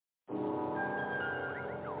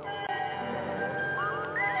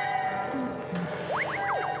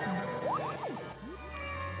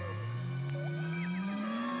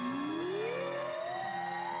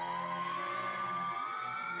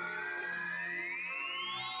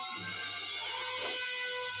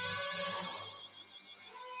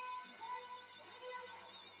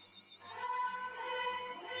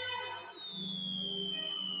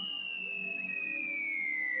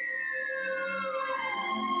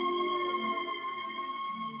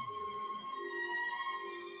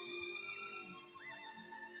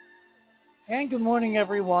And good morning,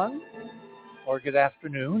 everyone, or good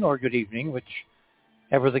afternoon, or good evening,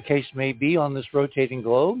 whichever the case may be on this rotating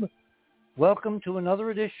globe. Welcome to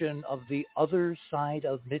another edition of The Other Side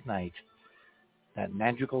of Midnight, that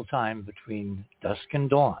magical time between dusk and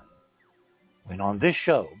dawn, when on this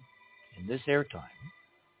show, in this airtime,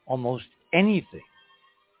 almost anything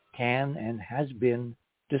can and has been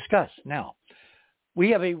discussed. Now,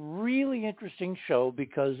 we have a really interesting show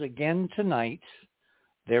because, again, tonight,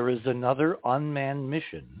 there is another unmanned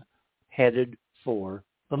mission headed for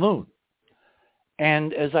the moon.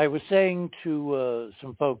 And as I was saying to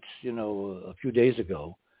some folks, a few days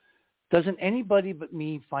ago, doesn't anybody but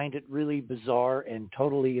me find it really bizarre and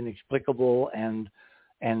totally inexplicable and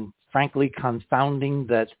frankly confounding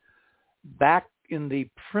that back in the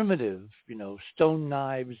primitive, stone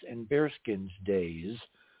knives and bearskins days,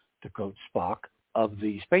 to quote Spock, of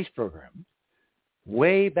the space program,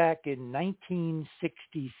 way back in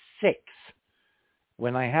 1966,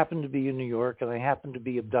 when I happened to be in New York and I happened to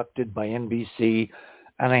be abducted by NBC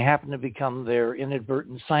and I happened to become their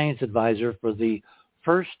inadvertent science advisor for the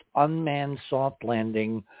first unmanned soft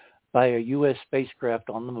landing by a U.S.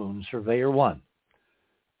 spacecraft on the moon, Surveyor 1.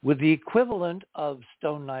 With the equivalent of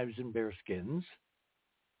stone knives and bearskins,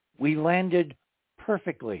 we landed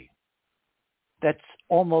perfectly. That's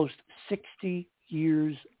almost 60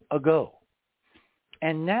 years ago.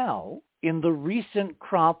 And now, in the recent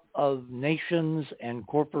crop of nations and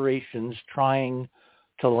corporations trying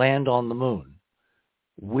to land on the moon,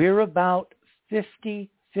 we're about 50-50.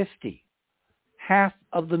 Half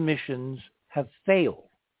of the missions have failed,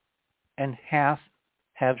 and half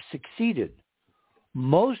have succeeded.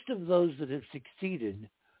 Most of those that have succeeded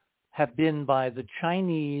have been by the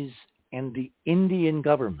Chinese and the Indian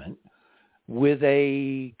government, with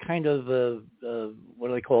a kind of what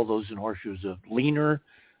do they call those in horseshoes, a leaner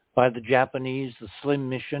by the Japanese, the Slim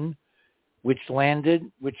mission, which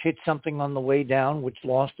landed, which hit something on the way down, which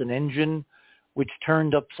lost an engine, which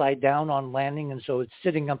turned upside down on landing, and so it's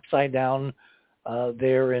sitting upside down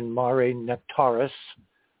there in Mare Nectaris,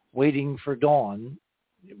 waiting for dawn,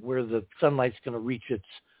 where the sunlight's going to reach its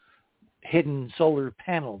hidden solar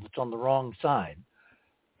panel that's on the wrong side.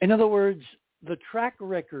 In other words, the track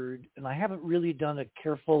record, and I haven't really done a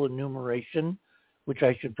careful enumeration, which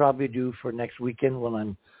I should probably do for next weekend when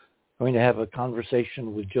I'm going to have a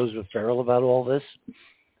conversation with Joseph Farrell about all this.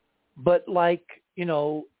 But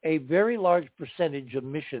a very large percentage of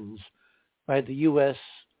missions by the U.S.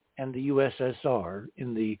 and the USSR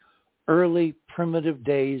in the early primitive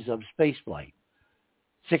days of spaceflight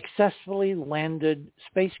successfully landed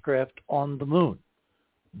spacecraft on the moon,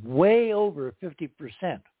 way over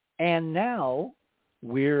 50%. And now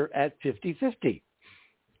we're at 50-50.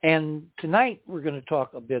 And tonight we're going to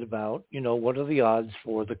talk a bit about, what are the odds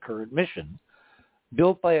for the current mission,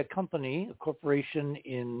 built by a corporation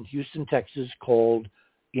in Houston, Texas, called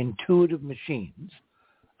Intuitive Machines,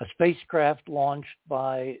 a spacecraft launched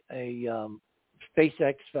by a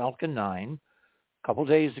SpaceX Falcon 9 a couple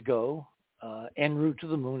days ago, en route to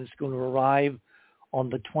the moon. It's going to arrive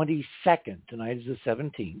on the 22nd. Tonight is the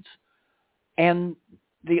 17th. And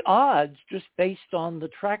the odds, just based on the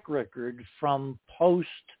track record from post-space,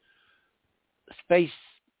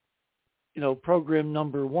 program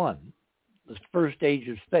number 1, the first age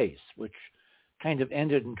of space, which kind of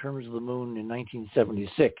ended in terms of the moon in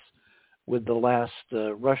 1976 with the last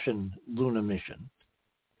Russian Luna mission.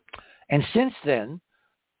 And since then,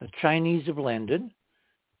 the Chinese have landed,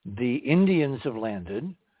 the Indians have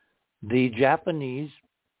landed, the Japanese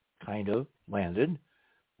kind of landed,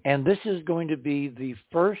 and this is going to be the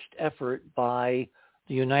first effort by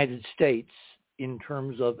the United States in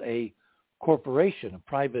terms of a corporation, a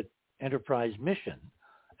private enterprise mission,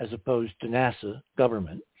 as opposed to NASA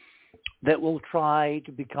government, that will try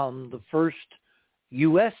to become the first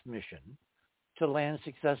U.S. mission to land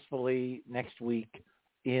successfully next week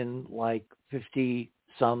in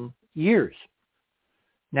 50-some years.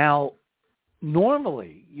 Now,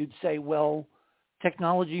 normally you'd say, well,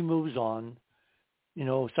 technology moves on.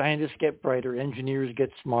 Scientists get brighter, engineers get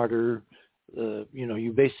smarter.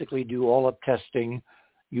 You basically do all up testing.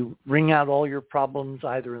 You wring out all your problems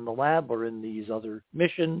either in the lab or in these other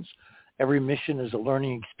missions. Every mission is a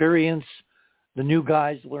learning experience. The new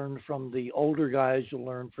guys learn from the older guys who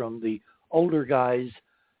learn from the older guys.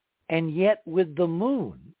 And yet with the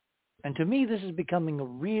moon, and to me this is becoming a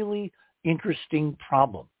really interesting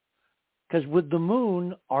problem, because with the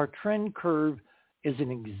moon, our trend curve is in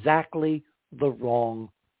exactly the wrong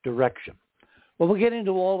direction. Well, we'll get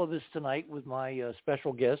into all of this tonight with my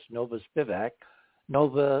special guest, Nova Spivack.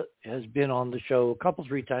 Nova has been on the show a couple,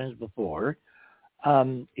 3 times before.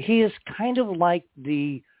 He is kind of like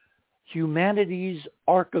the humanity's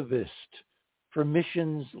archivist for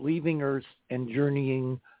missions leaving Earth and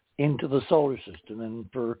journeying into the solar system. And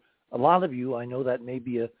for a lot of you, I know that may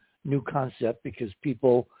be a new concept because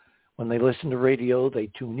people, when they listen to radio, they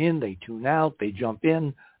tune in, they tune out, they jump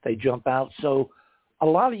in, they jump out. So a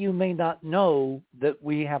lot of you may not know that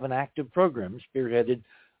we have an active program spearheaded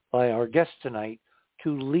by our guest tonight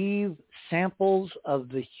to leave samples of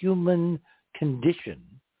the human condition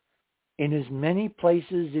in as many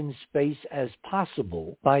places in space as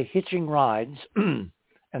possible by hitching rides, and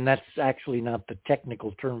that's actually not the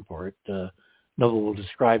technical term for it. Nova will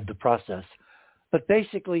describe the process. But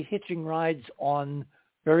basically hitching rides on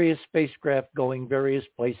various spacecraft going various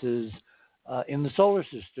places in the solar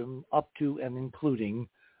system up to and including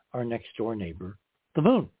our next door neighbor, the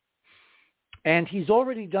moon. And he's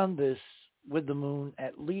already done this with the moon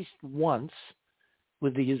at least once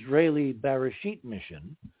with the Israeli Bereshit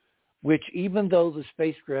mission, which even though the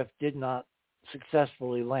spacecraft did not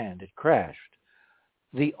successfully land, it crashed.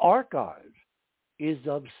 The archive is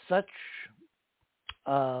of such,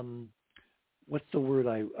 what's the word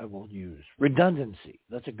I will use? Redundancy.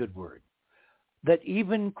 That's a good word. That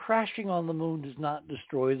even crashing on the moon does not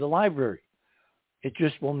destroy the library. It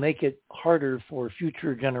just will make it harder for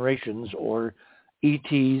future generations or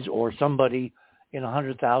ETs or somebody in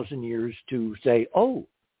 100,000 years to say, oh,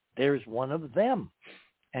 there's one of them,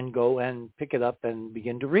 and go and pick it up and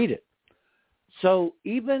begin to read it. So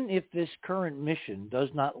even if this current mission does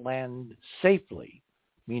not land safely,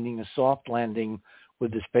 meaning a soft landing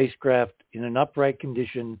with the spacecraft in an upright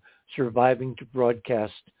condition, surviving to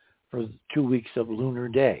broadcast for 2 weeks of lunar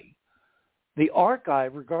day, the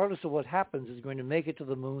archive, regardless of what happens, is going to make it to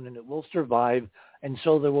the moon and it will survive. And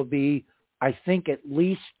so there will be, I think, at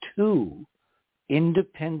least 2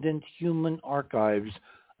 independent human archives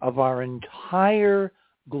of our entire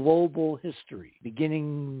global history,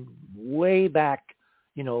 beginning way back,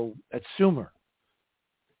 at Sumer,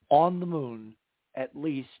 on the moon, at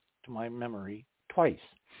least to my memory, twice.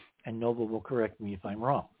 And Nova will correct me if I'm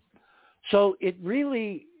wrong. So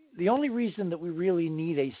the only reason that we really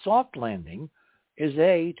need a soft landing is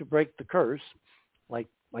A, to break the curse, like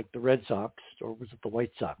the Red Sox, or was it the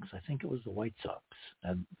White Sox? I think it was the White Sox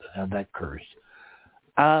had that curse.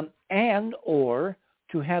 And or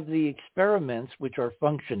to have the experiments which are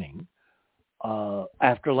functioning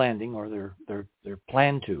after landing, or they're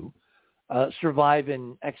planned to, survive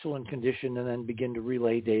in excellent condition and then begin to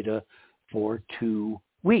relay data for 2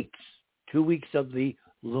 weeks, 2 weeks of the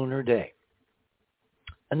lunar day.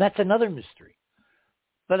 And that's another mystery.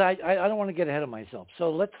 But I don't want to get ahead of myself.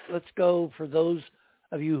 So let's go, for those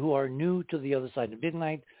of you who are new to the other side of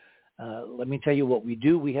midnight, let me tell you what we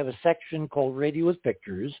do. We have a section called Radio with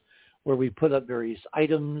Pictures, where we put up various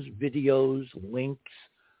items, videos, links,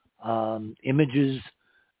 images,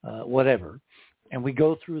 whatever. And we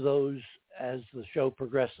go through those as the show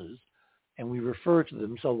progresses, and we refer to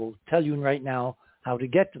them. So we'll tell you right now how to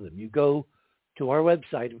get to them. You go to our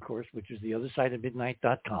website, of course, which is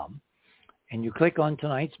theothersideofmidnight.com, and you click on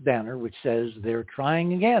tonight's banner, which says They're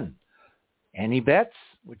Trying Again. Any bets?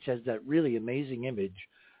 Which has that really amazing image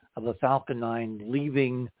of a Falcon 9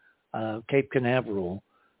 leaving Cape Canaveral,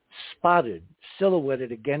 spotted,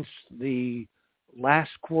 silhouetted against the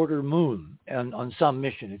last quarter moon and on some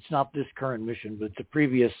mission. It's not this current mission, but it's a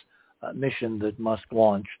previous mission that Musk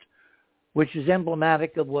launched, which is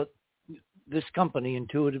emblematic of what this company,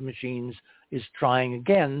 Intuitive Machines, is trying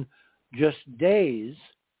again, just days,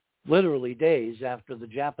 literally days after the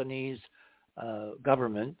Japanese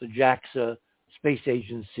government, the JAXA Space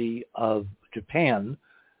Agency of Japan,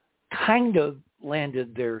 kind of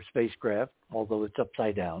landed their spacecraft, although it's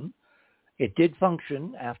upside down. It did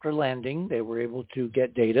function after landing. They were able to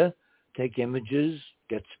get data, take images,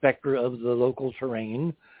 get spectra of the local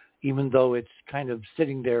terrain, even though it's kind of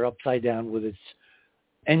sitting there upside down with its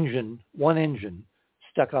one engine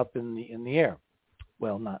stuck up in the air.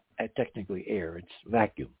 Well, not technically air, it's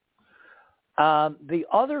vacuum. The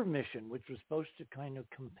other mission, which was supposed to kind of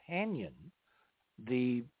companion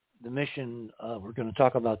the mission we're going to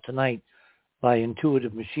talk about tonight by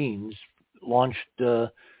Intuitive Machines, launched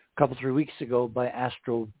a couple, 3 weeks ago by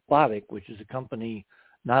Astrobotic, which is a company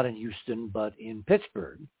not in Houston, but in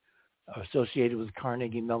Pittsburgh, associated with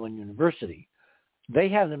Carnegie Mellon University. They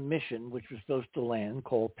had a mission which was supposed to land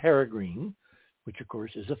called Peregrine, which of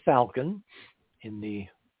course is a falcon. In the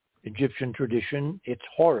Egyptian tradition, it's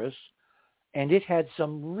Horus, and it had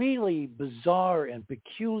some really bizarre and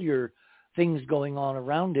peculiar things going on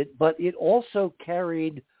around it, but it also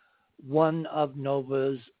carried one of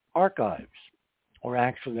Nova's archives, or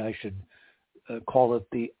actually I should call it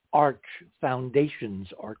the Arch Foundation's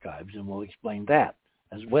archives, and we'll explain that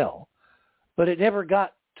as well. But it never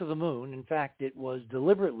got to the moon. In fact, it was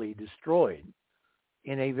deliberately destroyed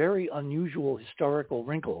in a very unusual historical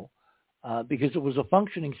wrinkle because it was a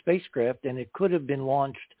functioning spacecraft and it could have been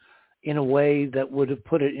launched in a way that would have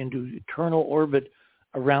put it into eternal orbit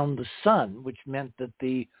around the sun, which meant that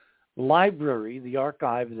the library, the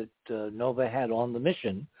archive that NOVA had on the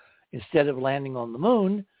mission, instead of landing on the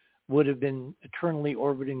moon, would have been eternally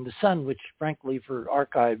orbiting the sun, which frankly for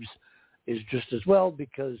archives is just as well,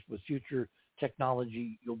 because with future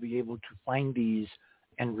technology, you'll be able to find these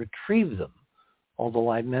and retrieve them. Although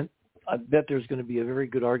I bet there's going to be a very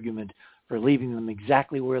good argument for leaving them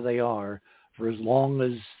exactly where they are for as long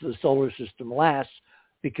as the solar system lasts,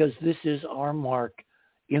 because this is our mark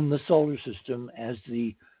in the solar system as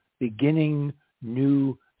the beginning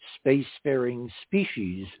new spacefaring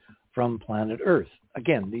species from planet Earth.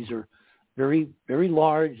 Again, these are very, very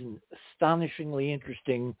large and astonishingly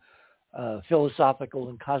interesting philosophical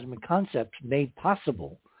and cosmic concepts made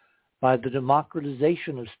possible by the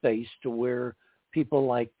democratization of space to where people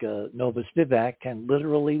like Nova Spivack can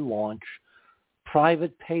literally launch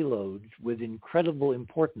private payloads with incredible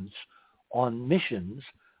importance on missions,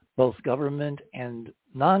 both government and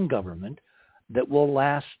non-government, that will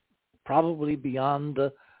last probably beyond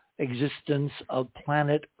the existence of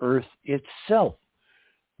planet Earth itself,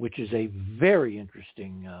 which is a very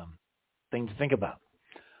interesting thing to think about.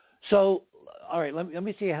 So, all right, let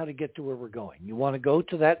me see how to get to where we're going. You want to go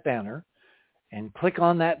to that banner and click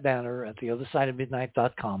on that banner at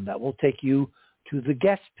theothersideofmidnight.com. That will take you to the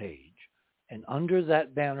guest page. And under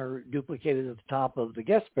that banner, duplicated at the top of the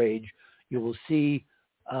guest page, you will see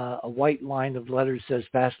a white line of letters that says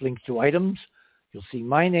Fast Links to Items. You'll see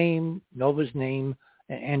my name, Nova's name,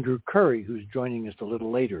 and Andrew Curry, who's joining us a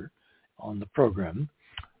little later on the program.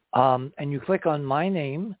 And you click on my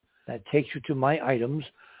name. That takes you to my items.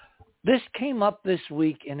 This came up this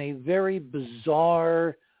week in a very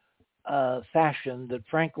bizarre fashion that,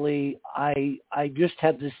 frankly, I just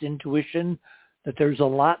had this intuition that there's a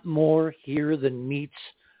lot more here than meets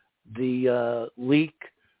the leak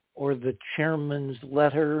or the chairman's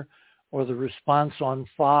letter or the response on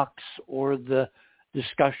Fox or the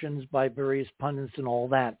discussions by various pundits and all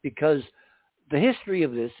that, because the history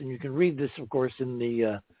of this, and you can read this, of course,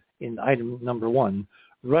 in item number 1,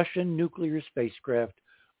 Russian nuclear spacecraft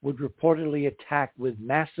would reportedly attack with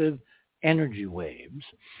massive energy waves.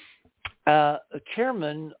 A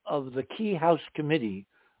chairman of the key House Committee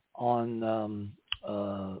on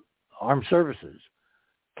Armed Services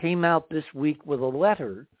came out this week with a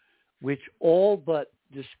letter which all but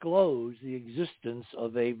disclosed the existence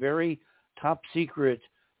of a very top secret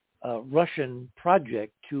Russian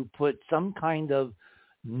project to put some kind of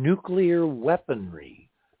nuclear weaponry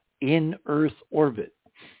in Earth orbit.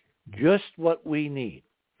 Just what we need.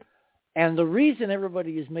 And the reason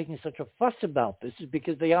everybody is making such a fuss about this is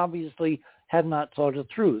because they obviously have not thought it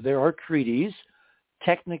through. There are treaties.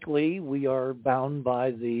 Technically, we are bound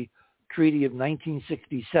by the Treaty of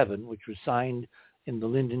 1967, which was signed in the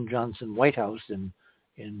Lyndon Johnson White House in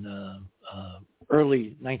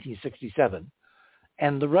early 1967.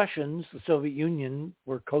 And the Russians, the Soviet Union,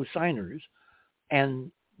 were co-signers.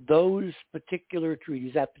 And those particular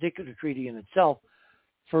treaties, that particular treaty in itself,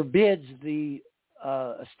 forbids the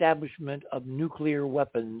establishment of nuclear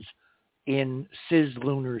weapons in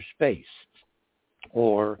cislunar space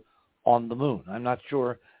or on the moon. I'm not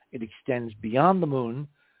sure it extends beyond the moon,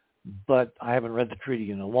 but I haven't read the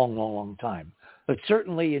treaty in a long, long, long time. But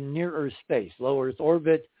certainly in near-Earth space, low Earth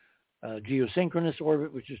orbit, geosynchronous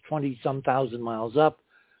orbit, which is 20-some thousand miles up,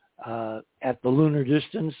 at the lunar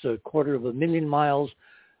distance, 250,000 miles,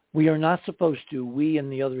 we are not supposed to, we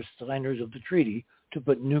and the other signers of the treaty, to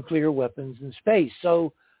put nuclear weapons in space.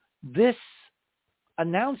 So this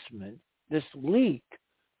announcement, this leak,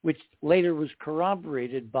 which later was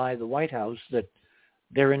corroborated by the White House that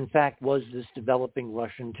there in fact was this developing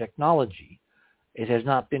Russian technology. It has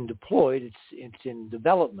not been deployed, it's in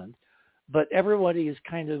development, but everybody is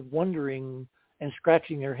kind of wondering and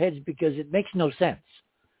scratching their heads because it makes no sense.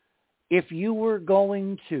 If you were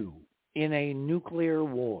going to, in a nuclear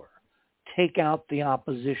war, take out the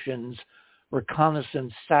opposition's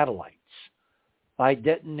reconnaissance satellites by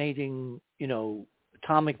detonating,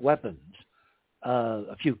 atomic weapons,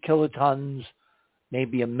 a few kilotons,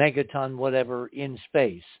 maybe a megaton, whatever, in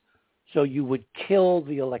space. So you would kill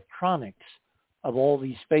the electronics of all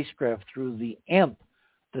these spacecraft through the amp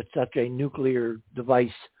that such a nuclear device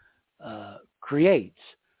creates.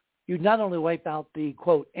 You'd not only wipe out the,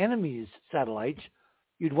 quote, enemy's satellites,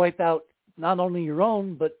 you'd wipe out not only your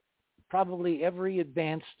own, but probably every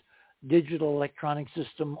advanced digital electronic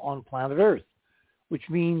system on planet Earth, which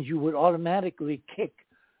means you would automatically kick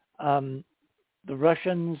The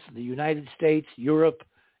Russians, the United States, Europe,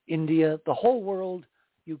 India, the whole world,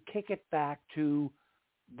 you kick it back to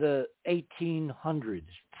the 1800s,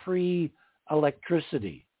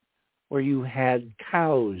 pre-electricity, where you had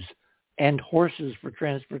cows and horses for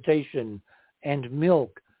transportation and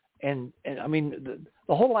milk. And I mean,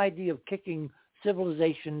 the whole idea of kicking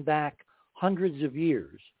civilization back hundreds of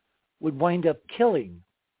years would wind up killing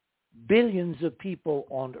billions of people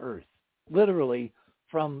on Earth, literally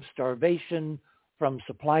from starvation, from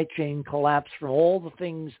supply chain collapse, from all the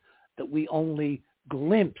things that we only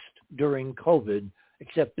glimpsed during COVID,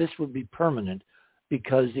 except this would be permanent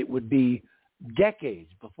because it would be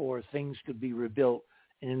decades before things could be rebuilt.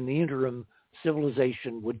 And in the interim,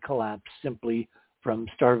 civilization would collapse simply from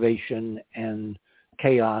starvation and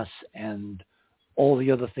chaos and all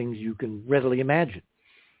the other things you can readily imagine.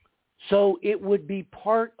 So it would be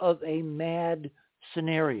part of a mad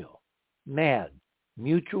scenario, mad,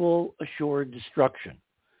 mutual assured destruction,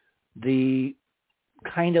 the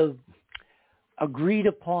kind of agreed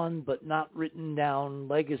upon but not written down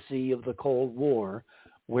legacy of the Cold War,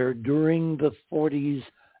 where during the 40s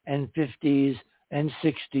and 50s and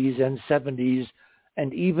 60s and 70s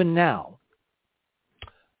and even now,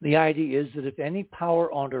 the idea is that if any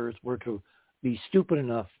power on Earth were to be stupid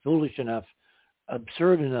enough, foolish enough,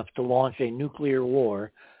 absurd enough to launch a nuclear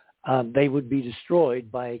war, they would be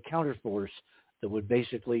destroyed by a counterforce that would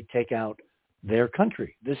basically take out their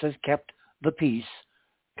country. This has kept the peace,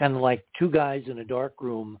 kind of like two guys in a dark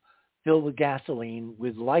room filled with gasoline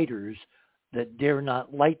with lighters that dare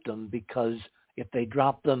not light them because if they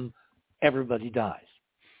drop them, everybody dies.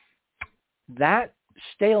 That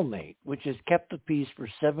stalemate, which has kept the peace for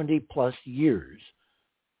 70 plus years,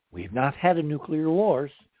 we've not had a nuclear war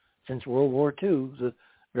since World War II, the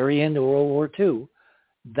very end of World War II.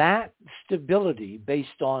 That stability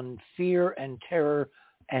based on fear and terror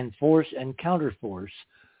and force and counterforce,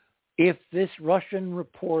 if this Russian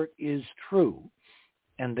report is true,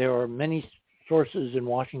 and there are many sources in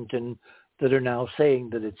Washington that are now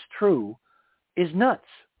saying that it's true, is nuts.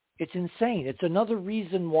 It's insane. It's another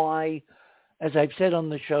reason why, as I've said on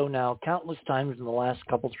the show now countless times in the last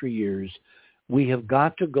 3 years, we have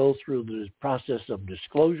got to go through the process of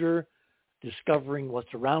disclosure, discovering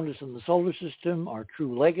what's around us in the solar system, our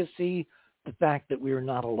true legacy, the fact that we are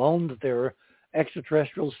not alone, that there are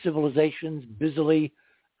extraterrestrial civilizations busily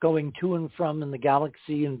going to and from in the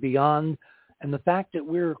galaxy and beyond, and the fact that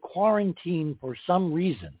we're quarantined for some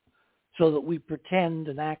reason so that we pretend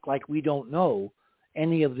and act like we don't know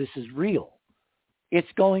any of this is real. It's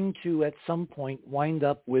going to, at some point, wind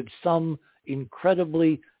up with some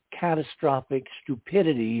incredibly catastrophic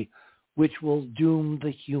stupidity which will doom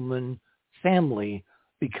the human family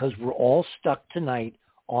because we're all stuck tonight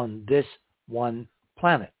on this one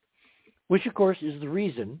planet, which, of course, is the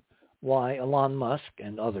reason why Elon Musk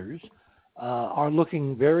and others are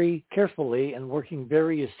looking very carefully and working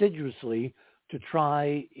very assiduously to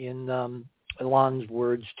try, in Elon's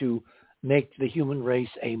words, to make the human race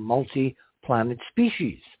a multi-planet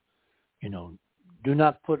species. You know, do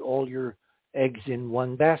not put all your eggs in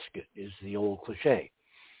one basket is the old cliche.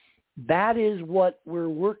 That is what we're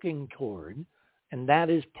working toward, and that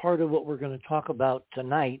is part of what we're going to talk about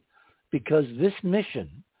tonight, because this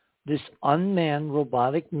mission, this unmanned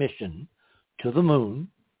robotic mission to the moon,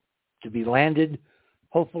 to be landed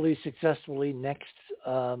hopefully successfully next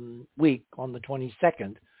week on the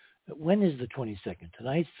 22nd. When is the 22nd?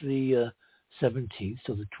 Tonight's the 17th,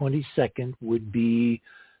 so the 22nd would be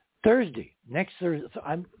Thursday. Next Thursday.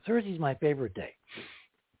 Thursday's my favorite day.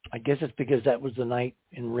 I guess it's because that was the night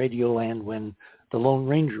in Radioland when the Lone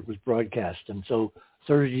Ranger was broadcast, and so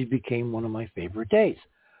Thursday became one of my favorite days.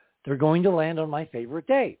 They're going to land on my favorite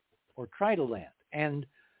day, or try to land. And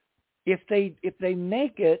if they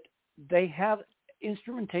make it, they have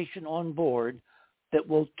instrumentation on board that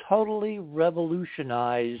will totally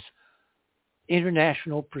revolutionize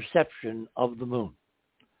international perception of the moon.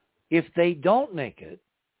 If they don't make it,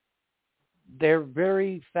 their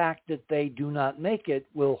very fact that they do not make it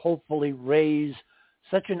will hopefully raise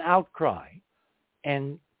such an outcry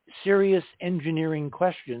and serious engineering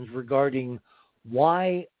questions regarding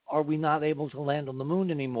why are we not able to land on the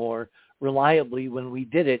moon anymore reliably when we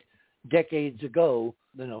did it decades ago,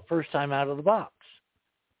 first time out of the box.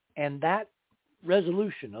 And that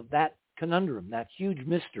resolution of that conundrum, that huge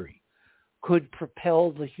mystery, could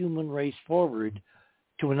propel the human race forward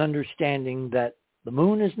to an understanding that the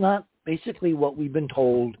moon is not basically what we've been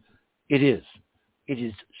told it is. It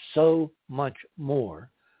is so much more.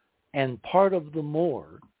 And part of the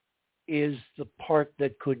more is the part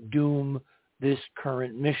that could doom this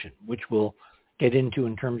current mission, which we'll get into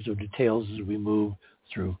in terms of details as we move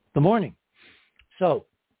through the morning. So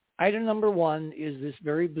item number one is this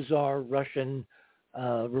very bizarre Russian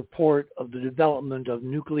report of the development of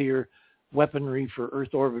nuclear weaponry for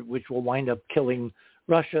Earth orbit, which will wind up killing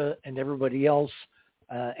Russia and everybody else,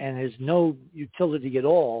 and has no utility at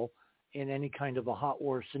all in any kind of a hot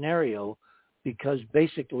war scenario, because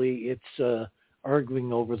basically it's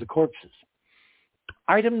arguing over the corpses.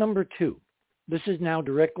 Item number two. This is now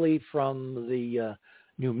directly from the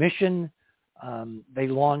new mission. They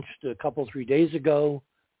launched a couple, 3 days ago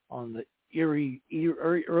on the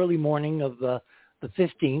early morning of the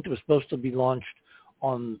 15th. It was supposed to be launched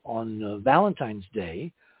on Valentine's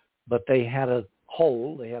Day, but they had a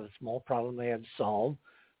hole. They had a small problem they had to solve.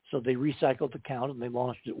 So they recycled the count and they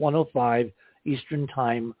launched at 1:05 Eastern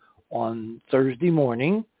Time on Thursday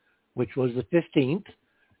morning, which was the 15th.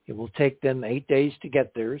 It will take them 8 days to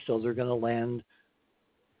get there, so they're going to land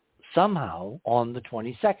somehow on the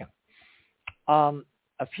 22nd.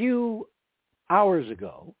 A few hours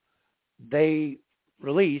ago, they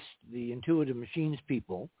released the Intuitive Machines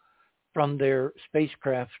people from their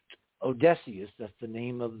spacecraft Odysseus. That's the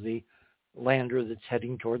name of the lander that's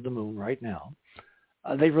heading toward the moon right now.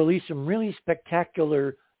 They released some really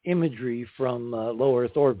spectacular imagery from low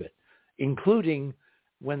Earth orbit, including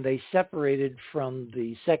when they separated from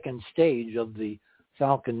the second stage of the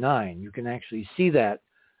Falcon 9. You can actually see that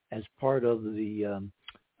as part of the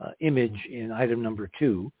image in item number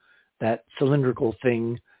two, that cylindrical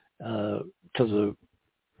thing to the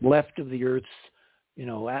left of the Earth's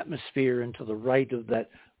atmosphere and to the right of that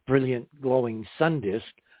brilliant glowing sun disk.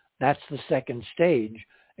 That's the second stage,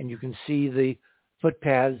 and you can see the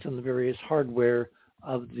footpads and the various hardware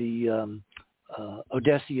of the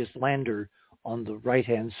Odysseus lander on the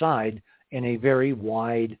right-hand side in a very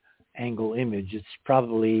wide angle image. It's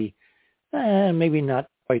probably maybe not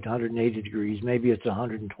quite 180 degrees, maybe it's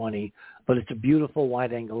 120, but it's a beautiful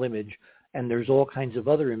wide angle image, and there's all kinds of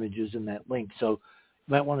other images in that link. So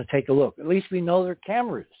you might want to take a look. At least we know their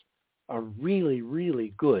cameras are really,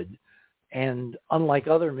 really good, and unlike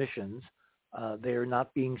other missions, they're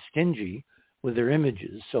not being stingy with their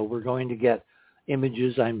images. So we're going to get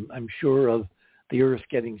images, I'm sure, of the Earth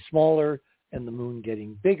getting smaller and the moon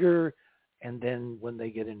getting bigger, and then when they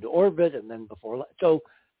get into orbit, and then before. So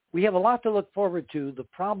we have a lot to look forward to. The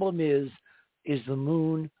problem is the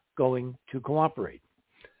moon going to cooperate?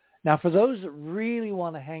 Now, for those that really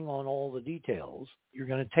want to hang on all the details, you're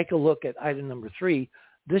going to take a look at item number 3.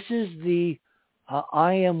 This is the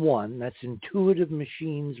IM-1, that's Intuitive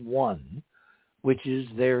Machines 1, which is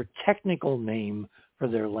their technical name for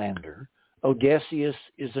their lander. Odysseus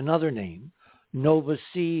is another name. Nova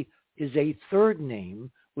C is a third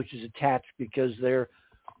name, which is attached because they're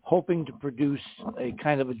hoping to produce a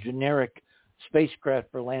kind of a generic spacecraft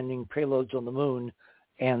for landing payloads on the moon,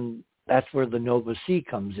 and that's where the Nova C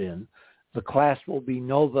comes in. The class will be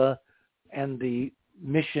Nova, and the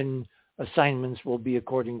mission assignments will be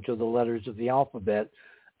according to the letters of the alphabet,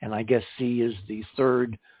 and I guess C is the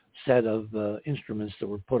third set of instruments that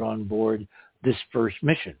were put on board this first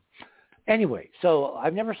mission. Anyway, so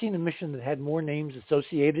I've never seen a mission that had more names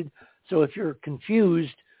associated. So if you're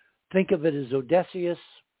confused, think of it as Odysseus,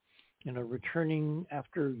 returning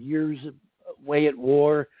after years away at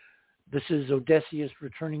war. This is Odysseus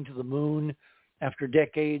returning to the moon after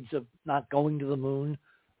decades of not going to the moon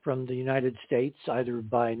from the United States, either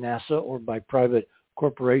by NASA or by private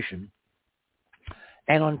corporation.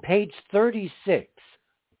 And on page 36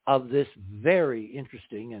 of this very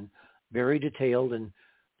interesting and very detailed and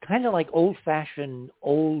kind of like old-fashioned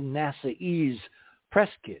old NASA-ese press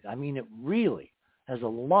kit. I mean, it really has a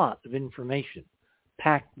lot of information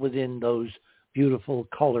packed within those beautiful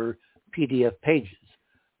color PDF pages.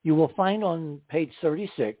 You will find on page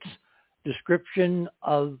 36 description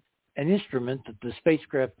of an instrument that the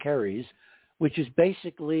spacecraft carries, which is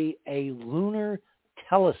basically a lunar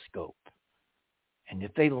telescope. And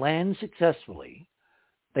if they land successfully,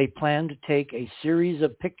 they plan to take a series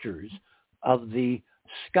of pictures of the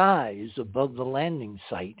skies above the landing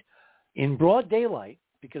site in broad daylight,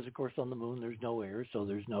 because of course on the moon there's no air, so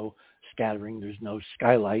there's no scattering, there's no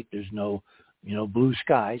skylight, there's no blue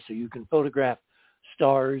sky, so you can photograph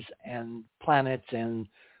stars and planets and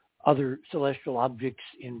other celestial objects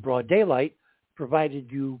in broad daylight,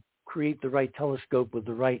 provided you create the right telescope with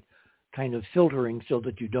the right kind of filtering so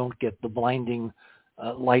that you don't get the blinding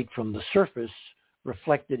light from the surface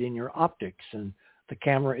reflected in your optics. And the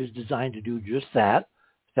camera is designed to do just that.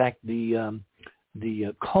 In fact,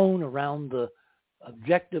 the cone around the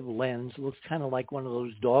objective lens looks kind of like one of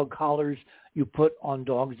those dog collars you put on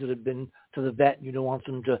dogs that have been to the vet and you don't want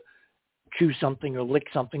them to chew something or lick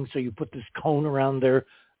something, so you put this cone around their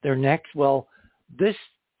necks. Well, This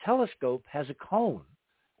telescope has a cone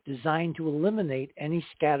designed to eliminate any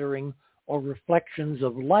scattering or reflections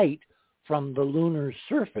of light from the lunar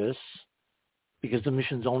surface, because the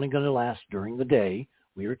mission's only going to last during the day,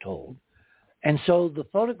 we are told. And so the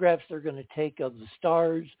photographs they're going to take of the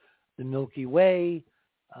stars, the Milky Way,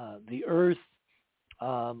 the Earth,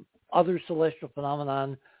 other celestial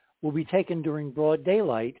phenomenon will be taken during broad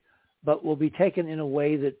daylight, but will be taken in a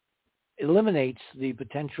way that eliminates the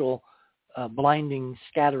potential blinding,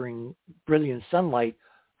 scattering, brilliant sunlight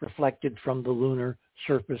reflected from the lunar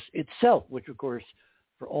surface itself, which, of course,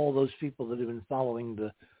 for all those people that have been following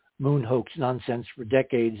the moon hoax nonsense for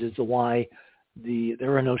decades, is why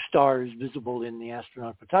there are no stars visible in the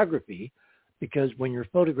astronaut photography, because when you're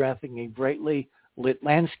photographing a brightly lit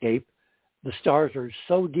landscape, the stars are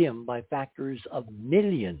so dim by factors of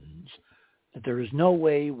millions that there is no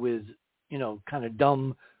way with, kind of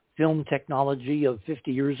dumb film technology of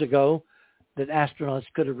 50 years ago that astronauts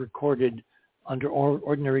could have recorded under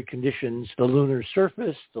ordinary conditions the lunar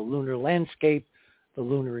surface, the lunar landscape, the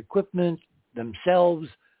lunar equipment themselves,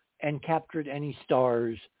 and captured any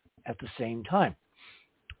stars at the same time.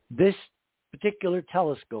 This particular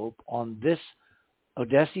telescope on this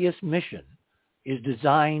Odysseus mission is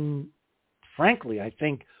designed, frankly, I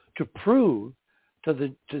think, to prove to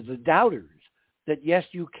the doubters that, yes,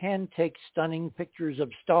 you can take stunning pictures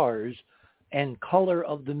of stars and color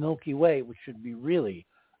of the Milky Way, which should be really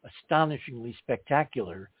astonishingly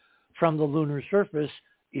spectacular, from the lunar surface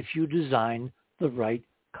if you design the right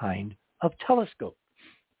kind of telescope.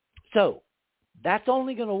 So that's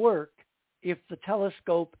only going to work if the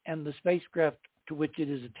telescope and the spacecraft to which it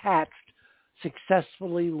is attached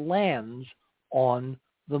successfully lands on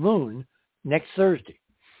the moon next Thursday.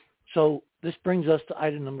 So this brings us to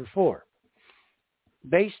item number 4.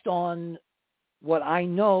 Based on what I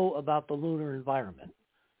know about the lunar environment,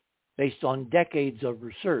 based on decades of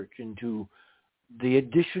research into the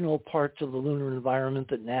additional parts of the lunar environment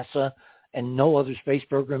that NASA and no other space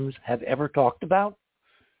programs have ever talked about,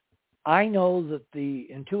 I know that the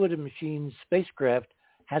Intuitive Machines spacecraft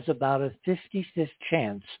has about a 55th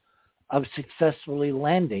chance of successfully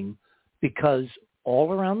landing, because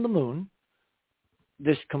all around the moon,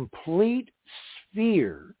 this complete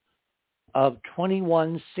sphere of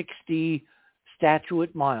 2160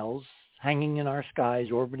 statuette miles hanging in our skies,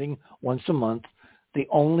 orbiting once a month, the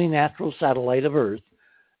only natural satellite of Earth,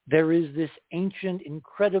 there is this ancient,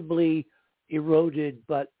 incredibly eroded,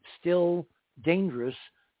 but still dangerous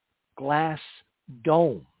glass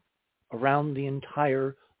dome around the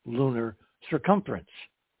entire lunar circumference.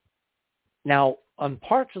 Now, on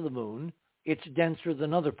parts of the moon, it's denser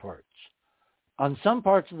than other parts. On some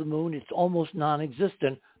parts of the moon, it's almost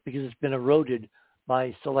non-existent because it's been eroded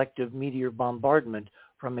by selective meteor bombardment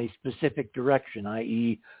from a specific direction,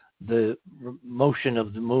 i.e. the motion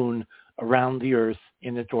of the moon around the Earth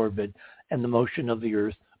in its orbit and the motion of the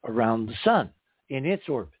Earth around the sun in its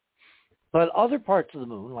orbit. But other parts of the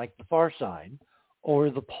moon, like the far side or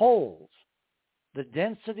the poles, the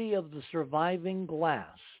density of the surviving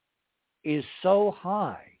glass is so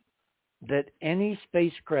high that any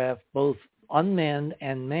spacecraft, both unmanned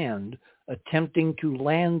and manned, attempting to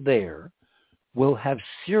land there will have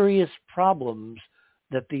serious problems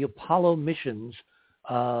that the Apollo missions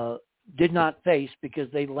did not face, because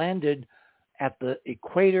they landed at the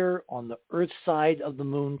equator on the Earth side of the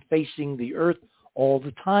moon, facing the Earth all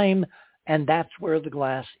the time, and that's where the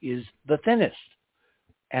glass is the thinnest.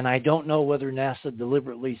 And I don't know whether NASA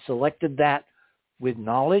deliberately selected that with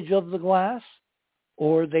knowledge of the glass,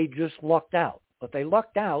 or they just lucked out. But they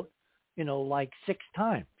lucked out, like 6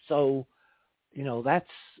 times. So, that's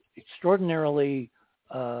extraordinarily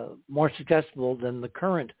more successful than the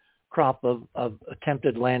current crop of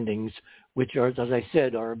attempted landings, which are, as I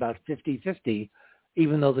said, are about 50-50,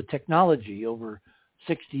 even though the technology over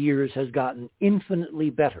 60 years has gotten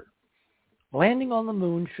infinitely better. Landing on the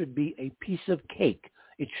moon should be a piece of cake.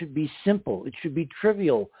 It should be simple. It should be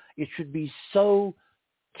trivial. It should be so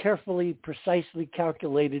carefully, precisely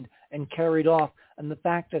calculated and carried off. And the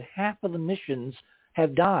fact that half of the missions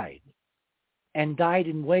have died, and died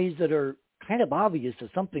in ways that are kind of obvious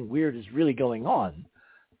that something weird is really going on,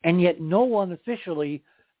 and yet no one officially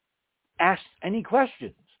asked any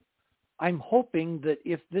questions. I'm hoping that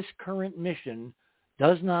if this current mission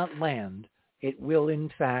does not land, it will in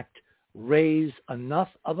fact raise enough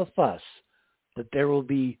of a fuss that there will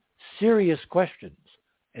be serious questions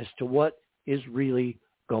as to what is really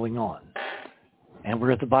going on. And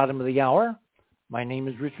we're at the bottom of the hour. My name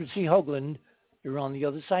is Richard C. Hoagland. You're on the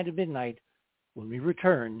other side of midnight when we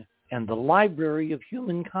return, and the library of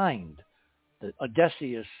humankind that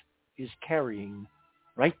Odysseus is carrying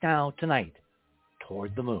right now, tonight,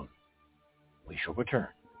 toward the moon. We shall return.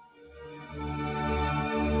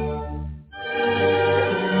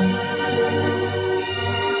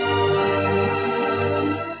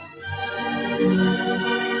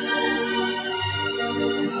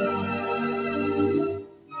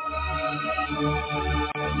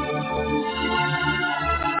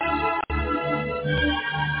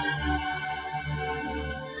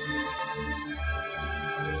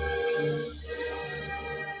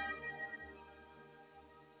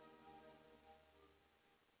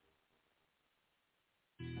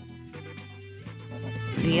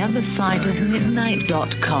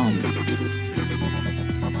 theothersideofmidnight.com.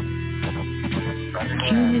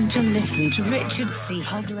 Tune in to listen to Richard C.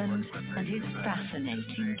 Hogland and his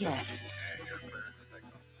fascinating guests.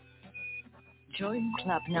 Join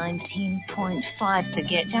Club 19.5 to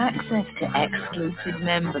get access to exclusive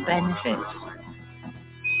member benefits.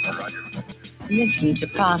 Listen to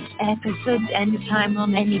past episodes anytime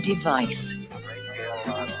on any device.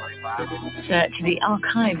 Search the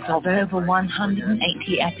archives of over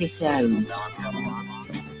 180 episodes.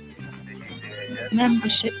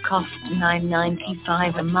 Membership costs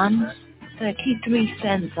 $9.95 a month, 33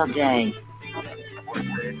 cents a day.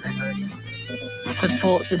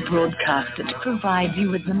 Support the broadcast that provides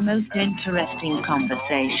you with the most interesting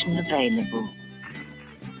conversation available.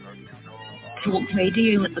 Talk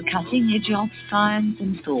radio at the cutting edge of science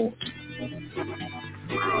and thought.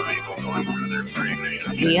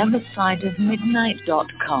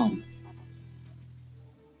 theothersideofmidnight.com.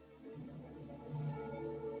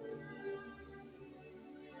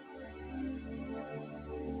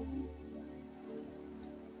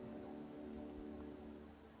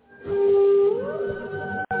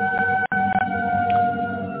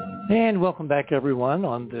 And welcome back, everyone,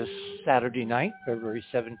 on this Saturday night, February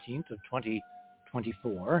 17th of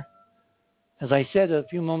 2024. As I said a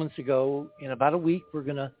few moments ago, in about a week, we're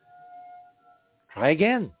going to try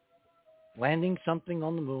again, landing something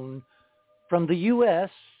on the moon from the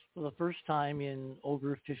U.S. for the first time in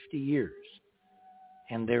over 50 years.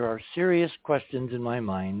 And there are serious questions in my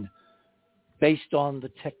mind based on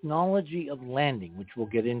the technology of landing, which we'll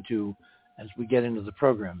get into as we get into the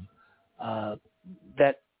program,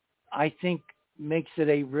 that I think makes it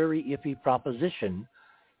a very iffy proposition,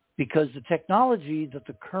 because the technology that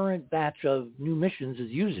the current batch of new missions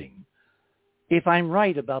is using, if I'm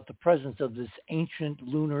right about the presence of this ancient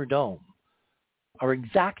lunar dome, are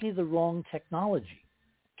exactly the wrong technology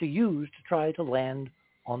to use to try to land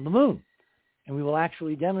on the moon. And we will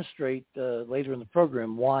actually demonstrate later in the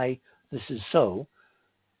program why this is so.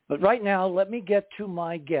 But right now, let me get to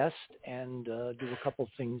my guest and do a couple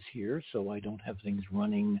things here so I don't have things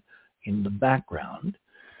running in the background.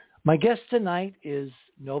 My guest tonight is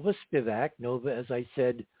Nova Spivack. Nova, as I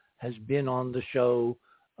said, has been on the show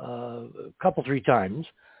three times.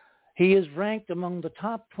 He is ranked among the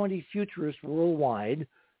top 20 futurists worldwide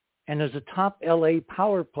and is a top LA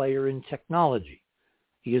power player in technology.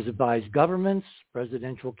 He has advised governments,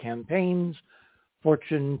 presidential campaigns,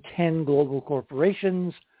 Fortune 10 global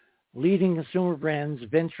corporations, leading consumer brands,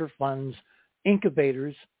 venture funds,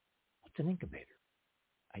 incubators. What's an incubator?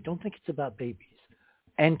 I don't think it's about babies.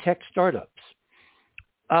 And tech startups.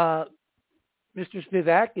 Mr.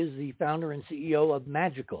 Spivack is the founder and CEO of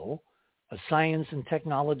Magical, a science and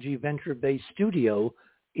technology venture-based studio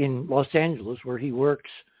in Los Angeles, where he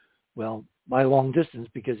works, well, by long distance,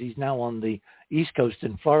 because he's now on the East Coast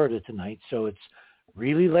in Florida tonight. So it's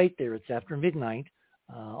really late there. It's after midnight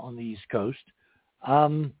on the East Coast.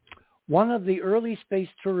 One of the early space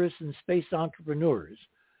tourists and space entrepreneurs,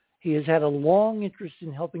 he has had a long interest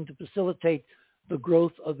in helping to facilitate the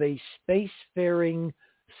growth of a spacefaring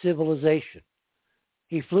civilization.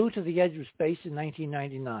 He flew to the edge of space in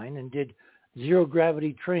 1999 and did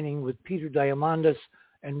zero-gravity training with Peter Diamandis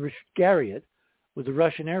and Richard Garriott with the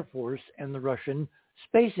Russian Air Force and the Russian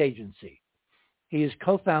Space Agency. He is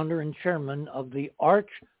co-founder and chairman of the Arch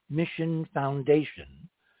Mission Foundation,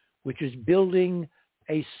 which is building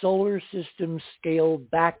a solar system scale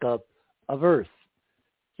backup of Earth.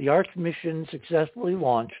 The Arch mission successfully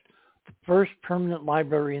launched the first permanent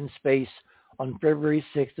library in space on February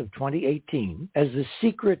 6th of 2018 as the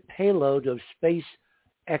secret payload of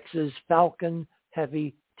SpaceX's Falcon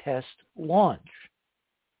Heavy test launch.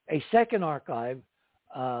 A second archive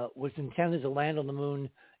was intended to land on the moon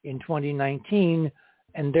in 2019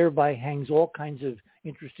 and thereby hangs all kinds of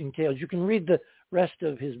interesting tales. You can read the rest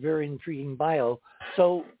of his very intriguing bio.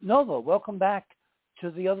 So, Nova, welcome back to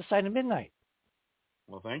the other side of midnight.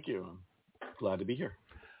 Well, thank you. I'm glad to be here.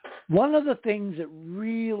 One of the things that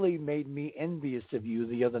really made me envious of you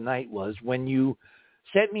the other night was when you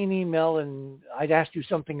sent me an email, and I'd asked you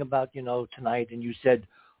something about, tonight, and you said,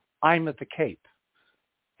 I'm at the Cape.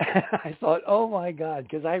 I thought, oh, my God,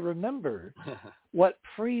 because I remember what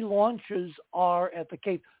pre-launches are at the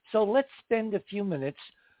Cape. So let's spend a few minutes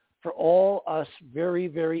for all us very,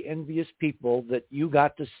 very envious people that you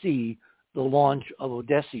got to see the launch of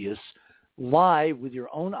Odysseus live with your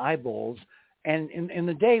own eyeballs. And in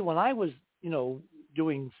the day when I was,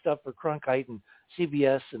 doing stuff for Cronkite and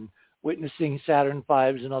CBS and witnessing Saturn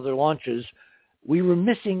V's and other launches, we were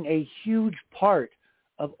missing a huge part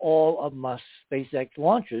of all of Musk's SpaceX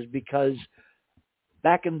launches because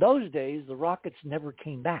back in those days, the rockets never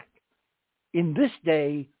came back. In this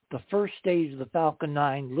day, the first stage of the Falcon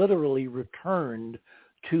 9 literally returned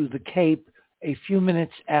to the Cape a few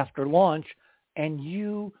minutes after launch, and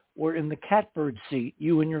you were in the catbird seat,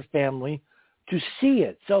 you and your family, to see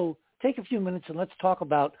it. So take a few minutes and let's talk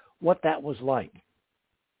about what that was like.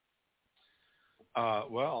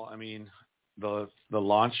 Well, I mean, the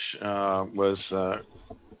launch was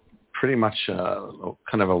pretty much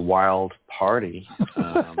kind of a wild party.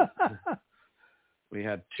 We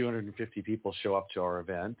had 250 people show up to our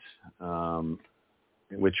event,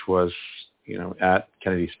 which was, at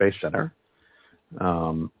Kennedy Space Center.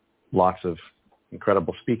 Lots of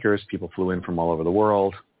incredible speakers. People flew in from all over the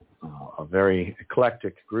world. A very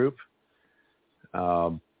eclectic group.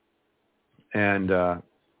 And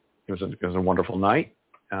it was a wonderful night.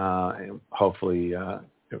 Hopefully,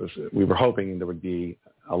 we were hoping there would be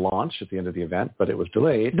a launch at the end of the event, but it was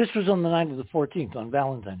delayed. This was on the night of the 14th, on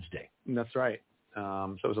Valentine's Day. That's right.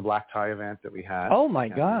 So it was a black tie event that we had. Oh my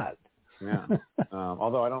God! Yeah.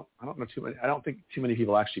 Although I don't know too many. I don't think too many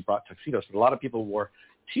people actually brought tuxedos, but a lot of people wore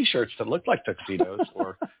T-shirts that looked like tuxedos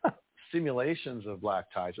or simulations of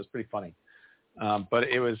black ties. It was pretty funny. But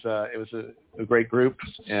it was a great group,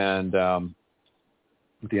 and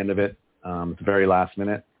at the end of it, at the very last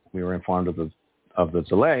minute, we were informed of the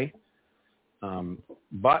delay.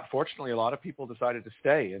 But fortunately, a lot of people decided to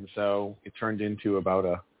stay, and so it turned into about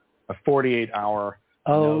a 48-hour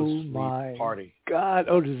no-sleep party. God!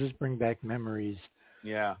 Oh, does this bring back memories?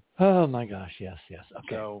 Yeah. Oh my gosh! Yes. Okay.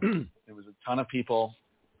 So there was a ton of people,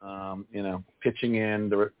 pitching in.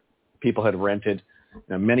 There were people had rented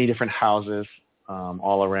many different houses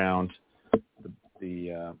all around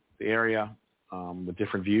the area with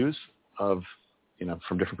different views of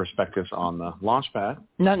from different perspectives on the launch pad.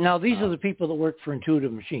 Now these are the people that work for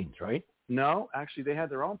Intuitive Machines, right? No, actually they had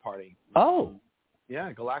their own party. Oh. Yeah,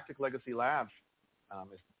 Galactic Legacy Labs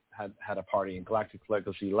had a party, and Galactic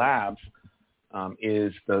Legacy Labs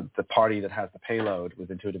is the party that has the payload with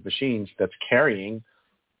Intuitive Machines that's carrying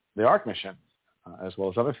the Arc mission, as well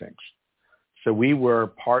as other things. So we were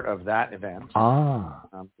part of that event.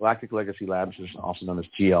 Galactic Legacy Labs is also known as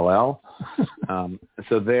GLL.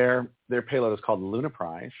 So their payload is called the Luna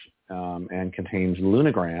Prize and contains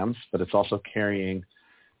lunograms, but it's also carrying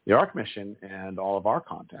the Arc mission and all of our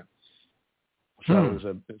content. So it was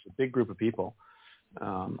a big group of people,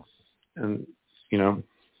 and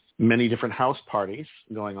many different house parties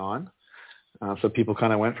going on. So people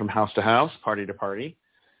kind of went from house to house, party to party.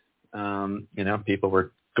 People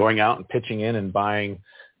were going out and pitching in and buying,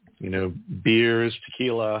 beers,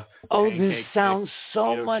 tequila. Oh, this sounds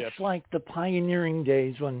so much like the pioneering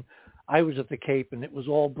days when I was at the Cape and it was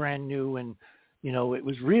all brand new, and it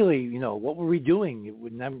was really, what were we doing?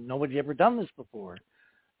 Nobody ever done this before.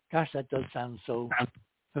 Gosh, that does sound so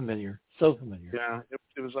familiar. So familiar. Yeah,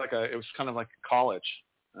 it was kind of like college.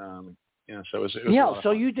 So it was yeah.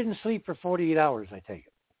 So you didn't sleep for 48 hours, I take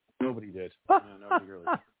it. Nobody did. Nobody really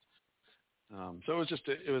did. So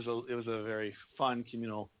it was a very fun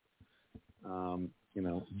communal,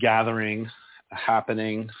 gathering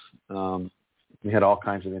happening. We had all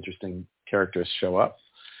kinds of interesting characters show up,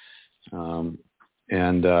 and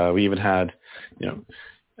we even had,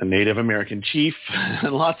 a Native American chief,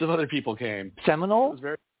 and lots of other people came. Seminole? It was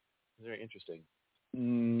very, very interesting.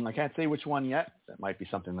 I can't say which one yet. That might be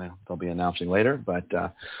something they'll be announcing later, but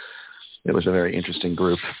it was a very interesting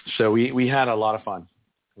group. So we had a lot of fun.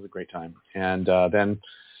 It was a great time. And then,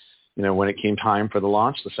 when it came time for the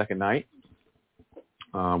launch, the second night,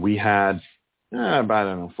 we had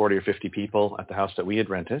about, 40 or 50 people at the house that we had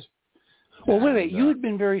rented. Well, wait. You had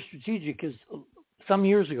been very strategic because a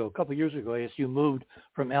couple of years ago, I guess you moved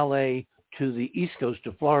from L.A. to the East Coast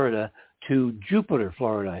to Florida to Jupiter,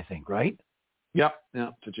 Florida, I think, right? Yep,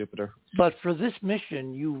 to Jupiter. But for this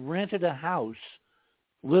mission, you rented a house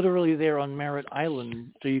literally there on Merritt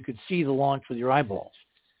Island so you could see the launch with your eyeballs.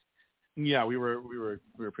 Yeah, we were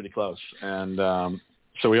pretty close, and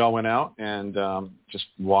so we all went out and just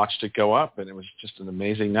watched it go up, and it was just an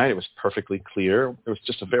amazing night. It was perfectly clear. It was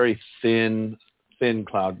just a very thin thin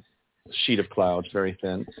sheet of clouds, very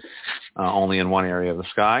thin, only in one area of the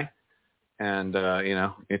sky. And,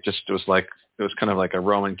 it was kind of like a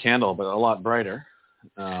Roman candle, but a lot brighter,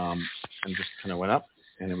 and just kind of went up.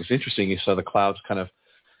 And it was interesting. You saw the clouds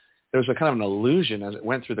there was a kind of an illusion as it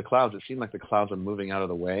went through the clouds. It seemed like the clouds were moving out of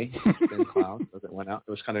the way, thin clouds as it went out.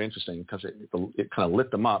 It was kind of interesting because it kind of lit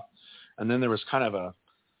them up. And then there was kind of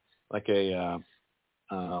like a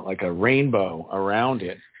rainbow around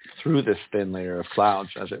it through this thin layer of clouds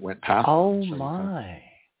as it went past. Oh, my.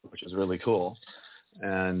 Which is really cool.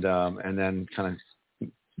 And then kind of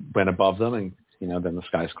went above them, and, then the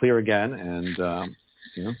sky's clear again, and,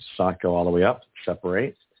 saw it go all the way up,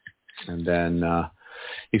 separate. And then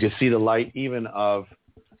you could see the light even of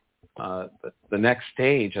the next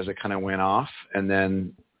stage as it kind of went off, and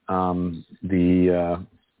then the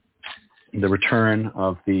return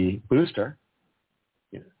of the booster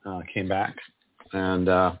came back, and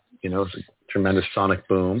it was a tremendous sonic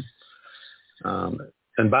boom.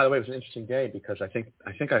 And by the way, it was an interesting day because I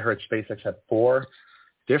think I heard SpaceX had 4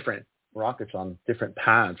 different rockets on different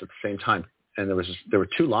pads at the same time, and there were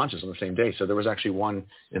 2 launches on the same day. So there was actually one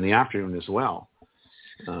in the afternoon as well,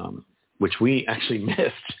 which we actually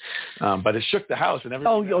missed. But it shook the house, and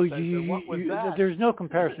everybody what was that? There's no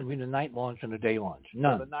comparison between a night launch and a day launch.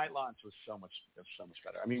 None. So the night launch was so much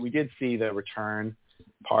better. I mean, we did see the return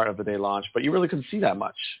part of the day launch, but you really couldn't see that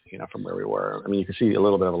much, from where we were. I mean, you could see a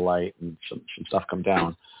little bit of a light and some stuff come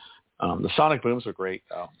down. The sonic booms were great,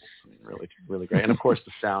 though. I mean, really, really great. And of course,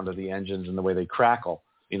 the sound of the engines and the way they crackle,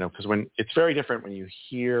 because when it's very different when you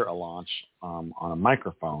hear a launch on a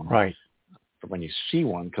microphone, right? From when you see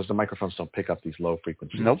one, because the microphones don't pick up these low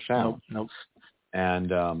frequency sounds. Nope.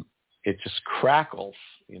 And it just crackles,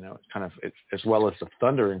 it's as well as the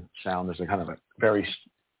thundering sound. There's a kind of a very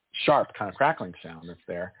sharp kind of crackling sound that's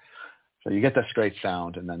there. So you get that straight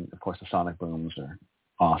sound, and then, of course, the sonic booms are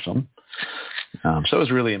awesome. So it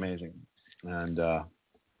was really amazing. And, it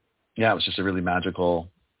was just a really magical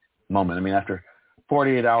moment. I mean, after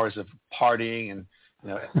 48 hours of partying and,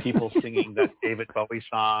 people singing that David Bowie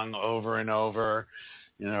song over and over,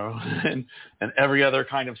 and every other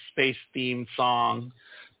kind of space-themed song,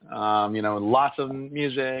 lots of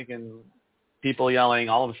music and people yelling,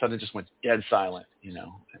 all of a sudden it just went dead silent,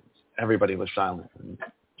 Everybody was silent, and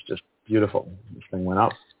it's just beautiful. This thing went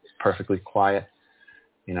up perfectly quiet,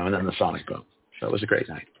 and then the sonic boom. So it was a great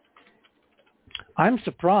night. I'm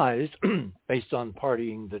surprised, based on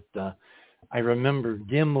partying, that I remember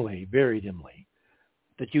dimly, very dimly,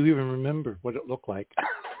 that you even remember what it looked like.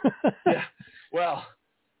 Yeah. Well,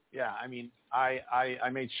 yeah. I mean, I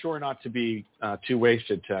made sure not to be too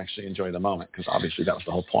wasted to actually enjoy the moment, because obviously that was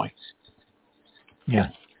the whole point. Yeah.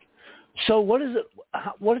 So what does it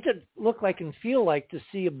look like and feel like to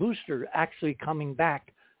see a booster actually coming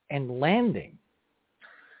back and landing?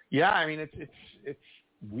 Yeah, I mean, it's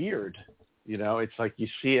weird. It's like you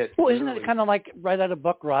see it. Well, isn't it kind of like right out of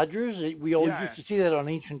Buck Rogers? We always used to see that on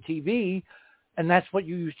ancient TV, and that's what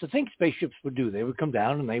you used to think spaceships would do. They would come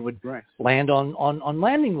down and they would land on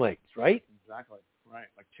landing legs, right? Exactly, right,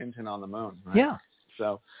 like Tintin on the moon, right? Yeah.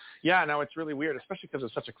 So, it's really weird, especially because it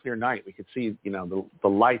was such a clear night. We could see, the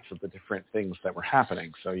lights of the different things that were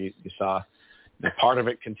happening. So you saw part of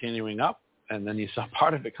it continuing up, and then you saw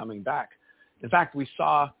part of it coming back. In fact, we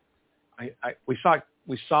saw the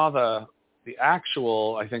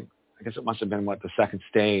actual, I guess it must have been the second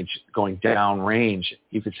stage going down range.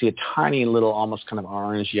 You could see a tiny little, almost kind of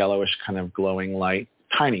orange, yellowish kind of glowing light,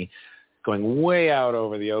 tiny, going way out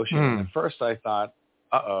over the ocean. And at first I thought,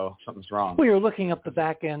 something's wrong. Well, you're looking up the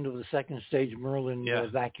back end of the second stage Merlin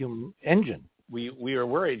vacuum engine. We were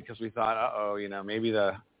worried because we thought, maybe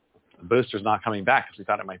the booster's not coming back, because we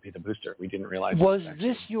thought it might be the booster. We didn't realize. Was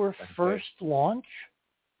this your first launch?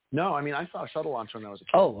 No, I mean, I saw a shuttle launch when I was a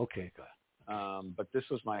kid. Oh, okay, good. But this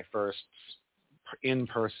was my first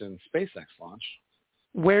in-person SpaceX launch.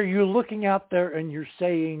 Where you're looking out there and you're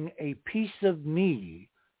saying, a piece of me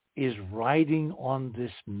is riding on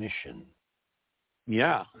this mission.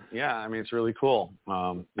 Yeah. I mean, it's really cool.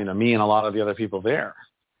 Me and a lot of the other people there,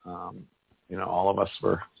 all of us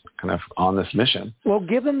were kind of on this mission. Well,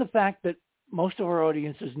 given the fact that most of our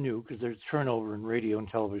audience is new, because there's turnover in radio and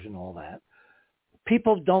television and all that,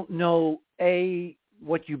 people don't know, A,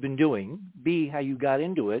 what you've been doing, B, how you got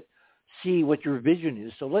into it, C, what your vision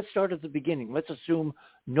is. So let's start at the beginning. Let's assume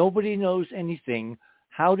nobody knows anything.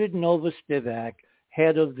 How did Nova Spivack,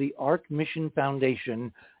 head of the Ark Mission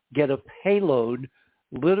Foundation, get a payload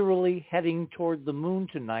literally heading toward the moon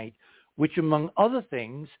tonight, which, among other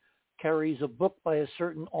things, carries a book by a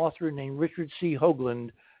certain author named Richard C.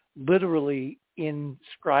 Hoagland, literally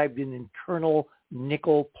inscribed in internal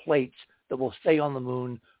nickel plates that will stay on the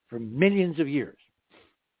moon for millions of years?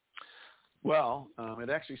 Well, it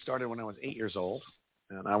actually started when I was 8 years old,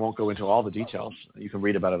 and I won't go into all the details. You can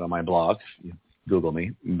read about it on my blog. You Google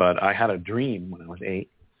me. But I had a dream when I was 8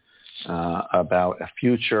 about a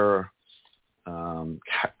future,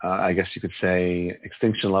 I guess you could say,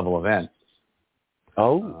 extinction level event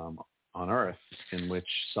on Earth, in which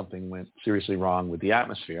something went seriously wrong with the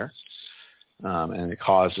atmosphere. And it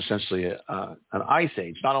caused essentially an ice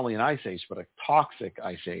age, not only an ice age, but a toxic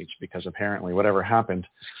ice age, because apparently whatever happened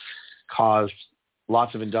caused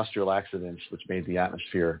lots of industrial accidents, which made the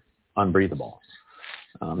atmosphere unbreathable.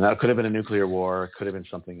 That could have been a nuclear war, it could have been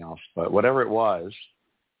something else, but whatever it was,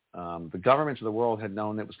 the governments of the world had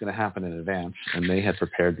known it was going to happen in advance, and they had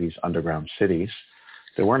prepared these underground cities.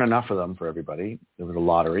 There weren't enough of them for everybody. There was a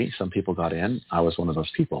lottery. Some people got in. I was one of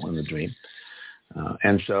those people in the dream.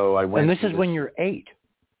 And so I went. And this is when you're 8.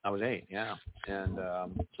 I was 8, yeah. And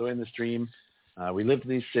so in this dream, we lived in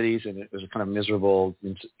these cities, and it was a kind of miserable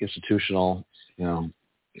institutional,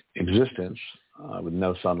 existence with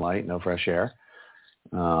no sunlight, no fresh air,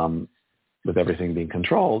 with everything being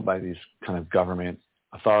controlled by these kind of government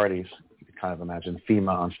authorities. You could kind of imagine FEMA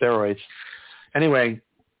on steroids. Anyway,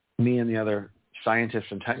 me and the other scientists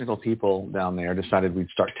and technical people down there decided we'd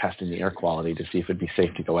start testing the air quality to see if it'd be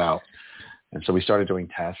safe to go out. And so we started doing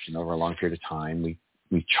tests, and over a long period of time,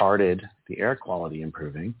 we charted the air quality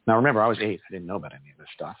improving. Now, remember, I was 8. I didn't know about any of this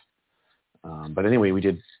stuff. But anyway, we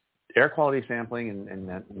did air quality sampling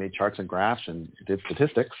and made charts and graphs and did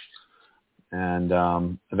statistics.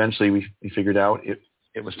 And eventually we figured out it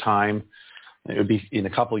was time, it would be in a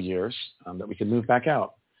couple of years, that we could move back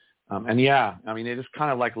out. And yeah, I mean, it is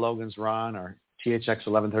kind of like Logan's Run or THX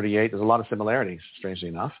 1138. There's a lot of similarities, strangely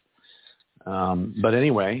enough. But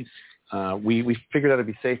anyway, we figured out it'd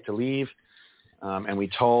be safe to leave. And we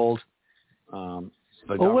told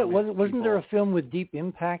wasn't there a film with Deep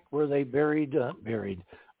Impact where they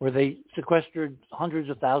where they sequestered hundreds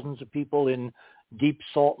of thousands of people in deep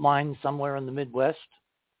salt mines somewhere in the Midwest?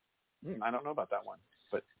 I don't know about that one,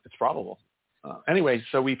 but it's probable. Anyway,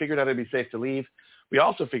 so we figured out it'd be safe to leave. We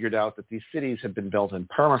also figured out that these cities had been built in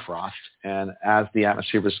permafrost, and as the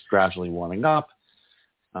atmosphere was gradually warming up,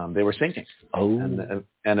 they were sinking.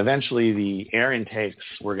 And eventually the air intakes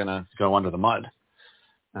were going to go under the mud.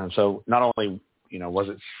 And so not only, was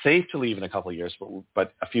it safe to leave in a couple of years,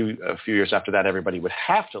 but a few years after that, everybody would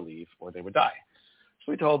have to leave or they would die.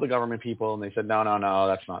 So we told the government people, and they said, no,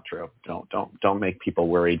 that's not true. Don't make people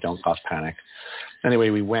worried. Don't cause panic. Anyway,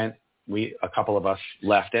 a couple of us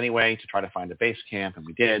left anyway to try to find a base camp, and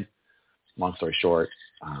we did. Long story short,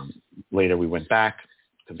 later we went back,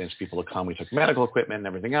 convinced people to come. We took medical equipment and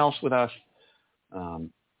everything else with us.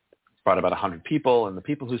 Brought about 100 people, and the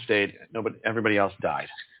people who stayed, everybody else died.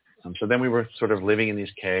 So then we were sort of living in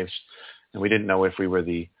these caves, and we didn't know if we were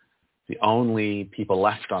the only people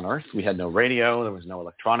left on Earth. We had no radio, there was no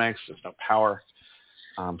electronics, there was no power.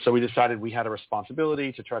 So we decided we had a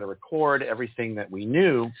responsibility to try to record everything that we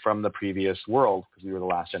knew from the previous world, because we were the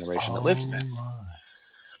last generation that lived in it.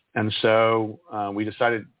 And so we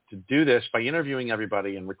decided to do this by interviewing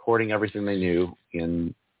everybody and recording everything they knew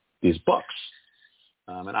in these books.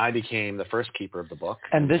 And I became the first keeper of the book.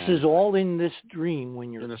 And this is all in this dream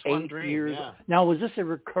when you're 8 years. Yeah. Now, was this a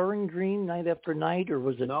recurring dream night after night, or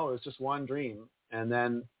was it? No, it was just one dream. And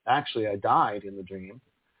then actually I died in the dream.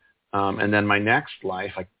 And then my next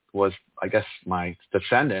life was, I guess, my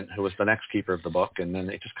descendant, who was the next keeper of the book. And then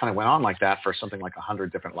it just kind of went on like that for something like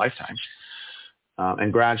 100 different lifetimes.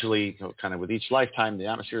 And gradually, kind of with each lifetime, the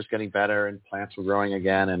atmosphere was getting better and plants were growing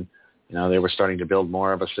again. And, they were starting to build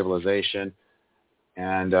more of a civilization.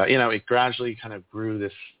 And, it gradually kind of grew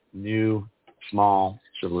this new small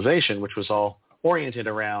civilization, which was all oriented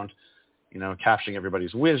around, capturing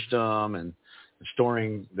everybody's wisdom and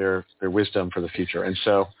storing their wisdom for the future. And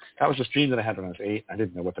so that was this dream that I had when I was 8. I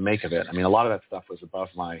didn't know what to make of it. I mean, a lot of that stuff was above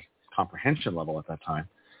my comprehension level at that time.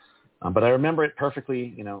 But I remember it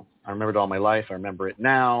perfectly. I remember it all my life. I remember it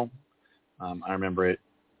now. I remember it,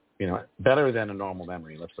 better than a normal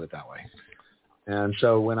memory. Let's put it that way. And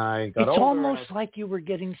so when I got older, it's almost like you were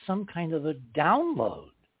getting some kind of a download.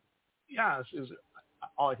 Yeah,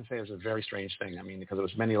 all I can say is a very strange thing. I mean, because it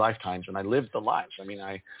was many lifetimes, and I lived the lives. I mean,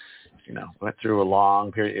 I went through a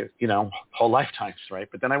long period, whole lifetimes, right?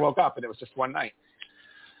 But then I woke up, and it was just one night.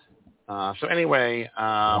 So anyway,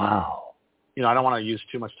 wow. I don't want to use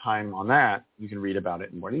too much time on that. You can read about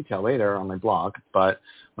it in more detail later on my blog. But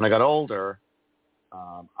when I got older,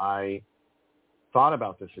 I thought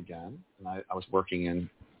about this again, and I was working in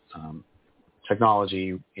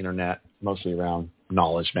technology, internet, mostly around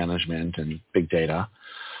knowledge management and big data.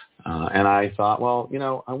 And I thought, well,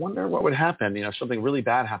 I wonder what would happen, if something really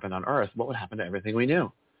bad happened on Earth, what would happen to everything we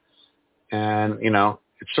knew? And,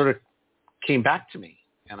 it sort of came back to me.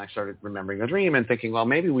 And I started remembering the dream and thinking, well,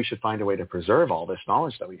 maybe we should find a way to preserve all this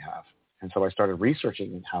knowledge that we have. And so I started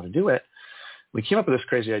researching how to do it. We came up with this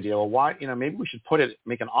crazy idea. Well, why, maybe we should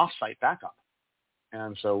make an off-site backup.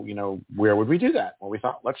 And so, where would we do that? Well, we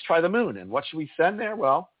thought, let's try the moon. And what should we send there?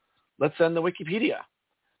 Well, let's send the Wikipedia.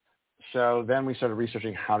 So then we started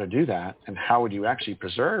researching how to do that and how would you actually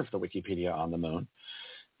preserve the Wikipedia on the moon.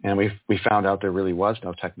 And we found out there really was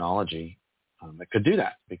no technology that could do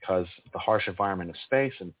that because the harsh environment of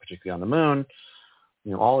space, and particularly on the moon,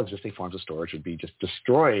 all existing forms of storage would be just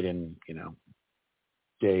destroyed in,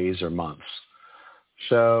 days or months.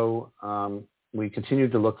 So we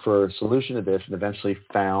continued to look for a solution to this and eventually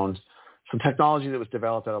found some technology that was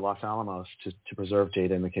developed out of Los Alamos to preserve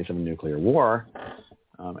data in the case of a nuclear war.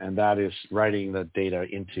 And that is writing the data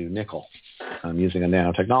into nickel using a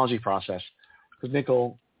nanotechnology process. Because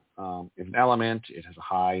nickel is an element. It has a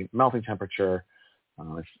high melting temperature.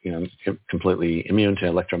 It's completely immune to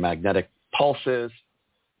electromagnetic pulses.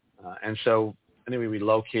 And so anyway, we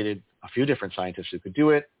located a few different scientists who could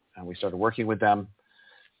do it, and we started working with them.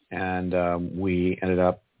 And we ended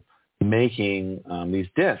up making these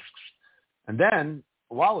disks. And then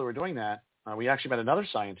while we were doing that, we actually met another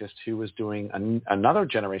scientist who was doing another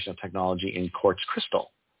generation of technology in quartz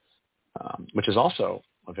crystal, which is also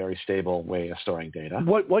a very stable way of storing data.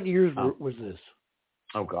 What years was this?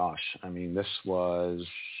 Oh, gosh. I mean, this was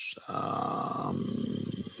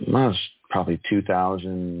probably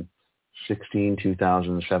 2016,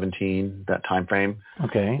 2017, that time frame.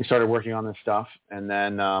 Okay. We started working on this stuff, and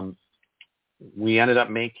then we ended up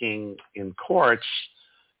making in quartz.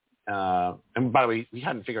 And by the way, we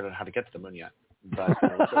hadn't figured out how to get to the moon yet, but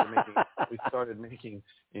we started making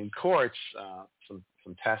in quartz some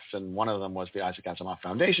tests, and one of them was the Isaac Asimov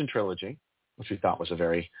Foundation trilogy, which we thought was a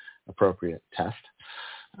very appropriate test.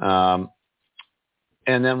 And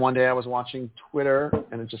then one day I was watching Twitter,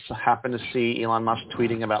 and it just happened to see Elon Musk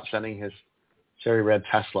tweeting about sending his cherry red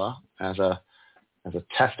Tesla as a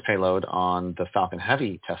test payload on the Falcon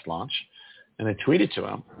Heavy test launch. And I tweeted to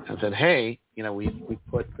him and said, hey, we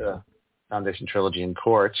put the Foundation trilogy in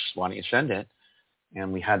quartz. Why don't you send it?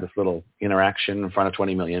 And we had this little interaction in front of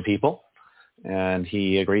 20 million people, and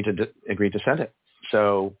he agreed to send it.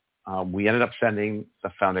 So we ended up sending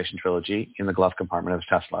the Foundation trilogy in the glove compartment of his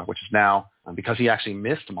Tesla, which is now, because he actually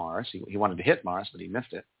missed Mars. He wanted to hit Mars, but he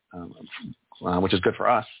missed it, which is good for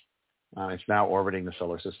us. It's now orbiting the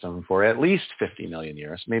solar system for at least 50 million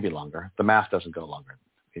years, maybe longer. The math doesn't go longer.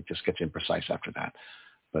 It just gets imprecise after that.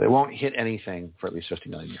 But it won't hit anything for at least 50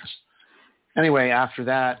 million years. Anyway, after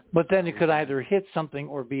that... But then it could either hit something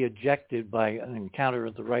or be ejected by an encounter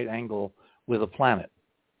at the right angle with a planet.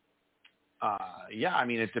 Yeah, I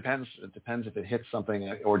mean, it depends. It depends if it hits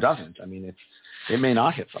something or doesn't. I mean, it may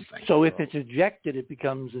not hit something. So if it's ejected, it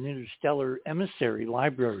becomes an interstellar emissary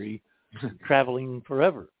library traveling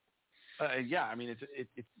forever. Yeah, I mean, it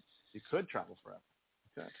could travel forever.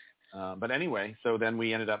 It could. But anyway, so then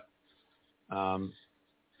we ended up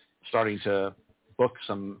starting to book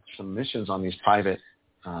some missions on these private,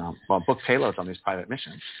 book payloads on these private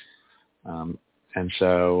missions. And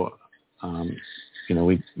so,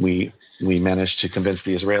 we managed to convince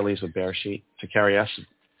the Israelis with Bereshit to carry us.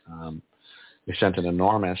 We sent an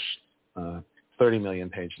enormous 30 million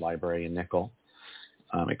page library in nickel.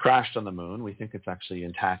 It crashed on the moon. We think it's actually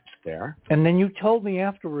intact there. And then you told me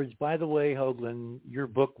afterwards, by the way, Hoagland, your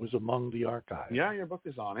book was among the archives. Yeah, your book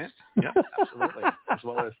is on it. Yeah, absolutely. As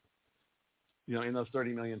well as, in those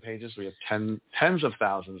 30 million pages, we have tens of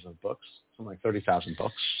thousands of books, something like 30,000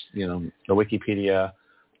 books. The Wikipedia,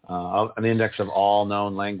 an index of all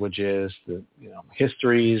known languages, the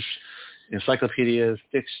histories, encyclopedias,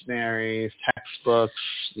 dictionaries, textbooks,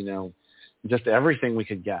 just everything we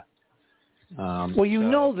could get. Well,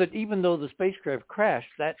 know that even though the spacecraft crashed,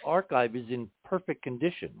 that archive is in perfect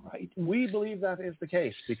condition, right? We believe that is the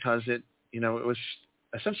case because it was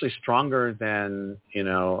essentially stronger than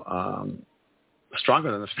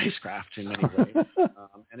the spacecraft in many ways,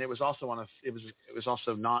 and it was also it was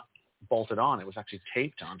also not bolted on. It was actually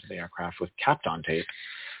taped onto the aircraft with Kapton tape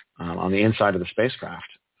on the inside of the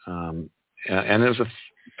spacecraft, and it was a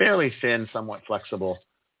fairly thin, somewhat flexible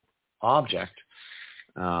object.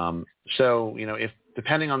 So, if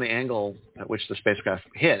depending on the angle at which the spacecraft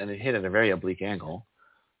hit, and it hit at a very oblique angle,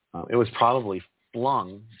 it was probably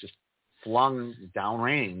flung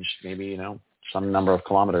downrange, maybe, some number of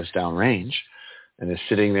kilometers downrange, and is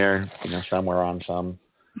sitting there, somewhere on some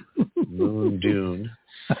moon dune,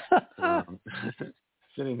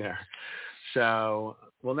 sitting there. So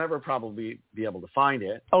we'll never probably be able to find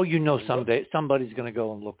it. Oh, someday somebody's going to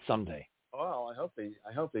go and look someday. Well,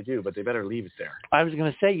 I hope they do, but they better leave it there. I was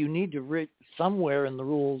going to say you need to somewhere in the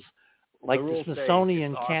rules, like the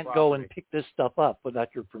Smithsonian can't go and pick this stuff up without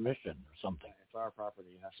your permission or something. It's our property.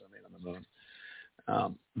 It has to remain on the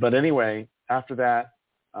moon. But anyway, after that,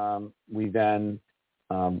 we then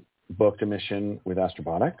booked a mission with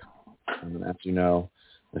Astrobotic. And as you know,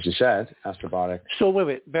 as you said, Astrobotic. So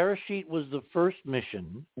wait. Bereshit was the first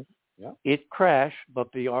mission. Yeah. It crashed,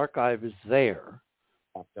 but the archive is there.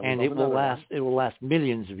 And it will last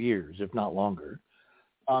millions of years, if not longer.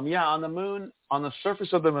 On the moon, on the surface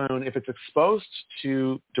of the moon, if it's exposed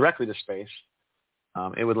directly to space,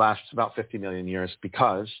 it would last about 50 million years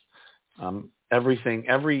because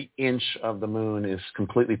every inch of the moon is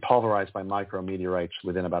completely pulverized by micrometeorites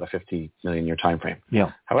within about a 50 million year time frame.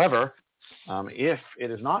 Yeah. However, if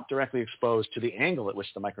it is not directly exposed to the angle at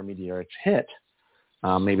which the micrometeorites hit,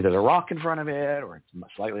 maybe there's a rock in front of it, or it's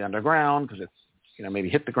slightly underground because it's maybe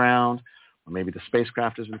hit the ground, or maybe the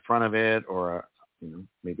spacecraft is in front of it, or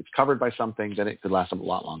maybe it's covered by something, then it could last a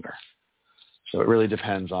lot longer. So it really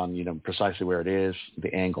depends on precisely where it is,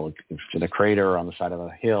 the angle. If it's in a crater or on the side of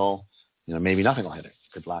a hill, maybe nothing will hit it.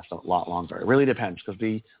 It could last a lot longer. It really depends because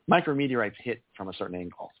the micrometeorites hit from a certain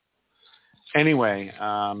angle. Anyway,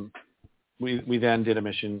 we then did a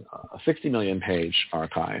mission, a 60 million page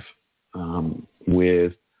archive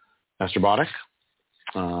with Astrobotic.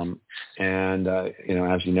 As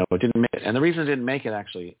you know, it didn't make it. And the reason it didn't make it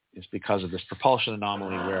actually is because of this propulsion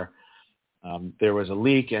anomaly where there was a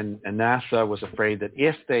leak, and NASA was afraid that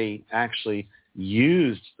if they actually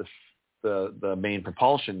used the main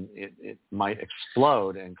propulsion, it might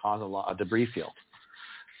explode and cause a debris field.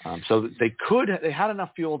 So they had enough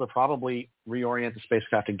fuel to probably reorient the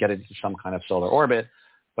spacecraft and get it into some kind of solar orbit,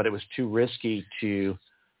 but it was too risky to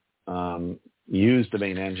use the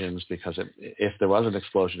main engines because if there was an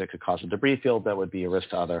explosion, it could cause a debris field that would be a risk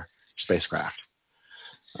to other spacecraft.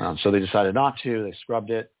 So they decided not to. They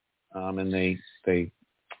scrubbed it, and they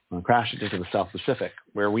crashed it into the South Pacific,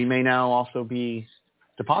 where we may now also be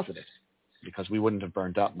deposited because we wouldn't have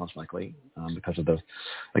burned up most likely because of the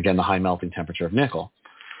high melting temperature of nickel.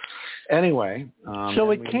 Anyway.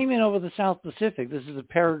 So it came in over the South Pacific. This is a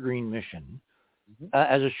Peregrine mission.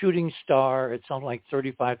 As a shooting star, it's something like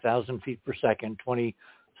 35,000 feet per second,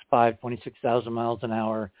 26,000 miles an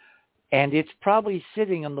hour. And it's probably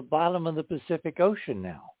sitting on the bottom of the Pacific Ocean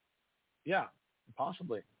now. Yeah,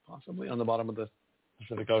 possibly on the bottom of the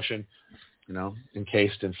Pacific Ocean,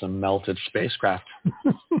 encased in some melted spacecraft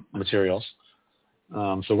materials.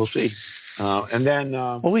 So we'll see. And then...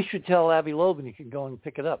 well, we should tell Abby Loeb and you can go and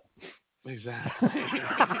pick it up. Exactly.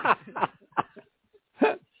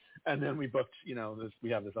 And then we booked,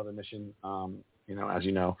 we have this other mission, as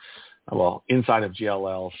you know, inside of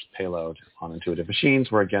GLL's payload on Intuitive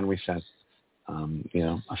Machines, where again we sent, and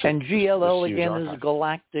GLL again is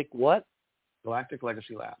Galactic what? Galactic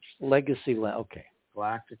Legacy Labs. Okay.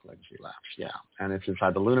 Galactic Legacy Labs, yeah, and it's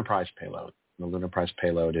inside the Lunar Prize payload. The Lunar Prize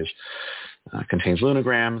payload contains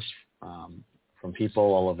lunograms from people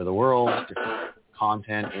all over the world, different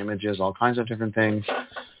content, images, all kinds of different things.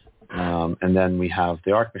 And then we have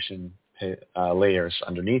the Arc mission layers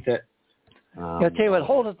underneath it. I'll tell you what,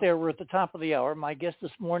 hold it there. We're at the top of the hour. My guest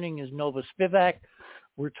this morning is Nova Spivack.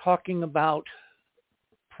 We're talking about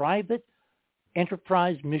private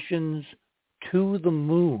enterprise missions to the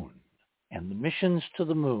moon. And the missions to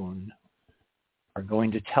the moon are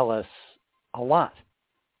going to tell us a lot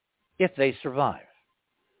if they survive.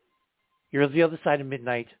 You're at the other side of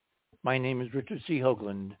midnight. My name is Richard C.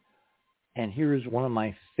 Hoagland. And here is one of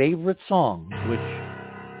my favorite songs, which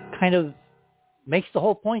kind of makes the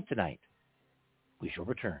whole point tonight. We shall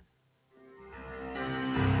return.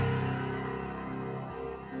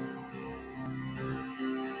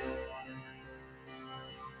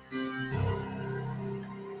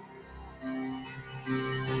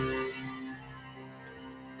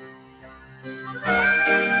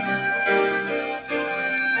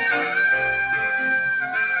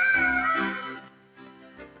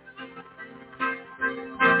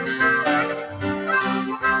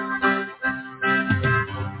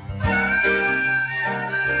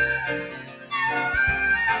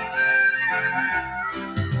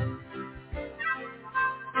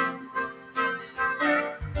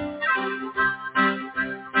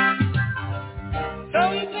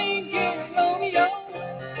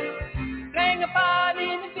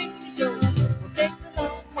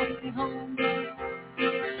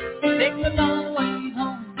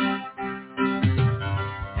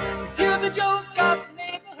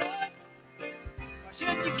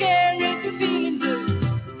 Should you care if you're feeling good,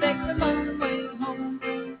 take the long way home.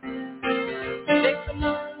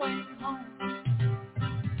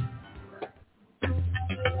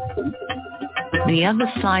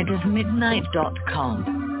 theothersideofmidnight.com.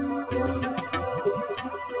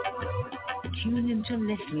 Tune in to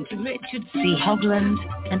listen to Richard C. Hogland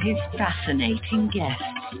and his fascinating guests.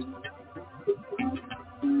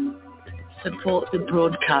 Support the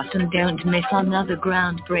broadcast and don't miss another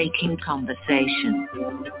groundbreaking conversation.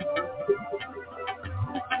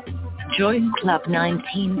 Join Club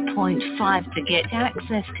 19.5 to get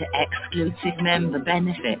access to exclusive member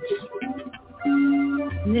benefits.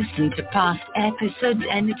 Listen to past episodes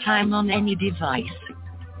anytime on any device.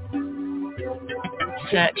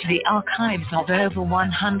 Search the archives of over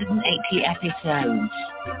 180 episodes.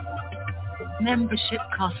 Membership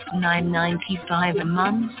costs $9.95 a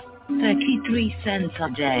month, 33 cents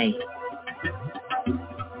a day.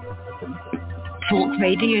 Talk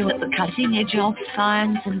radio at the cutting edge of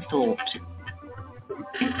science and thought.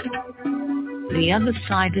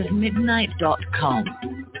 theothersideofmidnight.com.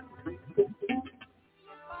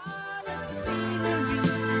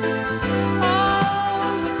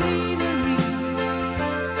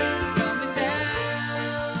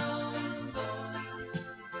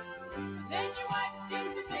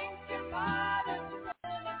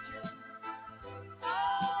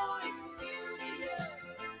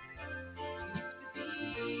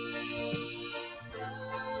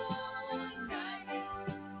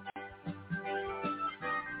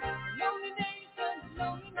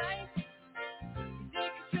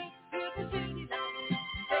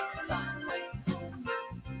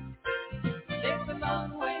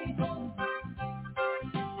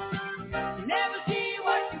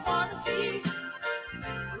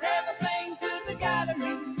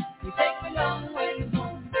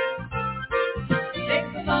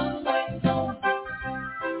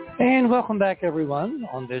 And welcome back, everyone,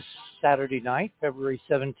 on this Saturday night, February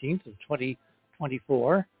 17th of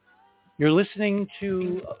 2024. You're listening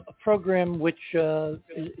to a program which is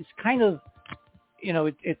kind of,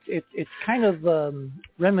 it's kind of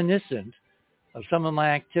reminiscent of some of my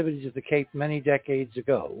activities at the Cape many decades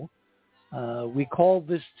ago. We called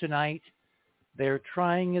this tonight, They're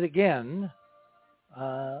Trying It Again.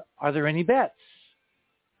 Are there any bets?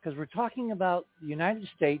 Because we're talking about the United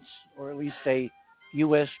States, or at least a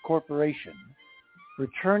U.S. corporation,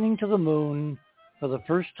 returning to the moon for the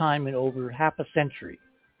first time in over half a century,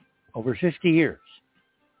 over 50 years.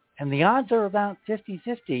 And the odds are about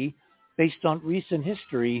 50-50 based on recent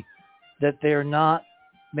history that they're not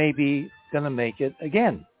maybe going to make it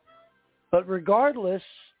again. But regardless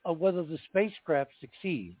of whether the spacecraft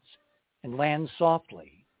succeeds and lands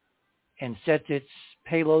softly and sets its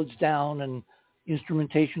payloads down and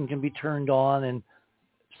instrumentation can be turned on and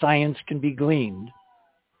science can be gleaned,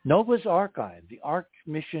 NOVA's archive, the Ark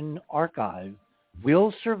mission archive,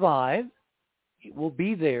 will survive. It will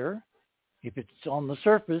be there. If it's on the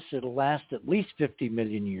surface, it'll last at least 50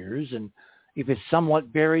 million years. And if it's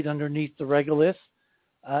somewhat buried underneath the regolith,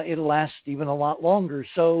 it'll last even a lot longer.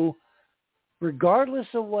 So regardless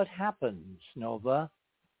of what happens, Nova,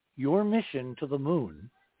 your mission to the moon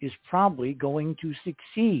is probably going to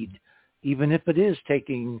succeed, even if it is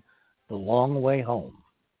taking the long way home.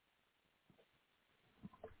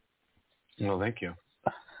 Well, thank you.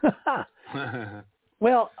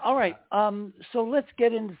 Well, all right. So let's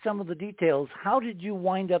get into some of the details. How did you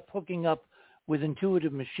wind up hooking up with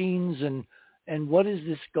Intuitive Machines, and what is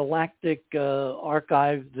this galactic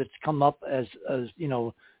archive that's come up as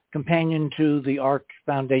companion to the Ark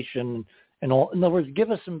Foundation and all? In other words, give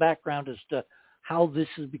us some background as to how this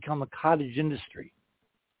has become a cottage industry.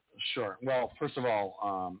 Sure. Well, first of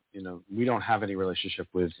all, we don't have any relationship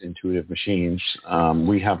with Intuitive Machines.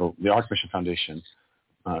 We have the Ark Mission Foundation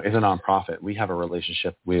is a nonprofit. We have a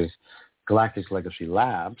relationship with Galactic Legacy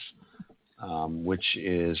Labs, which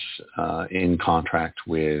is in contract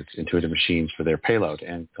with Intuitive Machines for their payload.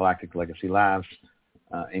 And Galactic Legacy Labs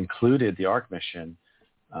included the Ark mission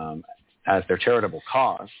as their charitable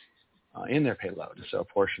cause in their payload. So a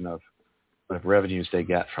portion of revenues they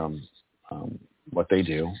get from what they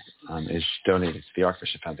do is donated to the Ark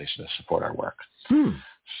Mission Foundation to support our work.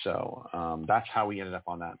 So that's how we ended up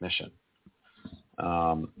on that mission.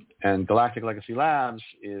 And Galactic Legacy Labs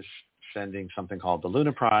is sending something called the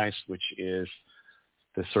Luna Prize, which is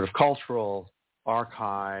this sort of cultural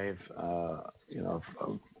archive, of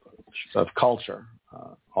culture,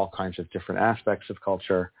 all kinds of different aspects of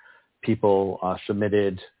culture. People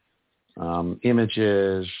submitted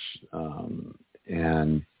images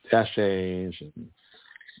and essays and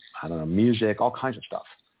music, all kinds of stuff.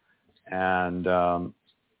 And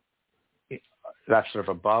that's sort of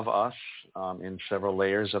above us in several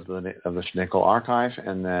layers of this nickel archive,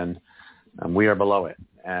 and then we are below it.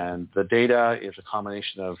 And the data is a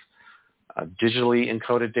combination of digitally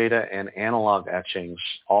encoded data and analog etchings,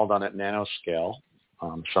 all done at nanoscale,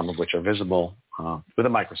 some of which are visible with a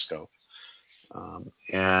microscope.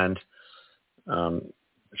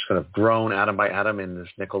 It's kind of grown atom by atom in these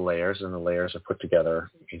nickel layers, and the layers are put together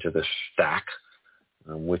into this stack,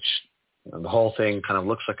 which the whole thing kind of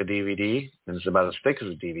looks like a DVD, and it's about as thick as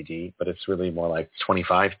a DVD, but it's really more like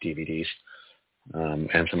 25 DVDs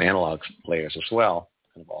and some analog layers as well,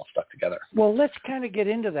 kind of all stuck together. Well, let's kind of get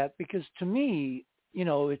into that, because to me,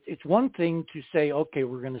 it's one thing to say, okay,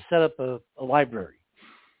 we're going to set up a library.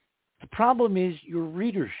 The problem is your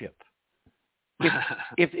readership.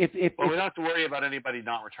 If well, we don't have to worry about anybody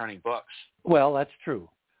not returning books. Well, that's true.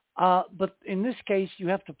 But in this case, you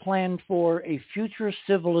have to plan for a future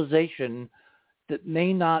civilization that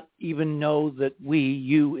may not even know that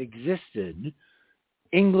you existed.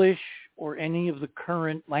 English or any of the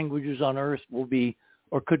current languages on Earth will be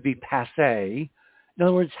or could be passé. In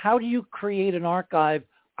other words, how do you create an archive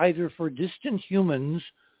either for distant humans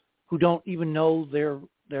who don't even know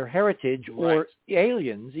their heritage, or right,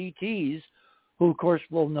 aliens, ETs, who, of course,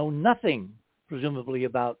 will know nothing, presumably,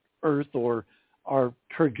 about Earth or our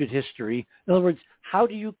turgid history? In other words, how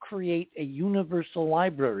do you create a universal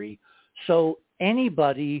library so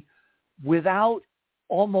anybody without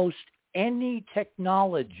almost any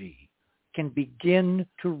technology can begin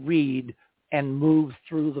to read and move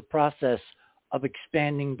through the process of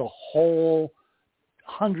expanding the whole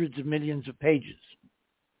hundreds of millions of pages?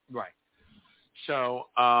 Right. So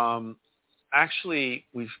actually,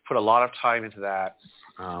 we've put a lot of time into that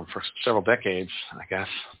for several decades, I guess,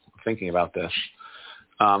 thinking about this.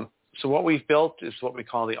 So what we've built is what we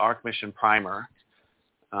call the ARC Mission Primer.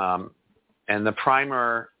 And the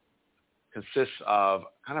primer consists of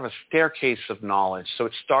kind of a staircase of knowledge. So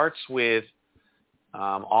it starts with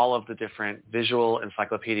all of the different visual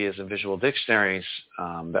encyclopedias and visual dictionaries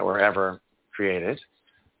that were ever created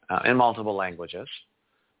in multiple languages.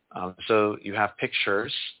 So you have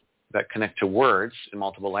pictures that connect to words in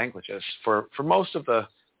multiple languages. For most of the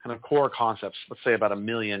kind of core concepts, let's say about 1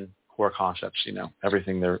 million core concepts,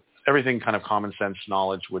 everything kind of common sense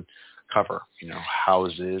knowledge would cover,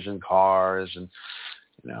 houses and cars and,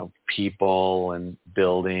 people and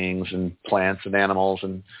buildings and plants and animals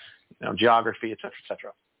and, geography, et cetera, et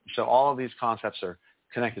cetera. So all of these concepts are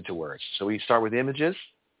connected to words. So we start with images.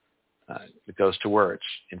 It goes to words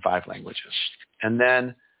in 5 languages. And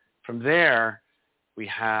then from there, we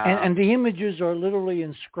have... And the images are literally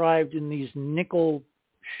inscribed in these nickel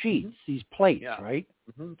sheets, these plates, right?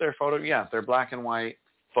 Mm-hmm. They're black and white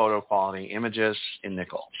photo quality images in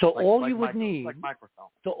nickel. So all you would need... Like microfilm.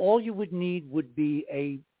 So all you would need would be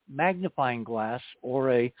a magnifying glass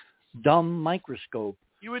or a dumb microscope.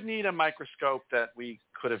 You would need a microscope that we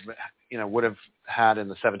could have, would have had in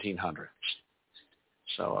the 1700s.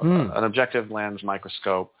 So an objective lens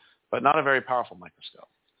microscope, but not a very powerful microscope.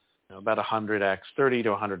 About 100x, 30 to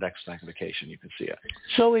 100x magnification, you can see it.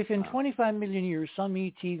 So if in 25 million years some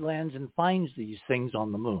ET lands and finds these things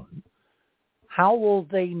on the moon, how will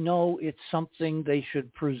they know it's something they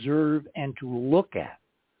should preserve and to look at?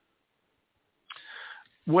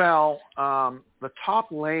 Well, the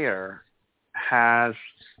top layer has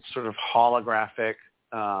sort of holographic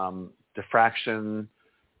diffraction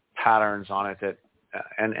patterns on it that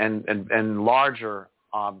and larger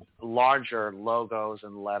logos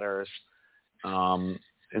and letters.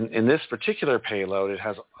 In this particular payload, it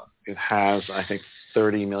has I think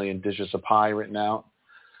 30 million digits of pi written out.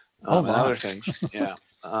 And other things. Yeah.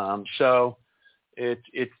 So there's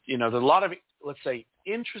a lot of, let's say,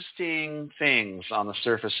 interesting things on the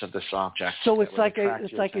surface of this object. So it's like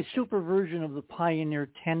a super version of the Pioneer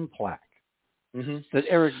 10 plaque that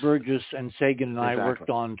Eric Burgess and Sagan and I worked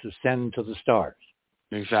on to send to the stars.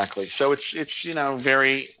 Exactly. So it's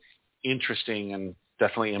very interesting and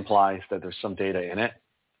definitely implies that there's some data in it.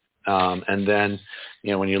 And then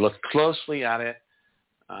when you look closely at it,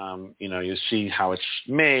 you see how it's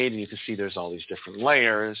made, and you can see there's all these different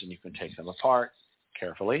layers, and you can take them apart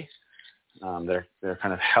carefully. They're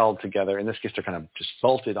kind of held together. In this case, they're kind of just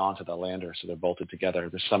bolted onto the lander, so they're bolted together.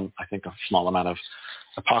 There's I think a small amount of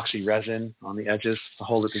epoxy resin on the edges to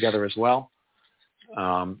hold it together as well.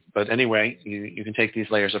 But anyway, you can take these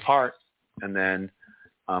layers apart, and then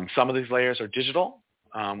some of these layers are digital,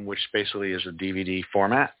 which basically is a DVD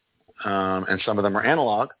format, and some of them are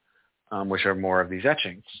analog, which are more of these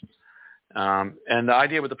etchings. And the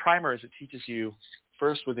idea with the primer is it teaches you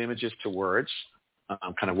first with images to words,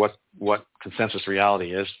 kind of what consensus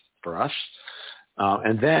reality is for us.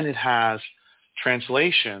 And then it has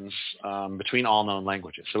translations between all known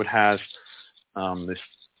languages. So it has this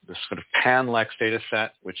this sort of PanLex data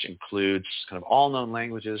set, which includes kind of all known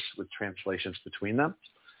languages with translations between them,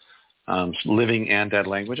 living and dead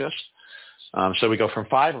languages. So we go from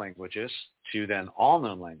 5 languages to then all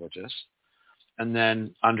known languages. And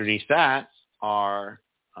then underneath that are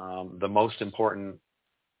the most important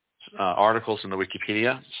articles in the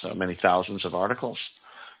Wikipedia, so many thousands of articles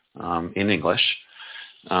in English.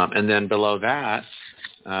 And then below that,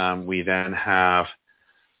 we then have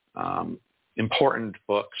important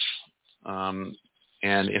books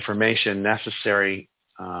and information necessary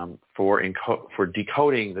for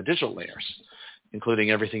decoding the digital layers,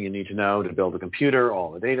 including everything you need to know to build a computer,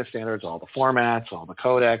 all the data standards, all the formats, all the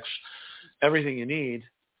codecs, everything you need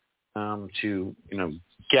to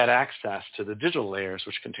get access to the digital layers,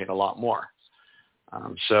 which contain a lot more.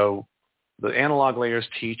 So the analog layers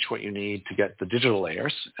teach what you need to get the digital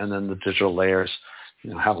layers, and then the digital layers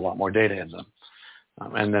have a lot more data in them.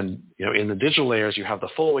 And then in the digital layers, you have the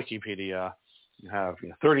full Wikipedia, you have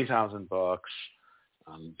 30,000 books,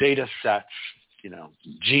 data sets,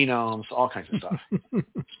 genomes, all kinds of stuff.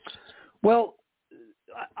 Well,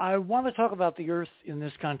 I want to talk about the Earth in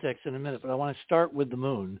this context in a minute, but I want to start with the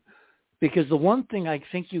moon, because the one thing I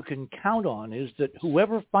think you can count on is that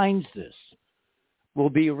whoever finds this will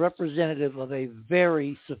be a representative of a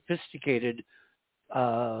very sophisticated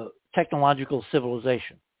technological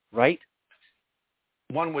civilization, right?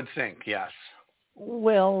 One would think, yes.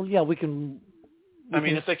 Well, yeah, we can.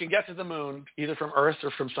 If they can get to the moon, either from Earth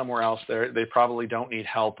or from somewhere else, they probably don't need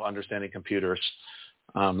help understanding computers,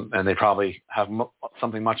 and they probably have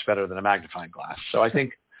something much better than a magnifying glass. So I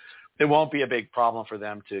think it won't be a big problem for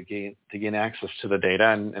them to gain access to the data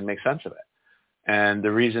and make sense of it. And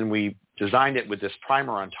the reason we designed it with this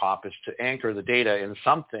primer on top is to anchor the data in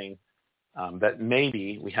something that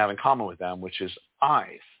maybe we have in common with them, which is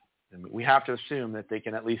eyes. And we have to assume that they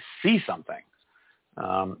can at least see something.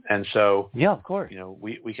 And so, yeah, of course,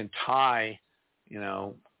 we can tie,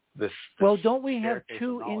 this. Well, don't we have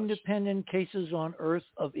 2 independent cases on Earth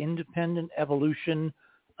of independent evolution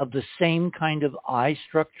of the same kind of eye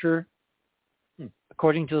structure,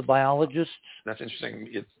 according to the biologists? That's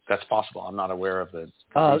interesting. That's possible. I'm not aware of the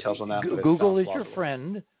details on that. Google is your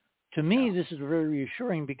friend. To me, this is very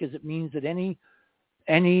reassuring because it means that any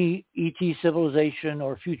ET civilization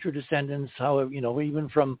or future descendants, however, even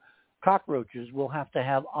from cockroaches, will have to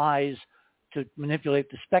have eyes to manipulate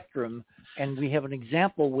the spectrum. And we have an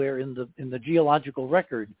example where in the geological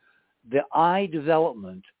record, the eye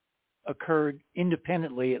development occurred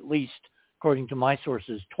independently, at least according to my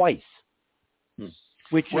sources, twice,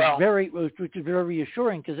 which is very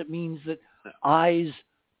reassuring because it means that eyes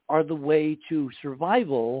are the way to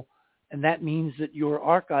survival, and that means that your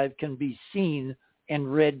archive can be seen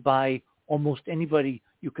and read by almost anybody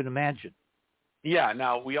you can imagine. Yeah.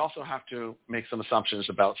 Now, we also have to make some assumptions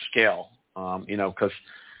about scale, because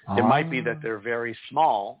it might be that they're very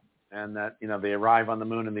small and that, they arrive on the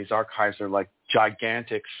moon and these archives are like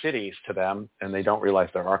gigantic cities to them and they don't realize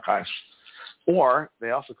they're archives. Or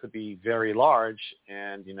they also could be very large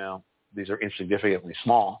and, these are insignificantly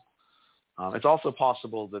small. It's also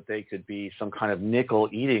possible that they could be some kind of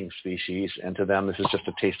nickel-eating species, and to them this is just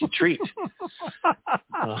a tasty treat.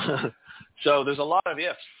 So there's a lot of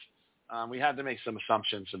ifs. We had to make some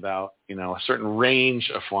assumptions about, a certain range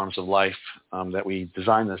of forms of life that we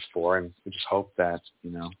designed this for, and we just hope that,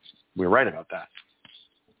 we're right about that.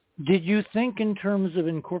 Did you think in terms of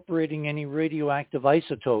incorporating any radioactive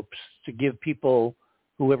isotopes to give people,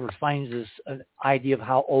 whoever finds this, an idea of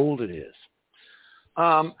how old it is?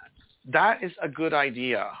 That is a good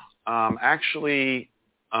idea. Actually,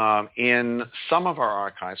 in some of our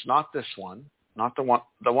archives, not this one, not the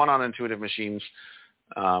one on intuitive machines,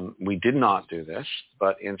 we did not do this,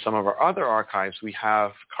 but in some of our other archives, we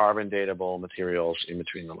have carbon datable materials in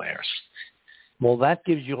between the layers. Well, that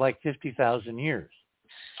gives you like 50,000 years.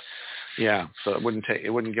 Yeah, so it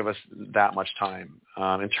wouldn't give us that much time.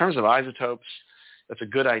 In terms of isotopes, that's a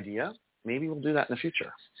good idea. Maybe we'll do that in the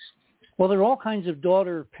future. Well, there are all kinds of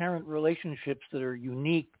daughter-parent relationships that are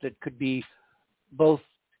unique, that could be both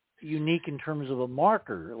unique in terms of a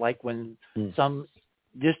marker, like when some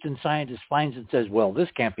distant scientist finds it and says, well, this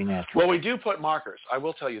can't be natural. Well, we do put markers. I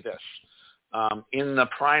will tell you this. In the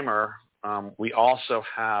primer, we also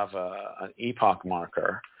have an epoch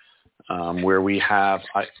marker where we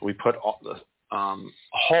put a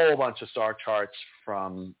whole bunch of star charts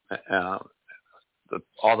from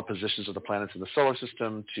all the positions of the planets in the solar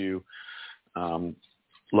system to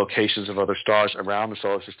locations of other stars around the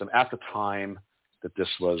solar system at the time that this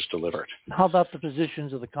was delivered. How about the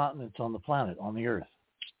positions of the continents on the planet, on the Earth?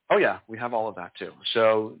 Oh, yeah, we have all of that too.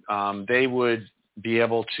 So they would be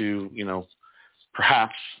able to,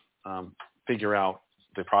 perhaps figure out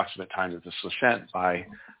the approximate time that this was sent by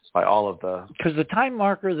all of the... Because the time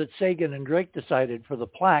marker that Sagan and Drake decided for the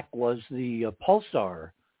plaque was the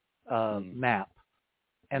pulsar map.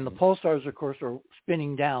 And the pulsars, of course, are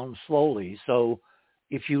spinning down slowly. So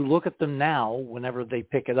if you look at them now, whenever they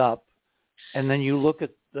pick it up, and then you look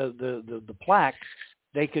at the plaque,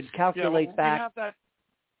 they could calculate back. We have that.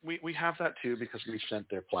 We have that too because we sent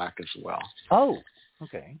their plaque as well. Oh,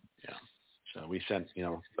 okay. Yeah. So we sent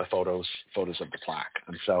the photos of the plaque,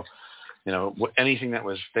 and so anything that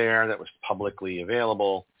was there that was publicly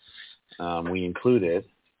available, we included.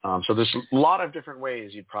 So there's a lot of different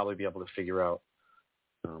ways you'd probably be able to figure out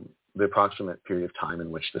the approximate period of time in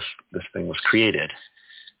which this thing was created.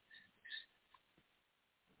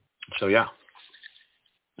 So yeah.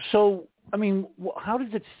 So, I mean, how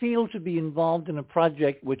does it feel to be involved in a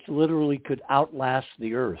project which literally could outlast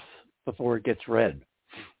the Earth before it gets read?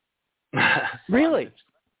 Really?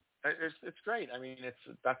 It's great. I mean,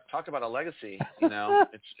 talk about a legacy.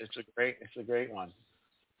 It's a great one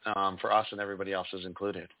for us and everybody else is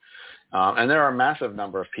included. And there are a massive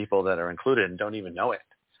number of people that are included and don't even know it.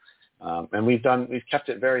 And we've kept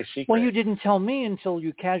it very secret. Well, you didn't tell me until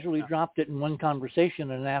you casually dropped it in one conversation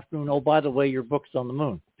in an afternoon. Oh, by the way, your book's on the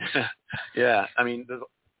moon. Yeah. I mean,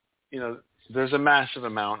 there's a massive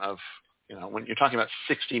amount of, when you're talking about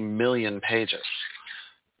 60 million pages.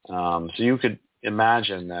 So you could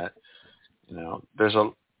imagine that, there's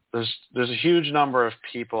a huge number of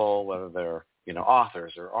people, whether they're,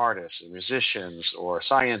 authors or artists or musicians or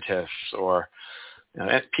scientists or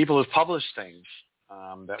people who've published things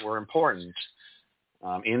that were important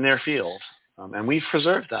in their field. And we've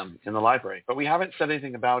preserved them in the library. But we haven't said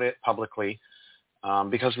anything about it publicly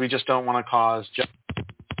because we just don't want to cause,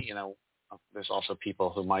 there's also people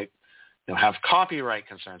who might have copyright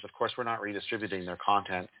concerns. Of course, we're not redistributing their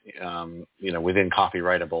content, within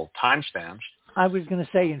copyrightable time spans. I was going to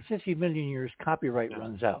say in 50 million years, copyright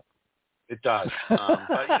runs out. It does.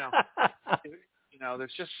 But,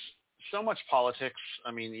 there's just so much politics.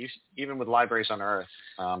 I mean, even with libraries on Earth,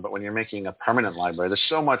 but when you're making a permanent library, there's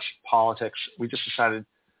so much politics. We just decided,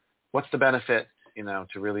 what's the benefit,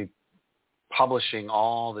 to really publishing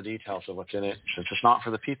all the details of what's in it, since it's not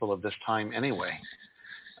for the people of this time anyway.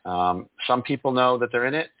 Some people know that they're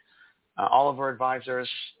in it. All of our advisors,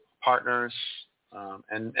 partners,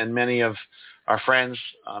 and many of our friends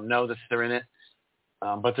know that they're in it.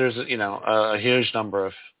 But there's, a huge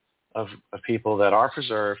number of people that are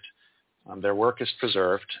preserved. Their work is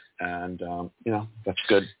preserved, and, that's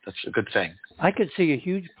good. That's a good thing. I could see a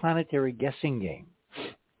huge planetary guessing game.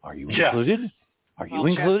 Are you included? Are you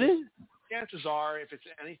included? Chances are, if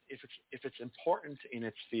it's important in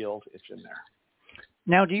its field, it's in there.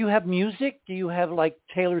 Now, do you have music? Do you have, like,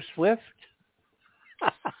 Taylor Swift?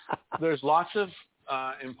 There's lots of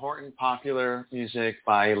important popular music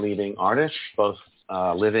by leading artists, both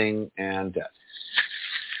living and dead.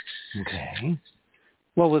 Okay.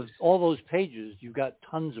 Well, with all those pages, you've got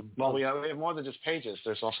tons of... Well, we have more than just pages.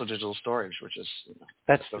 There's also digital storage, which is...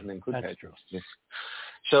 That doesn't include that's pages. True.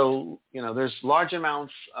 So, there's large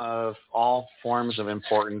amounts of all forms of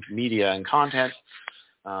important media and content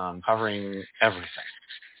covering everything.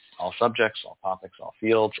 All subjects, all topics, all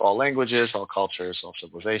fields, all languages, all cultures, all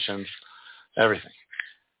civilizations, everything.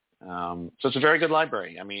 So it's a very good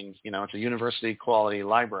library. I mean, it's a university quality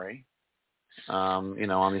library, on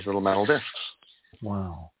these little metal discs.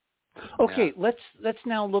 Wow. Okay, let's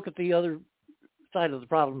now look at the other side of the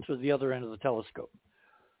problem, to the other end of the telescope.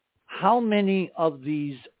 How many of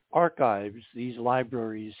these archives, these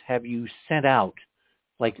libraries, have you sent out,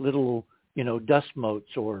 like little, dust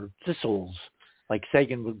motes or thistles, like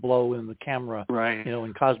Sagan would blow in the camera, right?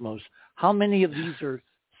 In Cosmos? How many of these are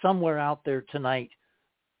somewhere out there tonight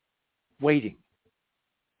waiting?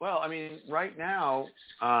 Well, I mean, right now,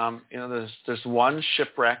 there's one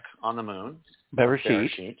shipwreck on the moon.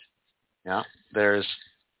 Bereshit. Yeah. There's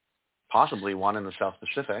possibly one in the South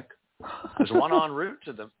Pacific. There's one en route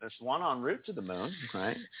to the moon,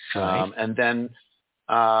 right? And then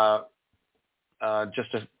just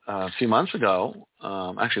a few months ago,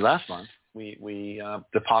 actually last month, we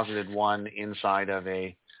deposited one inside of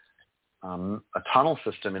a tunnel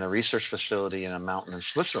system in a research facility in a mountain in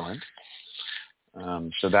Switzerland.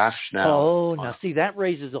 So that's now... Oh, now see, that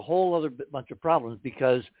raises a whole other bunch of problems,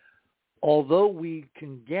 because although we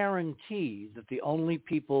can guarantee that the only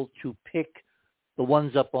people to pick the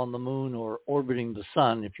ones up on the moon or orbiting the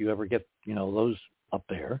sun, if you ever get, those up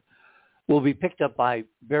there, will be picked up by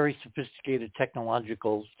very sophisticated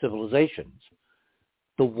technological civilizations.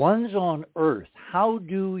 The ones on Earth, how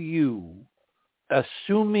do you,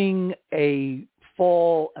 assuming a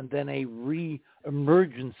fall and then a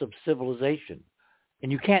re-emergence of civilization,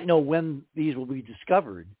 and you can't know when these will be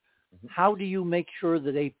discovered, how do you make sure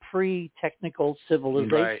that a pre-technical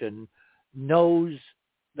civilization knows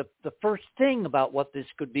the first thing about what this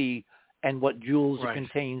could be and what jewels it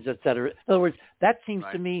contains, et cetera? In other words, that seems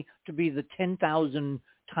to me to be the 10,000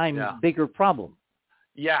 times bigger problem.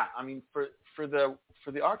 Yeah, I mean, for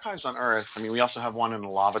the archives on Earth, I mean, we also have one in a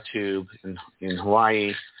lava tube in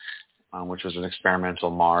Hawaii, which was an experimental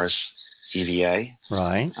Mars EVA.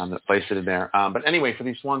 Right. That placed it in there. But anyway, for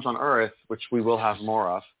these ones on Earth, which we will have more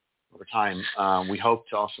of over time, we hope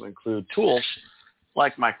to also include tools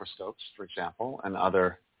like microscopes, for example, and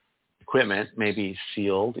other equipment, maybe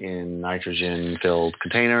sealed in nitrogen-filled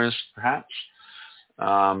containers, perhaps,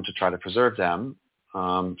 to try to preserve them,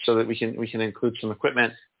 so that we can include some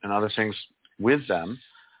equipment and other things with them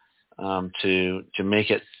to make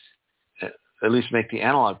it, at least make the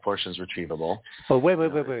analog portions retrievable. But wait.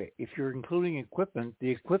 If you're including equipment, the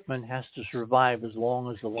equipment has to survive as long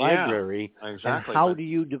as the library. Yeah, exactly. And how do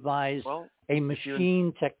you devise a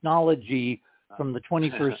machine technology from the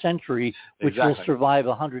 21st century which will survive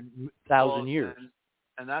 100,000 years?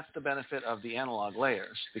 And that's the benefit of the analog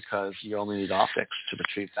layers, because you only need optics to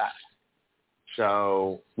retrieve that.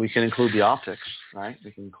 So we can include the optics, right?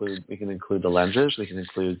 We can include the lenses. We can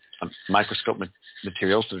include microscope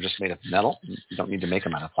materials that are just made of metal. You don't need to make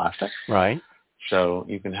them out of plastic. Right. So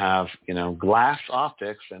you can have, glass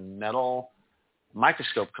optics and metal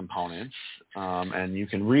microscope components, and you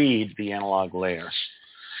can read the analog layers.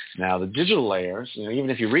 Now, the digital layers, even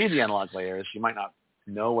if you read the analog layers, you might not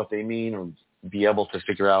know what they mean or be able to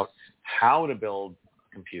figure out how to build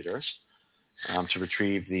computers to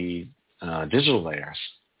retrieve the digital layers.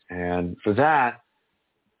 And for that,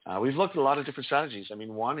 we've looked at a lot of different strategies. I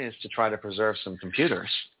mean, one is to try to preserve some computers,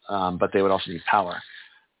 but they would also need power.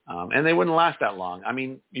 And they wouldn't last that long. I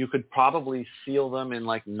mean, you could probably seal them in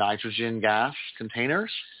like nitrogen gas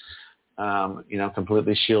containers,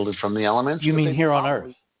 completely shielded from the elements. You mean here on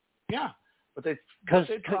Earth? Yeah. But because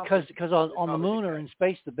on the moon or in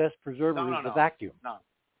space, the best preserver is the vacuum. No,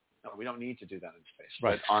 we don't need to do that in space.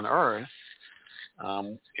 Right. But on Earth,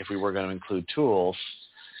 if we were going to include tools,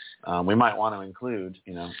 we might want to include,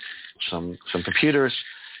 some computers.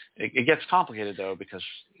 It gets complicated though, because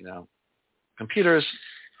computers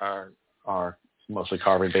are mostly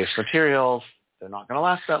carbon-based materials. They're not going to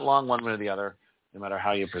last that long, one way or the other, no matter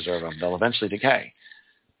how you preserve them. They'll eventually decay.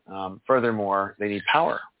 Furthermore, they need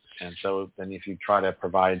power. And so then if you try to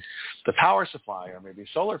provide the power supply, or maybe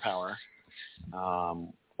solar power,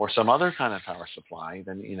 or some other kind of power supply,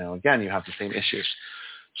 then, again, you have the same issues.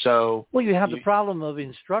 So you have the problem of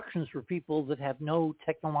instructions for people that have no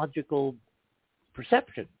technological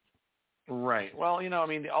perception. Right. Well,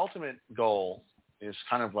 the ultimate goal is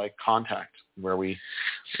kind of like Contact, where we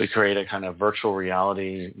create a kind of virtual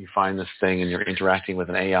reality. You find this thing and you're interacting with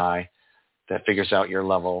an AI that figures out your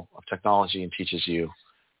level of technology and teaches you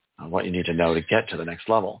what you need to know to get to the next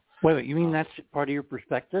level. Wait, you mean that's part of your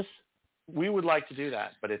prospectus? We would like to do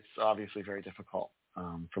that, but it's obviously very difficult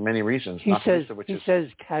for many reasons. He says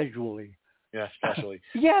casually. Yes, casually.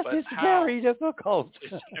 Yes, but it's very difficult.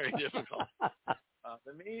 It's very difficult.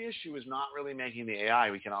 The main issue is not really making the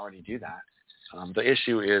AI. We can already do that. The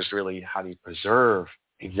issue is really how do you preserve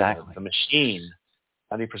the machine?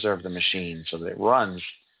 How do you preserve the machine so that it runs,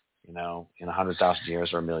 in 100,000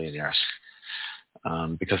 years or a million years?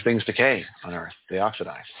 Because things decay on Earth. They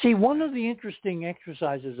oxidize. See, one of the interesting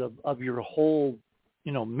exercises of your whole,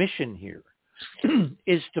 mission here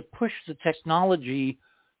is to push the technology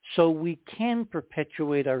so we can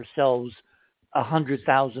perpetuate ourselves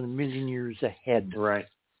 100,000 million years ahead. Right.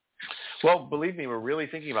 Well, believe me, we're really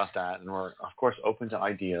thinking about that, and we're, of course, open to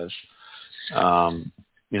ideas. How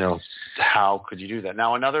could you do that?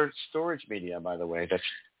 Now, another storage media, by the way, that's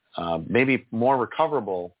maybe more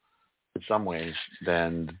recoverable in some ways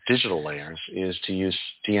than the digital layers is to use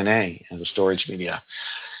DNA as a storage media.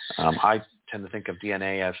 I tend to think of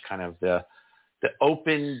DNA as kind of the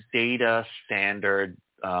open data standard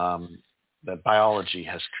that biology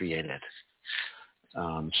has created.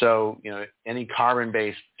 So, any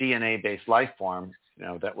carbon-based, DNA-based life form,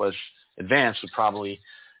 that was advanced would probably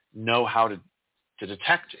know how to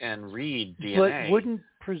detect and read DNA. But wouldn't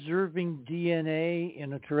preserving DNA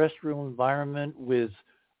in a terrestrial environment with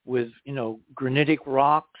granitic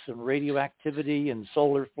rocks and radioactivity and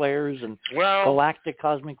solar flares and galactic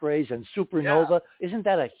cosmic rays and supernova, isn't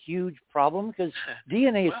that a huge problem? Because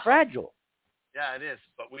DNA is fragile. Yeah, it is.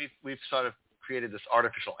 But we've sort of created this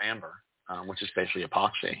artificial amber, which is basically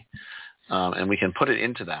epoxy, and we can put it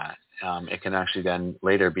into that. It can actually then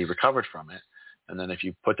later be recovered from it, and then if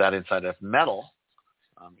you put that inside of metal,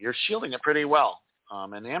 you're shielding it pretty well.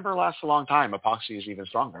 And amber lasts a long time. Epoxy is even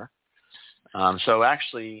stronger. So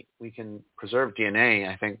actually, we can preserve DNA.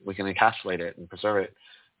 I think we can encapsulate it and preserve it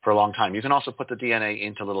for a long time. You can also put the DNA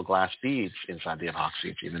into little glass beads inside the epoxy.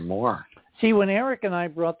 It's even more. See, when Eric and I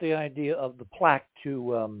brought the idea of the plaque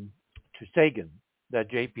to Sagan, that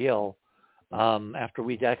JPL, after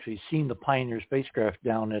we'd actually seen the Pioneer spacecraft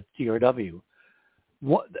down at TRW,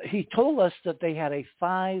 he told us that they had a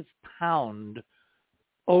 5-pound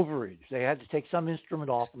overage. They had to take some instrument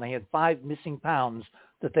off, and they had 5 missing pounds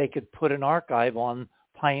that they could put an archive on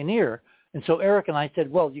Pioneer. And so Eric and I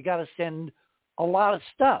said, well, you got to send a lot of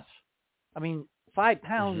stuff. I mean, 5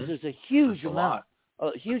 pounds is a huge amount.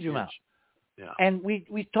 A huge amount. Yeah. And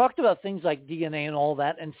we talked about things like DNA and all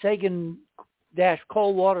that, and Sagan dashed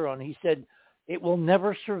cold water on it. He said it will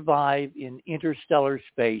never survive in interstellar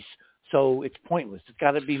space, so it's pointless. It's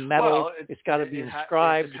got to be metal. It's got to be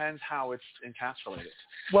inscribed. It depends how it's encapsulated.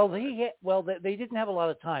 Well, they didn't have a lot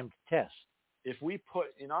of time to test. If we put,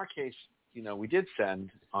 in our case, we did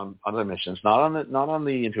send on other missions, not on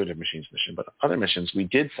the Intuitive Machines mission, but other missions, we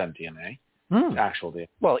did send DNA, actual DNA.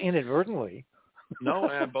 Well, inadvertently. No,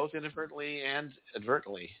 both inadvertently and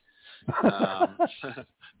advertently.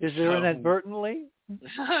 Is there an advertently?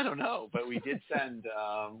 I don't know, but we did send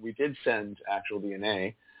actual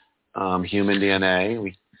DNA, human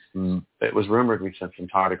DNA. It was rumored we sent some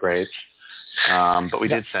tardigrades, but we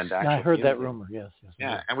did send actual. I heard that rumor. Yes.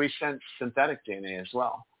 Yeah, and we sent synthetic DNA as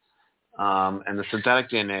well. And the synthetic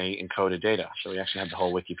DNA encoded data. So we actually have the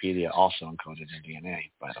whole Wikipedia also encoded in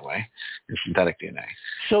DNA, by the way, in synthetic DNA.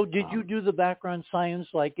 So did you do the background science?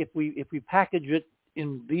 Like if we package it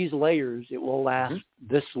in these layers, it will last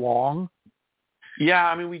this long? Yeah,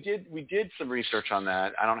 I mean, we did some research on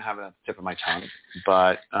that. I don't have it at the tip of my tongue,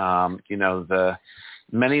 but the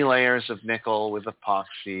many layers of nickel with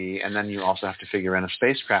epoxy, and then you also have to figure in a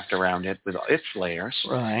spacecraft around it with its layers.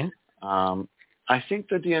 Right. I think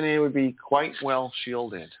the DNA would be quite well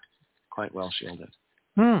shielded.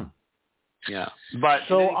 Yeah. But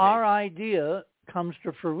so our idea comes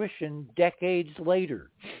to fruition decades later.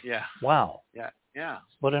 Yeah. Wow. Yeah.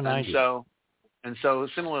 What an idea. And so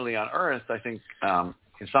similarly on Earth, I think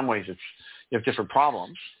in some ways you have different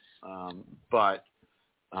problems, but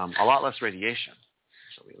a lot less radiation.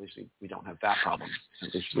 So at least we don't have that problem.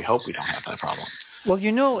 At least we hope we don't have that problem. Well,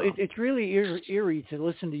 it's really eerie to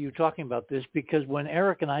listen to you talking about this, because when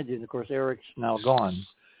Eric and I did, of course, Eric's now gone,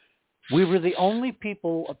 we were the only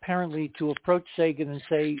people apparently to approach Sagan and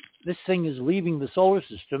say, this thing is leaving the solar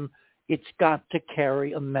system. It's got to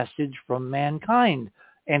carry a message from mankind.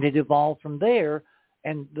 And it evolved from there.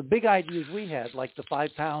 And the big ideas we had, like the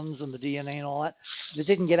 5 pounds and the DNA and all that, they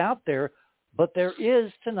didn't get out there. But there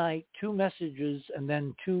is tonight 2 messages and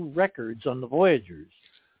then 2 records on the Voyagers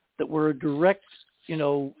that were a direct,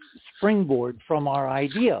 springboard from our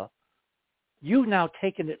idea. You've now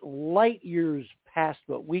taken it light years past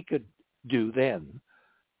what we could do then.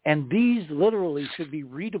 And these literally should be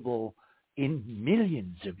readable in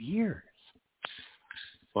millions of years.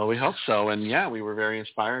 Well, we hope so. And yeah, we were very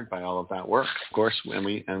inspired by all of that work, of course. And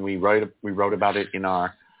we wrote about it in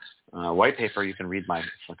our white paper. You can read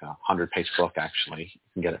it's like a 100-page book, actually.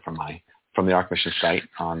 You can get it from the Arc Mission site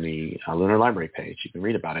on the Lunar Library page. You can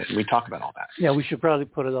read about it, and we talk about all that. Yeah, we should probably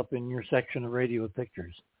put it up in your section of Radio with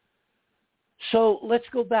Pictures. So let's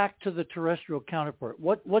go back to the terrestrial counterpart.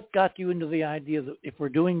 What got you into the idea that if we're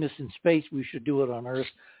doing this in space, we should do it on Earth?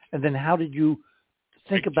 And then how did you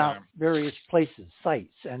think about various places,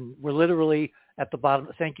 sites? And we're literally at the bottom.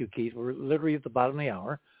 Thank you, Keith. We're literally at the bottom of the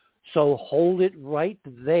hour. So hold it right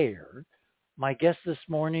there. My guest this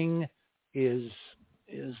morning is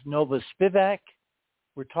Nova Spivack.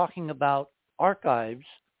 We're talking about archives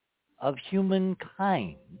of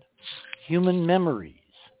humankind, human memories,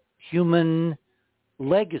 human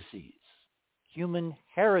legacies, human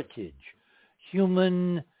heritage,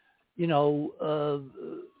 human,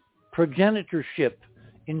 progenitorship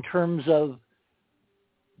in terms of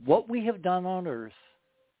what we have done on Earth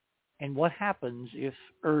and what happens if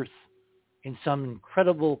Earth, in some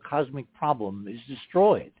incredible cosmic problem, is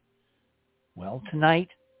destroyed. Well, tonight,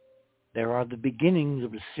 there are the beginnings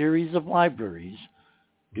of a series of libraries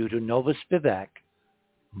due to Nova Spivack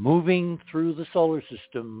moving through the solar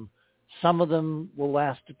system. Some of them will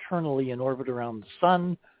last eternally in orbit around the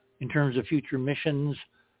sun in terms of future missions.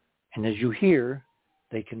 And as you hear,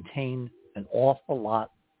 they contain an awful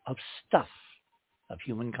lot of stuff of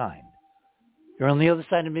humankind. You're on the other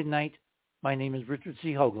side of midnight. My name is Richard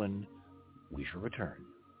C. Hoagland. We shall return.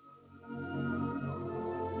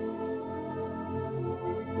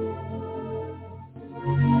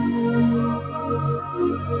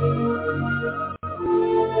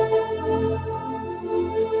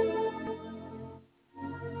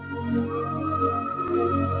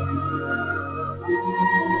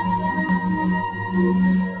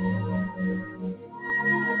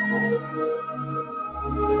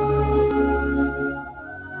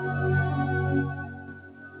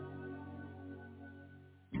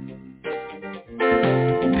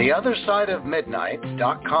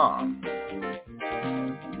 theothersideofmidnight.com.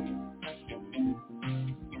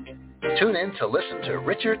 Tune in to listen to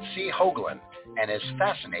Richard C. Hoagland and his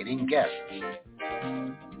fascinating guests.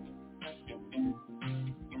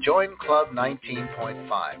 Join Club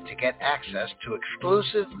 19.5 to get access to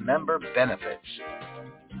exclusive member benefits.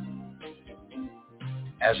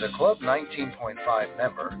 As a Club 19.5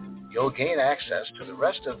 member, you'll gain access to the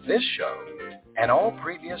rest of this show and all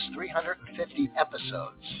previous 350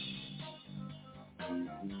 episodes.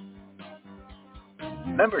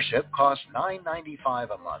 Membership costs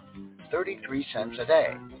 $9.95 a month, 33 cents a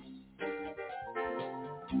day.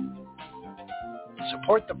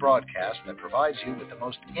 Support the broadcast that provides you with the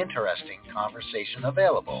most interesting conversation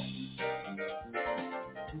available.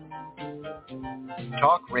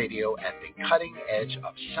 Talk radio at the cutting edge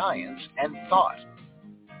of science and thought.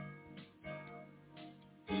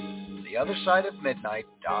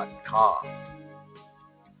 theothersideofmidnight.com.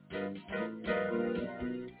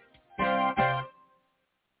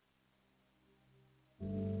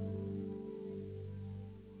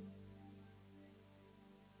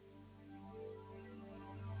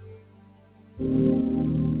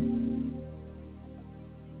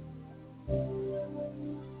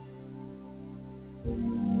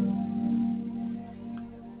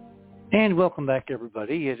 And welcome back,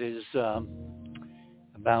 everybody. It is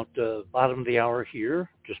about bottom of the hour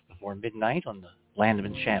here, just before midnight on the Land of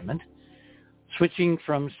Enchantment. Switching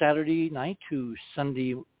from Saturday night to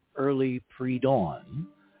Sunday early pre-dawn.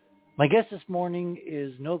 My guest this morning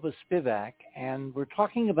is Nova Spivack, and we're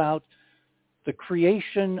talking about the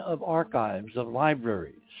creation of archives, of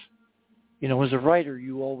libraries. You know, as a writer,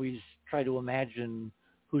 you always try to imagine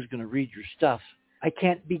who's going to read your stuff. I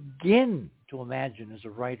can't begin to imagine as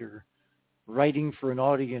a writer writing for an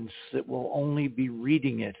audience that will only be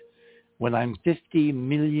reading it when I'm 50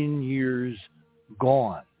 million years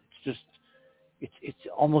gone. It's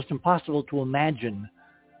almost impossible to imagine,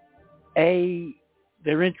 A,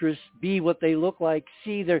 their interests, B, what they look like,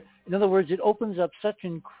 C, in other words, it opens up such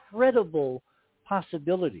incredible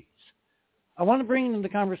possibilities. I want to bring into the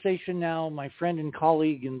conversation now my friend and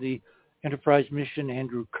colleague in the Enterprise Mission,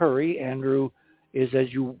 Andrew Curry. Andrew is,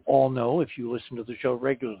 as you all know, if you listen to the show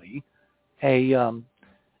regularly, a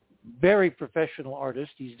very professional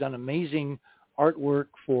artist. He's done amazing artwork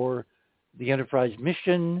for the Enterprise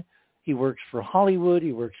Mission. He works for Hollywood.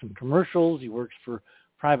 He works in commercials. He works for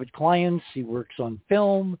private clients. He works on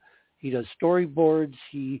film. He does storyboards.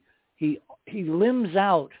 He limbs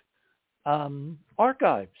out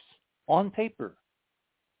archives on paper.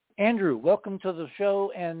 Andrew, welcome to the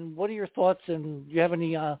show. And what are your thoughts? And do you have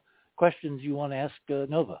any questions you want to ask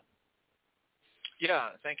Nova? Yeah,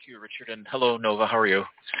 thank you, Richard. And hello, Nova. How are you?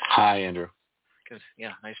 Hi, Andrew. Good.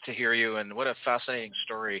 Yeah, nice to hear you. And what a fascinating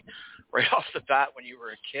story right off the bat when you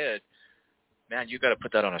were a kid. Man, you got to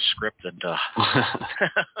put that on a script and try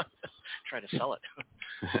to sell it.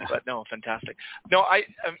 But no, fantastic. No,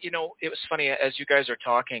 it was funny as you guys are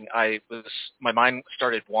talking. My mind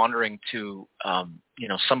started wandering to,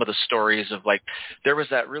 some of the stories of there was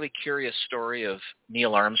that really curious story of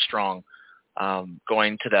Neil Armstrong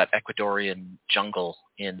going to that Ecuadorian jungle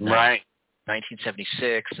in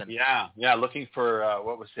 1976, and looking for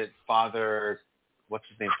what was it, what's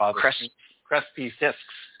his name, Father Crespi Fisk's.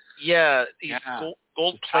 Yeah, these gold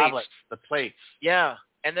plates. Tablets, the plates. Yeah,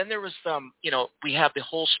 and then there was we have the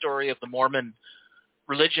whole story of the Mormon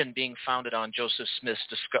religion being founded on Joseph Smith's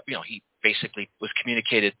he basically was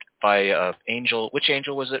communicated by angel. Which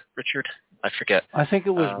angel was it, Richard? I forget. I think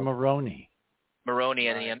it was Moroni,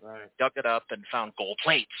 and he dug it up and found gold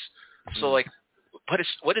plates. So what is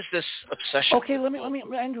this obsession? Okay,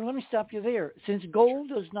 Andrew, let me stop you there. Since gold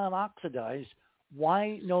does not oxidize,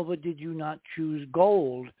 why, Nova, did you not choose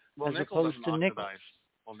gold as opposed to nickel?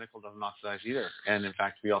 Well, nickel doesn't oxidize either, and in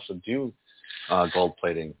fact, we also do gold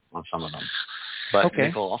plating on some of them, but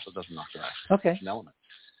nickel also doesn't oxidize. Okay, it's an element.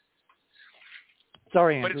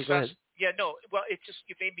 Sorry, Andrew. Go ahead. Yeah, no. Well, it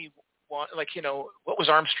made me want, what was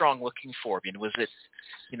Armstrong looking for? I mean, was it,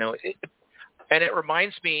 and it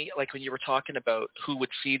reminds me, when you were talking about who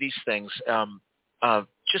would see these things, I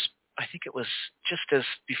think it was just as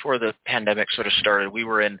before the pandemic sort of started, we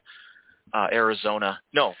were in Arizona.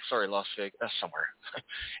 No, sorry, Las Vegas, somewhere.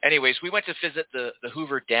 Anyways, we went to visit the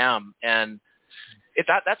Hoover Dam, and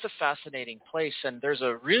that's a fascinating place. And there's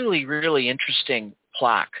a really, really interesting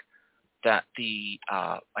plaque that the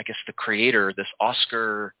creator, this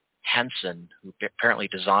Oscar Henson, who apparently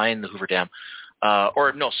designed the Hoover Dam,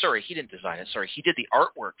 he didn't design it. Sorry, he did the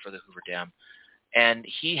artwork for the Hoover Dam. And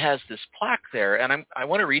he has this plaque there, and I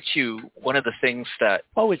want to read you one of the things that...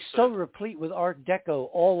 Oh, it's so replete with Art Deco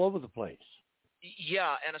all over the place.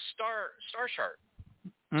 Yeah, and a star chart.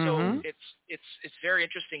 Mm-hmm. So it's very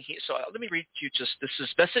interesting. So let me read to you this is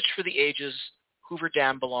Message for the Ages. Hoover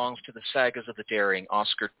Dam belongs to the sagas of the daring,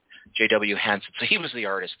 Oscar J.W. Hansen. So he was the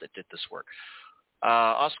artist that did this work.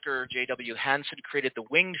 Oscar J.W. Hansen created the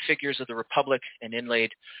winged figures of the Republic and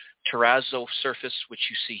inlaid terrazzo surface, which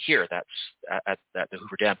you see here. That's at the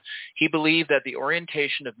Hoover Dam. He believed that the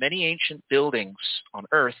orientation of many ancient buildings on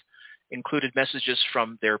Earth included messages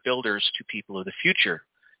from their builders to people of the future.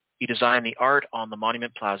 He designed the art on the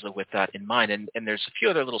Monument Plaza with that in mind. And there's a few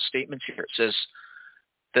other little statements here. It says,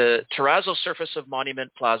 the terrazzo surface of Monument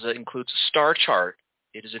Plaza includes a star chart.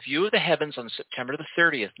 It is a view of the heavens on September the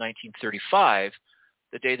 30th, 1935,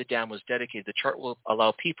 the day the dam was dedicated. The chart will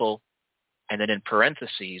allow people, and then in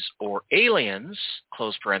parentheses, or aliens,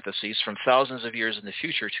 close parentheses, from thousands of years in the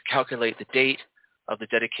future to calculate the date of the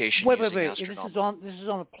dedication. Wait. This is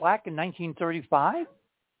on a plaque in 1935?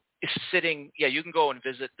 It's sitting, yeah, you can go and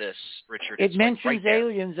visit this, Richard. It mentions like right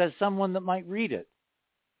aliens as someone that might read it.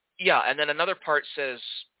 Yeah, and then another part says,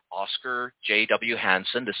 Oscar J.W.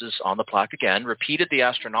 Hansen, this is on the plaque again, repeated the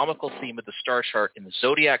astronomical theme of the star chart in the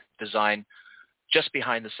zodiac design just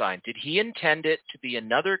behind the sign. Did he intend it to be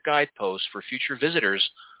another guidepost for future visitors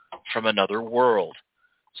from another world?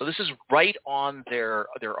 So this is right on their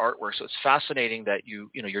artwork. So it's fascinating that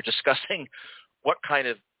you're discussing what kind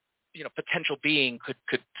of potential being could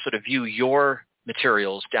sort of view your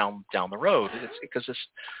materials down the road. It's because this.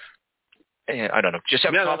 I don't know. Just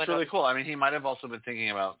have a comment. That's really cool. I mean, he might have also been thinking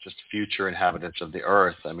about just future inhabitants of the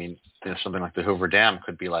Earth. I mean, something like the Hoover Dam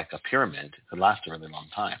could be like a pyramid. It could last a really long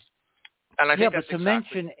time. And I think but to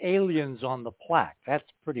mention aliens on the plaque, that's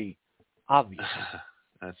pretty obvious.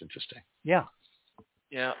 That's interesting. Yeah.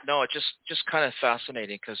 Yeah. No, it's just kind of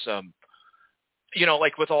fascinating because,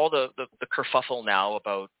 like with all the kerfuffle now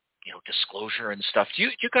about, disclosure and stuff, do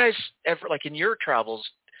you guys ever, like in your travels,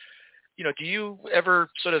 do you ever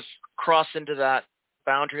sort of cross into that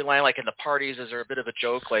boundary line? Like in the parties, is there a bit of a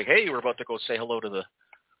joke like, hey, we're about to go say hello to the,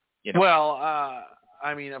 Well,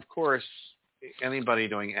 I mean, of course, anybody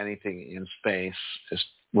doing anything in space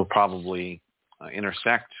will probably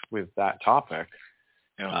intersect with that topic.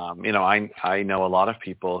 Yeah. I know a lot of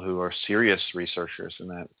people who are serious researchers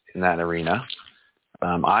in that arena.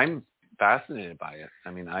 I'm fascinated by it.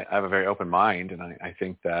 I mean, I have a very open mind, and I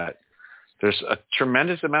think that there's a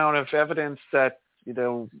tremendous amount of evidence that,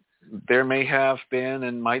 there may have been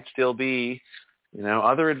and might still be,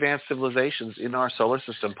 other advanced civilizations in our solar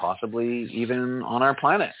system, possibly even on our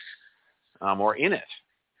planet, or in it.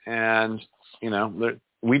 And,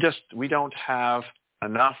 we don't have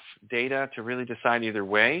enough data to really decide either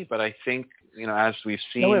way. But I think, as we've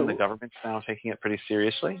seen, the government's now taking it pretty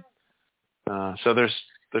seriously. So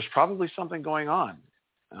there's probably something going on.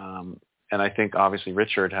 And I think obviously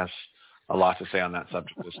Richard has a lot to say on that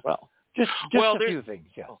subject as well. Just a few things,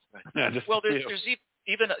 yeah. There's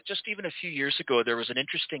even a few years ago, there was an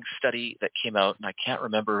interesting study that came out, and I can't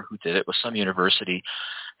remember who did it. It was some university.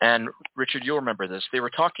 And Richard, you'll remember this. They were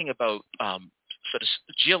talking about sort of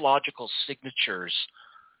geological signatures.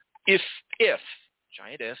 If,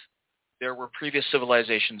 giant if, there were previous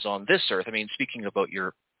civilizations on this Earth. I mean, speaking about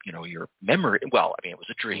your memory, well, I mean, it was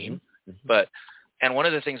a dream, mm-hmm. And one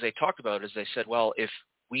of the things they talked about is they said, well, if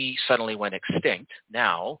we suddenly went extinct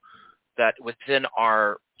now, that within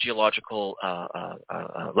our geological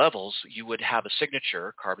levels, you would have a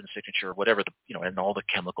signature, carbon signature, whatever, and all the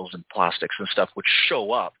chemicals and plastics and stuff would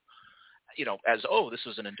show up, as, this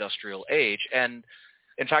was an industrial age. And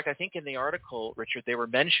in fact, I think in the article, Richard, they were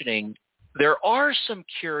mentioning there are some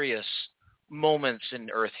curious moments in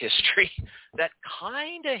Earth history that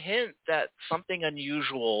kind of hint that something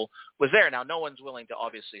unusual was there. Now, no one's willing to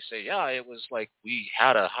obviously say, yeah, it was like we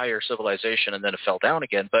had a higher civilization and then it fell down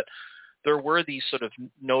again. But there were these sort of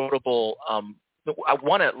notable,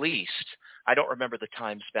 one at least, I don't remember the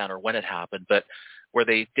time span or when it happened, but where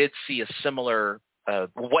they did see a similar,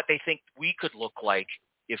 what they think we could look like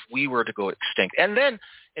if we were to go extinct. And then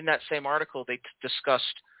in that same article, they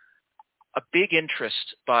discussed a big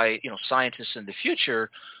interest by scientists in the future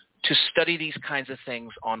to study these kinds of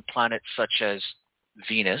things on planets such as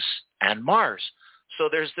Venus and Mars. So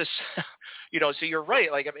there's this, so you're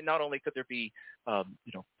right. Like, I mean, not only could there be,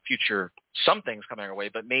 future some things coming our way,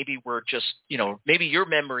 but maybe we're just, maybe your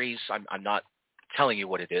memories, I'm not telling you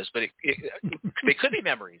what it is, but they could be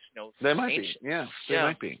memories. They might be. Yeah, they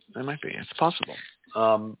might be. They might be. It's possible.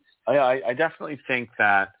 I definitely think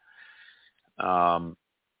that,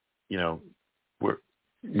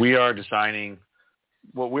 we are designing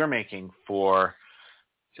what we're making for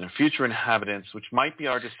future inhabitants, which might be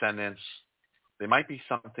our descendants, They might be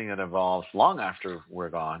something that evolves long after we're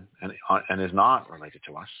gone and is not related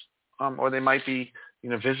to us, or they might be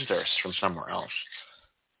visitors from somewhere else.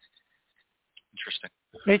 Interesting.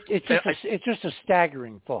 It's just a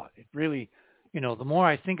staggering thought. It really, the more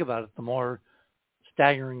I think about it, the more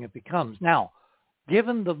staggering it becomes. Now,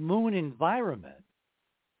 given the moon environment,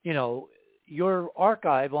 your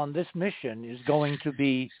archive on this mission is going to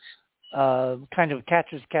be kind of catch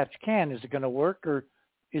as catch can. Is it going to work or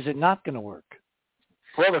is it not going to work?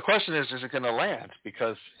 Well, the question is it going to land?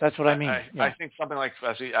 Because that's what I mean. I think something like,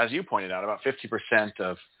 as you pointed out, about 50%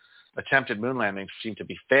 of attempted moon landings seem to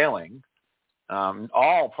be failing.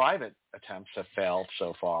 All private attempts have failed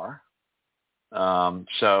so far.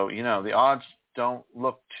 So, the odds don't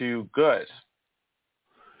look too good.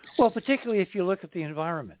 Well, particularly if you look at the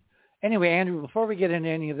environment. Anyway, Andrew, before we get into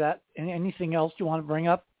any of that, anything else you want to bring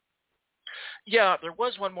up? Yeah, there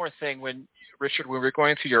was one more thing Richard, when we were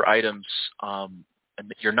going through your items,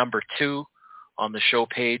 and your number 2 on the show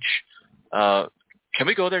page. Can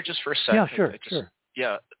we go there just for a second? Yeah, sure, sure.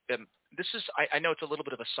 Yeah, this is, I know it's a little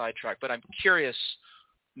bit of a sidetrack, but I'm curious,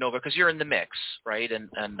 Nova, because you're in the mix, right? And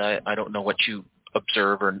I don't know what you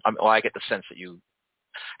observe, I get the sense that you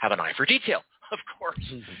have an eye for detail, of course.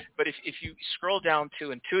 Mm-hmm. But if you scroll down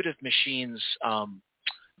to Intuitive Machines,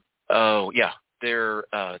 their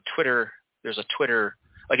Twitter, there's a Twitter,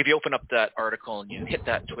 like if you open up that article and you hit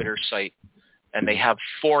that Twitter site, and they have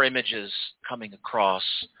 4 images coming across,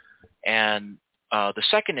 and the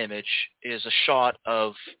second image is a shot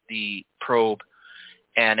of the probe,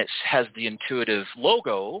 and it has the Intuitive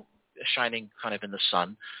logo shining kind of in the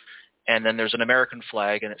sun. And then there's an American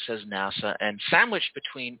flag, and it says NASA. And sandwiched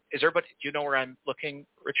between, do you know where I'm looking,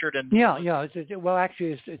 Richard? Yeah. Well,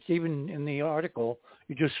 actually, it's even in the article.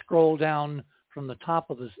 You just scroll down from the top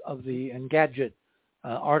of the Engadget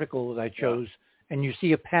article that I chose, and you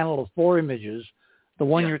see a panel of 4 images. The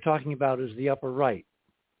one you're talking about is the upper right.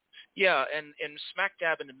 Yeah, and smack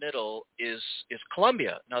dab in the middle is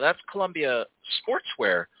Columbia. Now, that's Columbia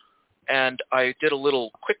Sportswear. And I did a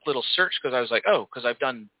quick little search because I was like, because I've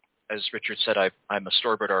done, as Richard said, I'm a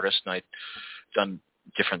storyboard artist, and I've done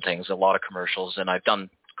different things, a lot of commercials, and I've done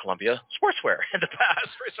Columbia Sportswear in the past.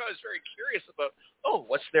 So I was very curious about,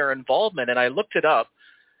 what's their involvement? And I looked it up,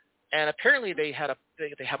 and apparently they have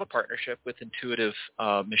a partnership with Intuitive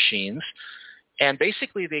Machines. And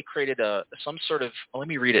basically, they created some sort of. Let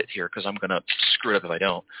me read it here because I'm going to screw it up if I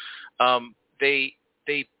don't. They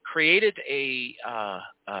created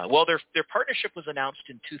their partnership was announced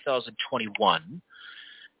in 2021,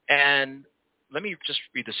 and let me just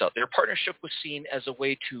read this out. Their partnership was seen as a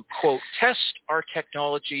way to, quote, test our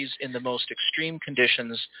technologies in the most extreme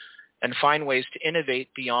conditions and find ways to innovate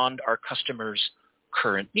beyond our customers'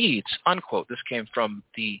 current needs, unquote. This came from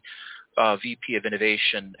the VP of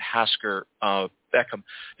Innovation, Hasker Beckham.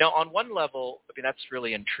 Now, on one level, that's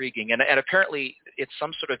really intriguing, and apparently it's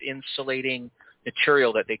some sort of insulating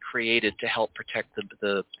material that they created to help protect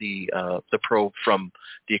the probe from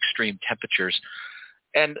the extreme temperatures.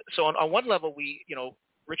 And so on one level,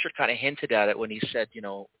 Richard kind of hinted at it when he said,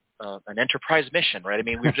 an enterprise mission, right? I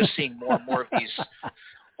mean, we're just seeing more and more of these.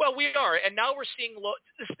 Well, we are, and now we're seeing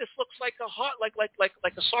this looks like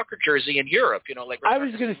a soccer jersey in Europe, I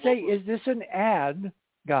was going to say, is this an ad,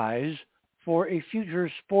 guys, for a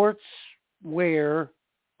future sports wear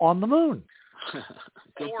on the moon?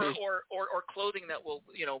 or clothing that will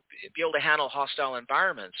be able to handle hostile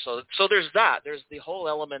environments. So there's that. There's the whole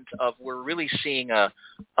element of we're really seeing a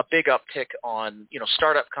big uptick on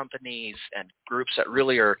startup companies and groups that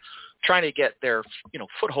really are trying to get their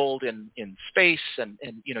foothold in space, and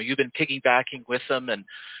you've been piggybacking with them, and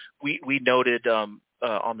we noted on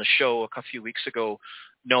the show a few weeks ago,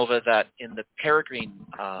 Nova, that in the Peregrine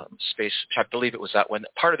space, I believe it was that one,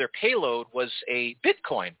 part of their payload was a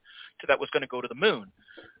Bitcoin that was going to go to the moon,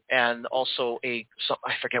 and also I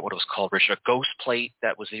forget what it was called, Richard, a ghost plate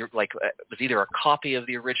that was was either a copy of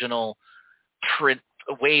the original print,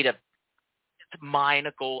 a way to mine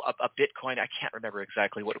a Bitcoin. I can't remember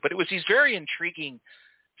exactly what, but it was these very intriguing,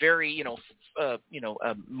 very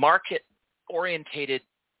market orientated,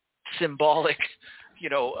 symbolic,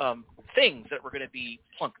 things that were going to be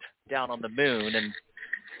plunked down on the moon, and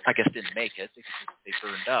I guess didn't make it because they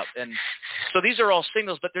burned up. And so these are all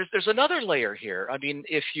signals, but there's another layer here. I mean,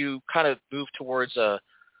 if you kind of move towards a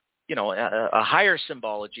higher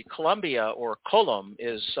symbology, Columbia or Colum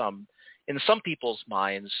is in some people's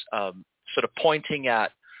minds sort of pointing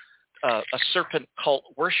at a serpent cult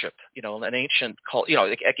worship, an ancient cult,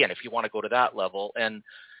 again, if you want to go to that level. And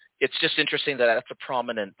it's just interesting that that's a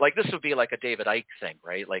prominent, like this would be like a David Icke thing,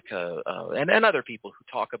 right? Like, and other people who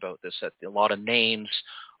talk about this, that a lot of names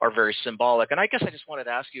are very symbolic. And I guess I just wanted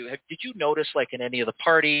to ask you, did you notice like in any of the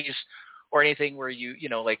parties or anything where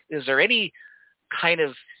like, is there any kind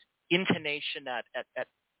of intonation at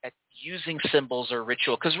using symbols or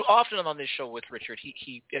ritual? Because often on this show with Richard,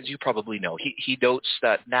 he as you probably know, he notes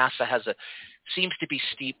that NASA seems to be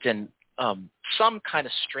steeped in some kind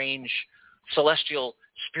of strange celestial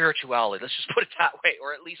spirituality. Let's just put it that way,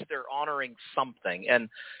 or at least they're honoring something. And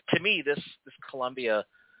to me, this Columbia,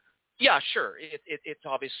 yeah, sure, it's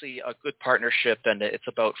obviously a good partnership, and it's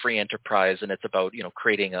about free enterprise, and it's about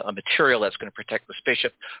creating a material that's going to protect the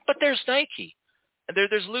spaceship. But there's Nike, and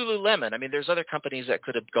there's Lululemon. I mean, there's other companies that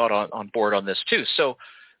could have got on board on this too. So,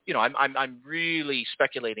 I'm really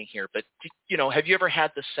speculating here, but have you ever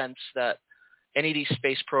had the sense that any of these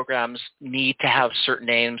space programs need to have certain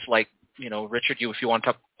names, like Richard, if you want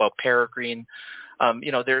to talk about Peregrine,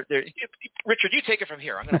 Richard, you take it from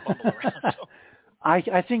here. I'm going to bumble around. So.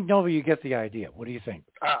 I think, Nova, you get the idea. What do you think?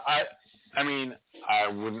 I mean, I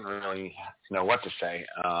wouldn't really know what to say.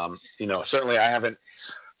 Certainly I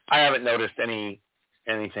haven't noticed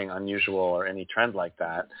anything unusual or any trend like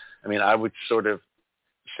that. I mean, I would sort of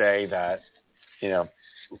say that,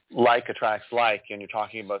 like attracts like, and you're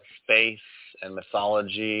talking about space and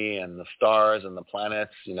mythology and the stars and the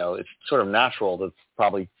planets, it's sort of natural to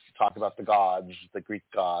probably talk about the gods, the Greek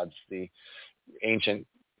gods, the ancient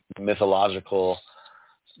mythological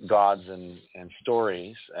gods and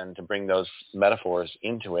stories, and to bring those metaphors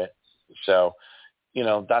into it. So,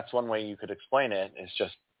 that's one way you could explain it. It's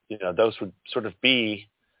just, those would sort of be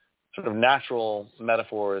sort of natural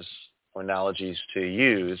metaphors or analogies to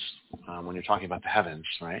use when you're talking about the heavens,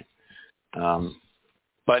 right?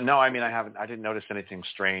 But no, I mean, I didn't notice anything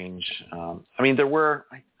strange. I mean, there were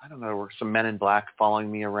some men in black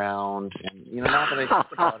following me around, and now that I think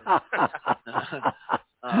about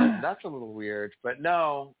it, that's a little weird. But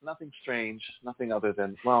no, nothing strange, nothing other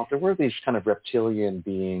than, well, there were these kind of reptilian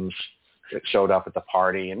beings that showed up at the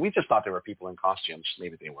party, and we just thought there were people in costumes.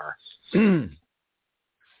 Maybe they were.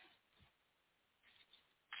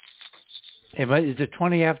 Is it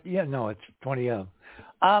 20 after? Yeah, no, it's 20 of.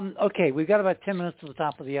 Okay, we've got about 10 minutes to the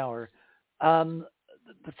top of the hour. The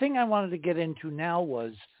thing I wanted to get into now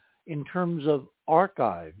was, in terms of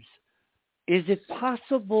archives, is it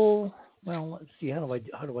possible? Well, let's see. How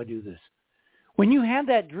do I do this? When you had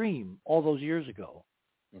that dream all those years ago,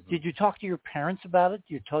 did you talk to your parents about it?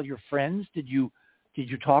 Did you tell your friends? Did you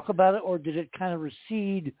talk about it, or did it kind of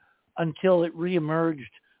recede until it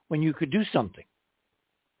reemerged when you could do something?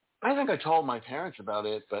 I think I told my parents about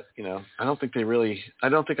it, but I don't think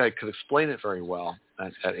I could explain it very well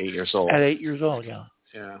at 8 years old. At 8 years old, yeah.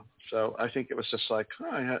 Yeah. So I think it was just like,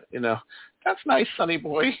 that's nice, sonny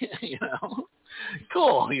boy.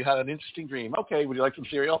 Cool. You had an interesting dream. Okay. Would you like some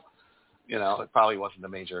cereal? It probably wasn't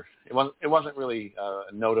it wasn't really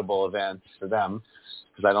a notable event for them,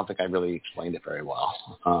 because I don't think I really explained it very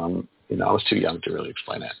well. I was too young to really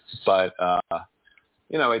explain it, but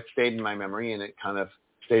it stayed in my memory, and it kind of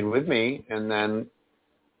stayed with me. And then,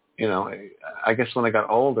 I guess when I got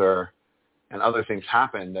older and other things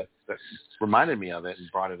happened that reminded me of it and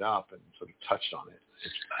brought it up and sort of touched on it,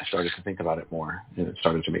 I started to think about it more, and it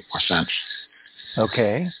started to make more sense.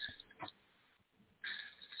 Okay.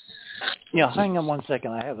 Yeah, hang on one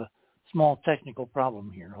second. I have a small technical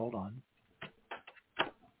problem here. Hold on.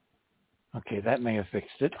 Okay, that may have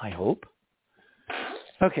fixed it, I hope.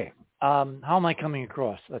 Okay. How am I coming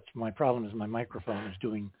across? That's my problem, is my microphone is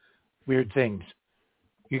doing weird things.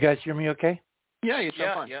 You guys hear me okay? Yeah, you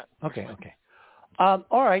sound fine. Yeah. Okay.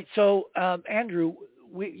 All right. So, Andrew,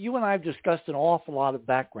 you and I have discussed an awful lot of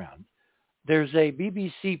background. There's a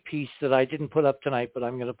BBC piece that I didn't put up tonight, but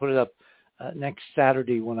I'm going to put it up next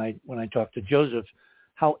Saturday when I talk to Joseph,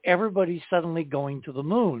 how everybody's suddenly going to the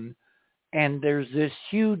moon, and there's this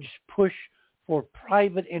huge push for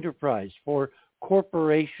private enterprise, for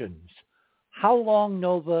corporations. How long,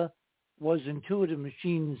 Nova, was Intuitive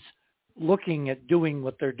Machines looking at doing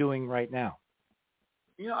what they're doing right now?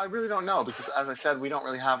 I really don't know, because as I said, we don't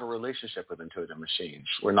really have a relationship with Intuitive Machines.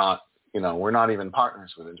 We're not even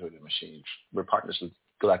partners with Intuitive Machines. We're partners with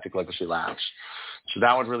Galactic Legacy Labs. So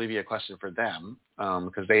that would really be a question for them,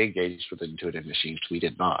 because they engaged with Intuitive Machines. We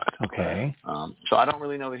did not. Okay. So I don't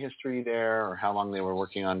really know the history there, or how long they were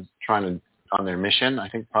working on their mission. I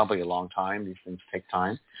think probably a long time. These things take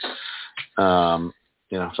time. So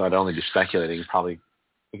I'd only be speculating. You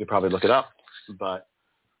could probably look it up. But,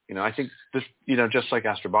 I think this, just like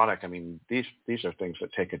Astrobotic, I mean, these are things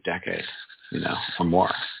that take a decade, or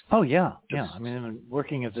more. Oh, yeah, yeah. I mean, I've been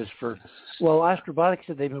working at this Astrobotics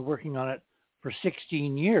said they've been working on it for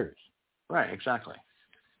 16 years. Right, exactly.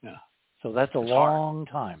 Yeah. So that's a It's long hard.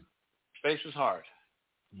 time. Space is hard.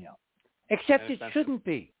 Yeah. Except it shouldn't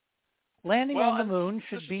be. Landing on the moon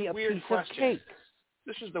should be a piece of cake.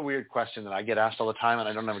 This is the weird question that I get asked all the time, and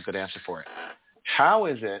I don't have a good answer for it. How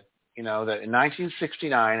is it, that in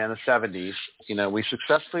 1969 and the 70s, we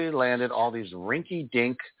successfully landed all these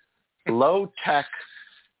rinky-dink, low-tech,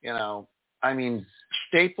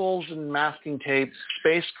 staples and masking tape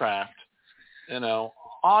spacecraft,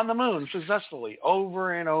 on the moon successfully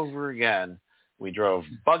over and over again. We drove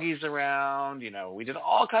buggies around, we did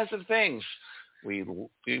all kinds of things. We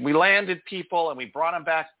landed people and we brought them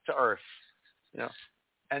back to Earth,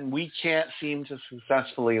 and we can't seem to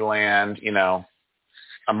successfully land,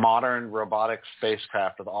 a modern robotic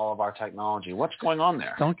spacecraft with all of our technology. What's going on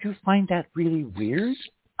there? Don't you find that really weird?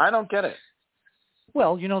 I don't get it.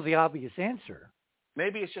 Well, the obvious answer.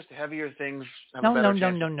 Maybe it's just heavier things have No. a better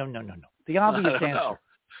chance. No. The obvious answer. Know.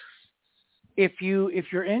 If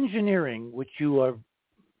you're engineering, which you are,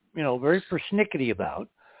 very persnickety about,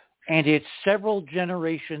 and it's several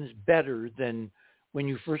generations better than when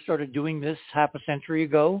you first started doing this half a century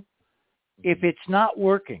ago, if it's not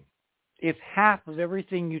working, if half of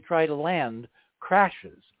everything you try to land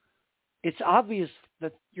crashes, it's obvious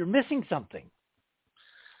that you're missing something.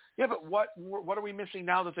 Yeah, but what are we missing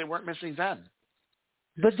now that they weren't missing then?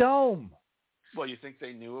 The dome. Well, you think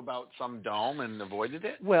they knew about some dome and avoided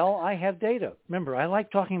it? Well, I have data. Remember, I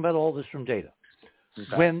like talking about all this from data.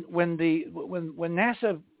 Okay. When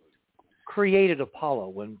NASA created Apollo,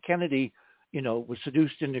 when Kennedy, was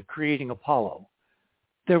seduced into creating Apollo,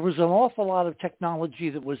 there was an awful lot of technology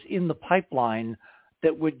that was in the pipeline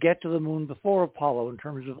that would get to the moon before Apollo in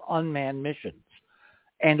terms of unmanned missions.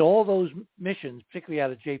 And all those missions, particularly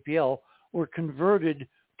out of JPL, were converted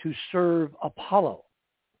to serve Apollo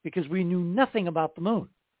because we knew nothing about the moon.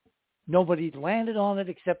 Nobody landed on it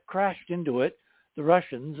except crashed into it, the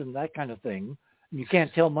Russians and that kind of thing. And you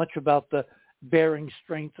can't tell much about the bearing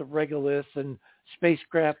strength of regolith and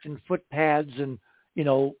spacecraft and footpads and,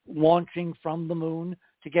 launching from the moon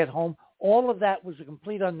to get home. All of that was a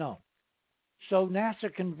complete unknown. So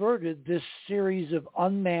NASA converted this series of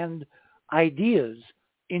unmanned ideas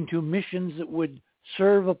into missions that would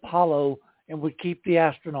serve Apollo and would keep the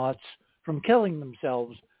astronauts from killing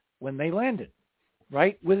themselves when they landed,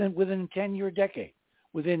 right? Within a 10-year decade,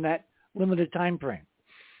 within that limited time frame.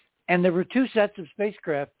 And there were two sets of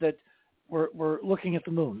spacecraft that were looking at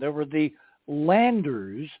the moon. There were the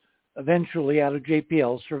landers, eventually out of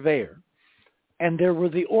JPL, Surveyor, and there were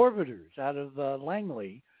the orbiters out of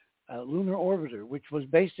Langley, Lunar Orbiter, which was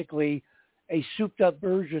basically a souped-up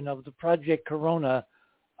version of the Project Corona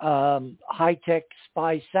high-tech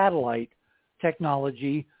spy satellite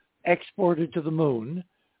technology exported to the moon,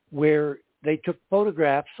 where they took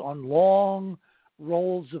photographs on long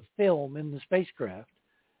rolls of film in the spacecraft.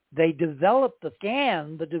 They developed the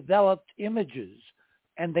developed images,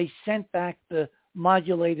 and they sent back the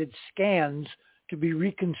modulated scans to be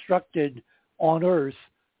reconstructed on Earth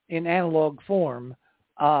in analog form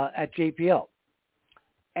at JPL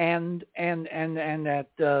and at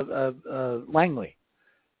Langley.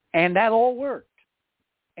 And that all worked.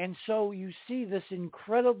 And so you see this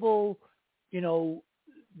incredible,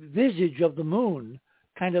 visage of the moon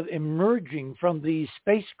kind of emerging from these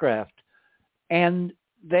spacecraft. And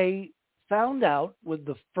they found out with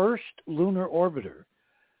the first lunar orbiter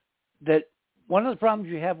that one of the problems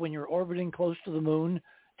you have when you're orbiting close to the moon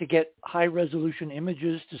to get high-resolution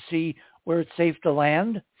images to see where it's safe to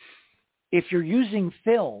land, if you're using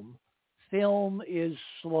film is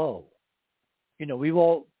slow. We've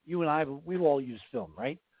all used film,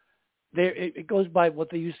 right? It goes by what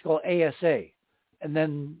they used to call ASA, and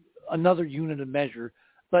then another unit of measure,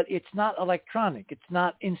 but it's not electronic. It's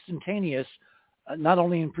not instantaneous, not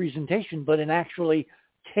only in presentation, but in actually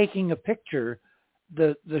taking a picture.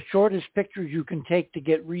 The shortest pictures you can take to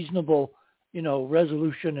get reasonable,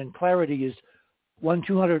 resolution and clarity is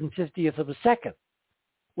 1/250th of a second.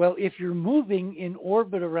 Well, if you're moving in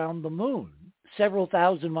orbit around the moon several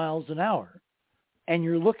thousand miles an hour, and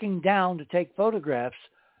you're looking down to take photographs,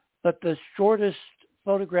 but the shortest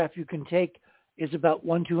photograph you can take is about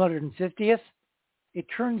 1/250th, it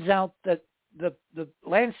turns out that the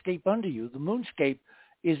landscape under you, the moonscape,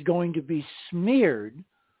 is going to be smeared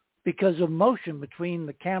because of motion between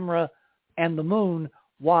the camera and the moon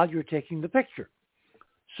while you're taking the picture.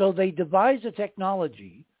 So they devised a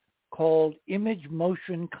technology called image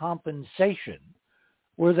motion compensation,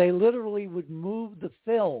 where they literally would move the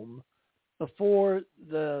film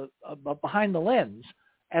behind the lens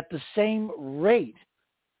at the same rate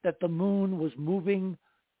that the moon was moving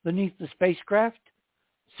beneath the spacecraft.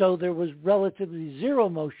 So there was relatively zero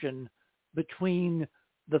motion between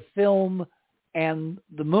the film and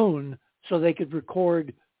the moon, so they could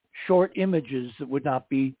record short images that would not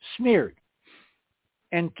be smeared.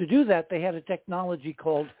 And to do that, they had a technology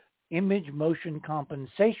called image motion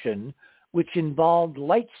compensation, which involved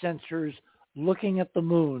light sensors looking at the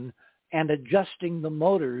moon and adjusting the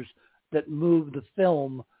motors that move the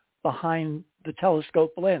film behind the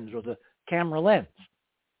telescope lens or the camera lens.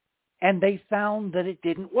 And they found that it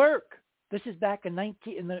didn't work. This is back in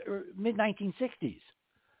the mid-1960s.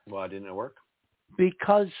 Why didn't it work?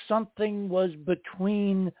 Because something was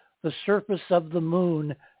between the surface of the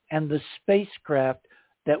moon and the spacecraft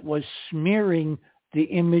that was smearing the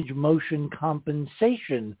image motion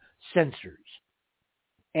compensation sensors.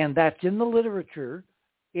 And that's in the literature.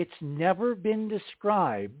 It's never been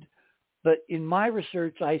described, but in my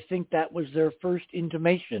research, I think that was their first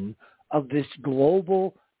intimation of this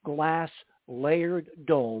global glass layered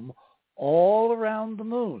dome all around the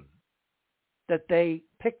moon that they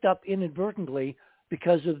picked up inadvertently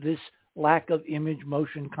because of this lack of image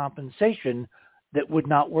motion compensation that would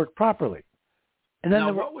not work properly. And then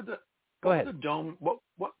the dome?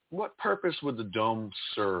 What purpose would the dome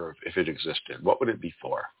serve if it existed? What would it be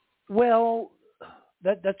for? Well,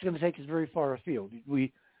 that's going to take us very far afield.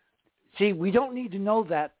 We don't need to know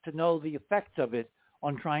that to know the effects of it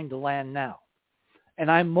on trying to land now.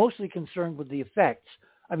 And I'm mostly concerned with the effects.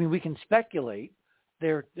 I mean, we can speculate.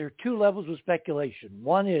 There are two levels of speculation.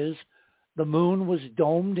 One is the moon was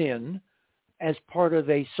domed in as part of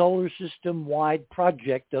a solar system-wide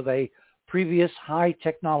project of a previous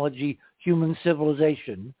high-technology human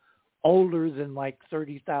civilization, older than like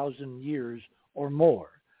 30,000 years or more,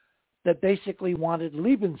 that basically wanted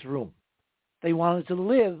Lebensraum. They wanted to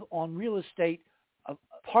live on real estate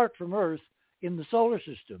apart from Earth in the solar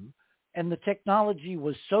system, and the technology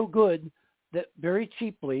was so good that very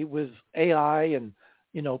cheaply with AI and,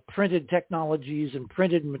 printed technologies and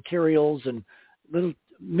printed materials and little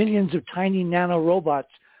millions of tiny nano robots,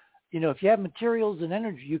 if you have materials and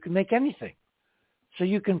energy, you can make anything. So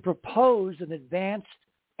you can propose an advanced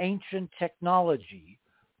ancient technology,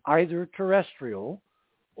 either terrestrial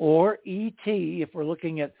or ET, if we're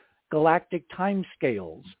looking at galactic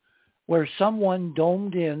timescales, where someone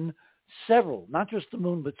domed in several, not just the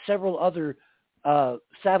moon, but several other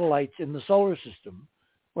satellites in the solar system,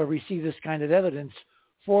 where we see this kind of evidence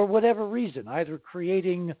for whatever reason, either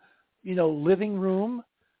creating, living room,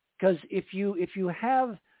 because if you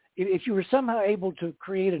were somehow able to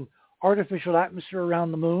create an artificial atmosphere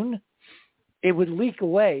around the moon, it would leak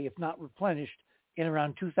away, if not replenished, in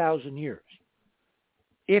around 2,000 years.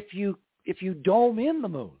 If you dome in the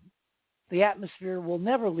moon, the atmosphere will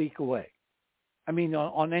never leak away. I mean,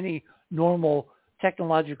 on any normal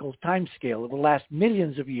technological time scale, it will last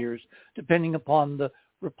millions of years, depending upon the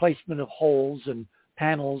replacement of holes and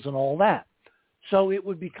panels and all that. So it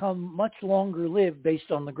would become much longer lived based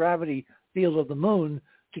on the gravity field of the moon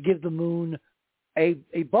to give the moon a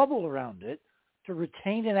bubble around it to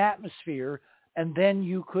retain an atmosphere, and then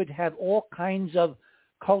you could have all kinds of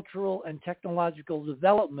cultural and technological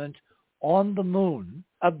development on the moon,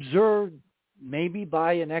 observed maybe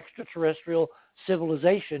by an extraterrestrial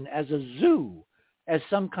civilization as a zoo, as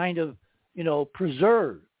some kind of,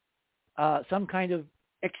 preserve, some kind of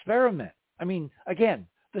experiment. I mean, again,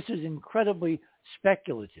 this is incredibly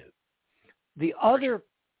speculative. The other,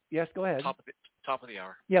 yes, go ahead. Top of the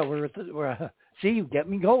hour. Yeah, see, you get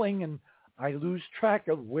me going, and I lose track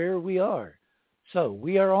of where we are. So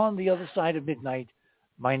we are on the other side of midnight.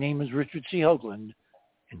 My name is Richard C. Hoagland,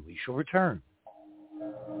 and we shall return.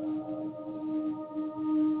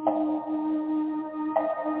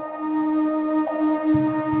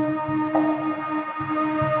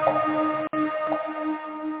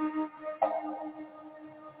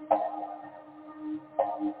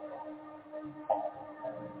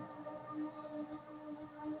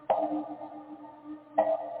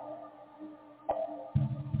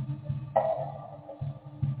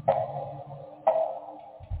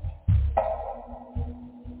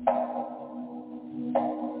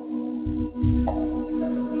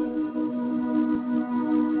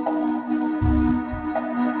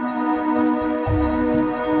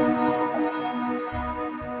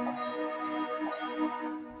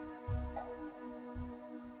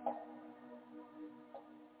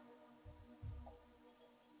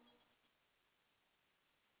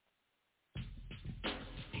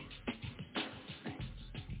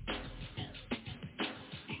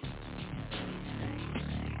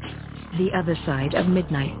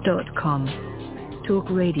 theothersideofmidnight.com. Talk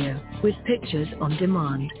radio with pictures on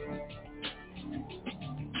demand.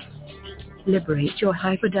 Liberate your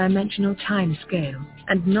hyperdimensional time scale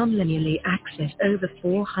and non-linearly access over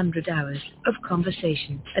 400 hours of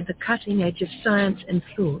conversation at the cutting edge of science and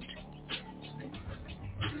thought.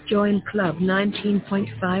 Join Club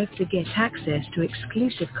 19.5 to get access to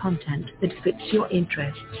exclusive content that fits your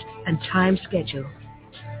interests and time schedule.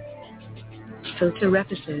 Filter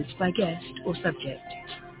episodes by guest or subject.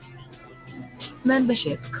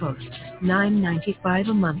 Membership costs $9.95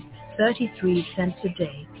 a month, 33 cents a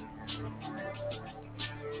day.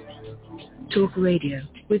 Talk radio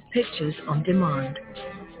with pictures on demand.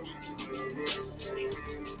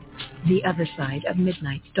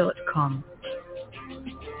 TheOtherSideOfMidnight.com.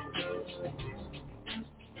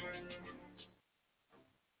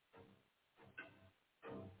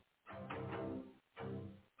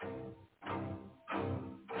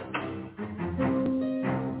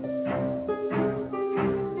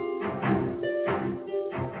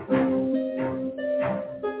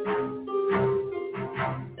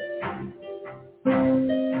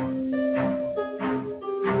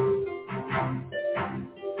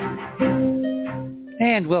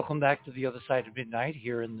 And welcome back to the other side of midnight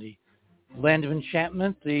here in the land of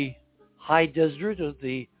enchantment, the high desert of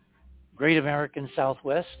the great American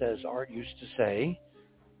Southwest, as Art used to say.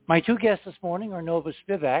 My two guests this morning are Nova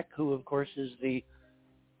Spivack, who, of course, is the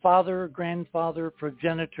father, grandfather,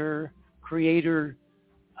 progenitor, creator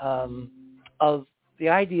of the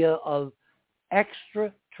idea of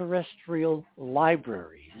extraterrestrial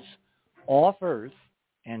libraries off Earth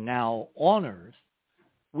and now on Earth,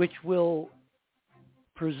 which will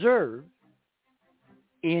preserve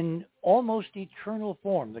in almost eternal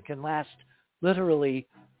form that can last literally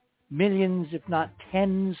millions, if not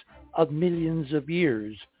tens of millions of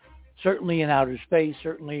years, certainly in outer space,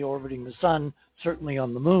 certainly orbiting the sun, certainly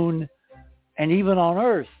on the moon, and even on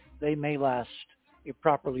Earth, they may last, if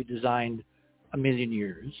properly designed, 1 million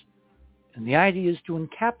years. And the idea is to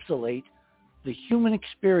encapsulate the human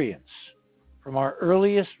experience from our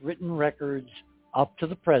earliest written records up to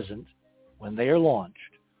the present, when they are launched,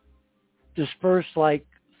 dispersed like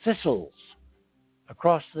thistles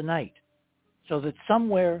across the night, so that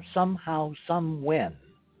somewhere, somehow, somewhen,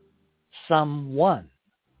 someone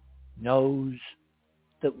knows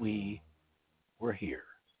that we were here.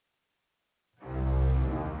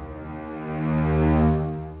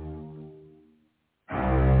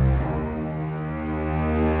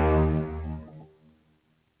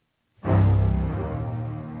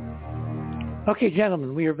 Okay,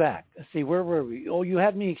 gentlemen, we are back. Let's see, where were we? Oh, you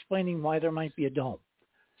had me explaining why there might be a dome.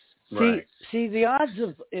 Right. See, the odds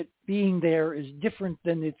of it being there is different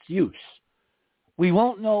than its use. We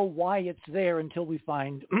won't know why it's there until we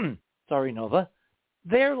find, sorry, Nova,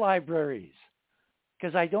 their libraries.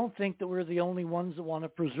 Because I don't think that we're the only ones that want to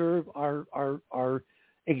preserve our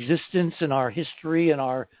existence and our history and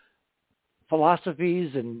our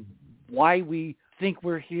philosophies and why we think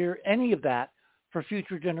we're here, any of that, for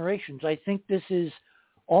future generations. I think this is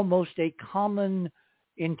almost a common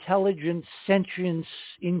intelligence, sentience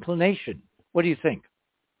inclination. What do you think?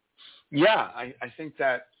 Yeah, I think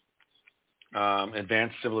that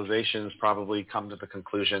advanced civilizations probably come to the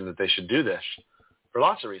conclusion that they should do this for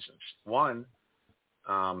lots of reasons. One,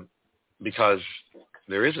 because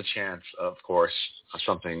there is a chance, of course, of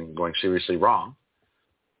something going seriously wrong.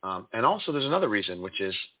 And also there's another reason, which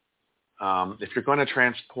is if you're going to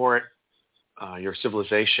transport your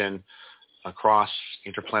civilization across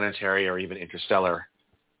interplanetary or even interstellar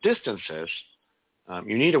distances,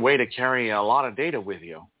 you need a way to carry a lot of data with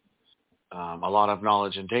you, a lot of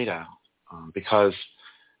knowledge and data, because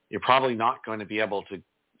you're probably not going to be able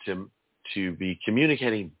to be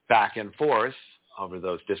communicating back and forth over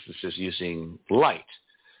those distances using light.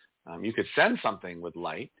 You could send something with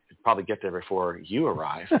light. It'd probably get there before you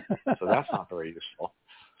arrive, so that's not very useful.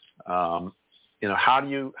 How do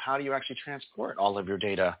you actually transport all of your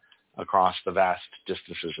data across the vast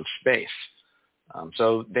distances of space?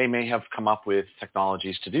 So they may have come up with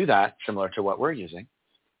technologies to do that, similar to what we're using,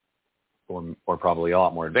 or probably a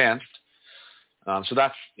lot more advanced. So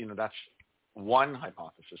that's one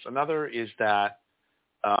hypothesis. Another is that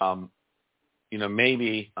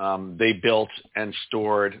maybe they built and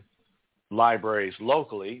stored libraries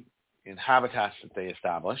locally in habitats that they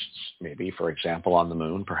established, maybe, for example, on the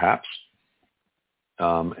moon, perhaps.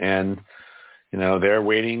 And they're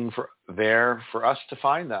waiting for us to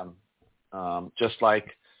find them, just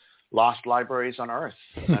like lost libraries on Earth.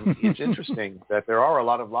 And it's interesting that there are a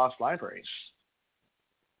lot of lost libraries.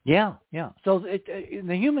 Yeah. So in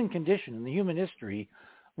the human condition, in the human history,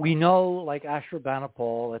 we know, like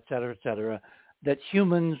Ashurbanipal, et cetera, that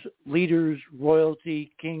humans, leaders,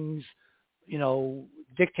 royalty, kings,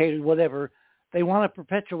 dictators, whatever, they want to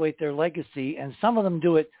perpetuate their legacy, and some of them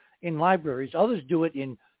do it in libraries. Others do it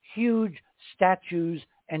in huge statues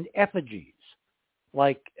and effigies,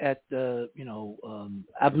 like at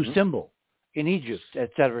Abu Simbel in Egypt,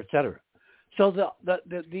 et cetera, et cetera. So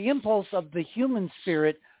the impulse of the human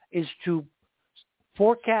spirit is to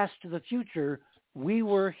forecast to the future. We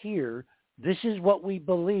were here. This is what we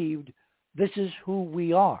believed. This is who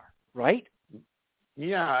we are. Right?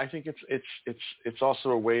 Yeah, I think it's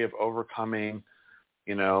also a way of overcoming,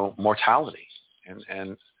 mortality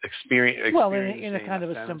and experiencing. Well, in a kind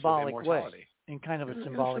of a symbolic way. In kind of a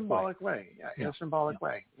symbolic way. Yeah, in a symbolic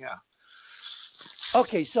way. Yeah.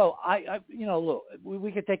 Okay, so I look,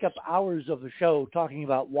 we could take up hours of the show talking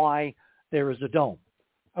about why there is a dome.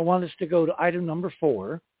 I want us to go to item number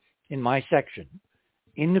 4 in my section,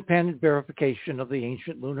 independent verification of the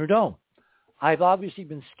ancient lunar dome. I've obviously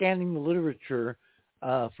been scanning the literature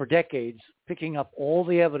for decades, picking up all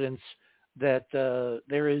the evidence that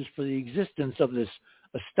there is for the existence of this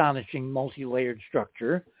astonishing multi-layered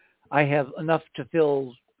structure. I have enough to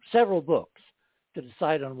fill several books to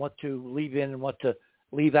decide on what to leave in and what to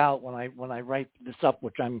leave out when I write this up,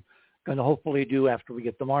 which I'm going to hopefully do after we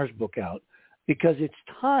get the Mars book out, because it's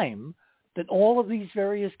time that all of these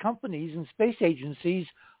various companies and space agencies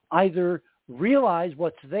either realize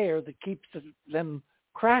what's there that keeps them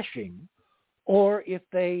crashing, or if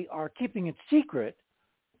they are keeping it secret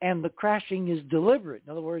and the crashing is deliberate.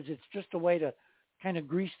 In other words, it's just a way to kind of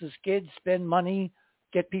grease the skids, spend money,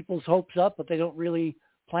 get people's hopes up, but they don't really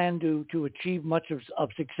plan to achieve much of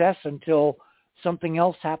success until something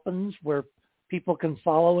else happens where people can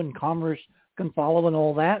follow and commerce can follow and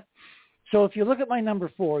all that. So if you look at my number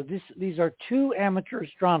 4, these are 2 amateur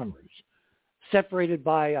astronomers separated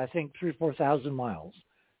by, I think, 3,000 or 4,000 miles.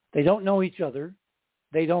 They don't know each other.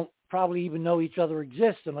 They don't probably even know each other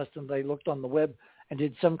exists unless they looked on the web and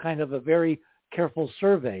did some kind of a very careful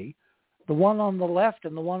survey. The one on the left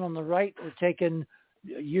and the one on the right were taken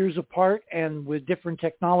years apart and with different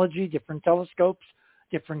technology, different telescopes,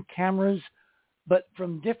 different cameras, but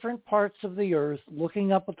from different parts of the Earth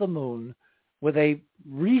looking up at the moon with a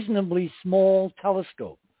reasonably small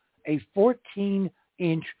telescope, a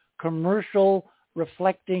 14-inch commercial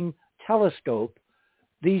reflecting telescope.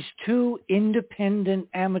 These 2 independent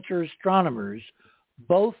amateur astronomers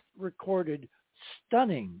both recorded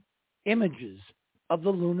stunning images of the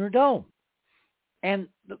lunar dome. And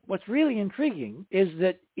what's really intriguing is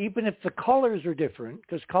that even if the colors are different,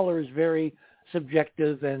 because color is very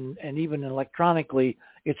subjective and even electronically,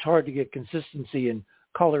 it's hard to get consistency in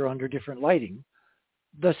color under different lighting,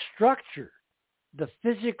 the structure, the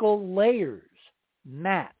physical layers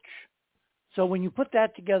match. So when you put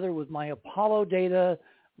that together with my Apollo data,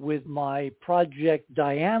 with my Project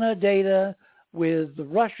Diana data, with the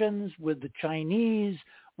Russians, with the Chinese,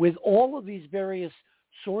 with all of these various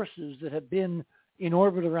sources that have been in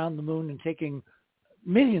orbit around the moon and taking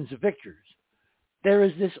millions of pictures, there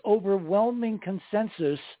is this overwhelming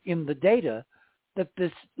consensus in the data that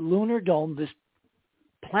this lunar dome, this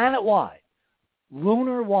planet-wide,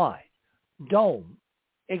 lunar-wide dome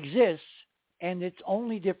exists, and its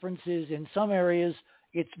only difference is in some areas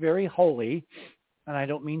it's very holy, and I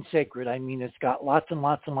don't mean sacred, I mean it's got lots and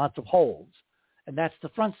lots and lots of holes, and that's the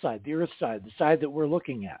front side, the Earth side, the side that we're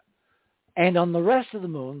looking at. And on the rest of the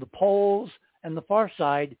moon, the poles and the far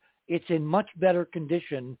side, it's in much better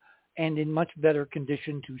condition and in much better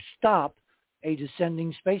condition to stop a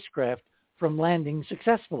descending spacecraft from landing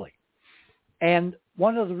successfully. And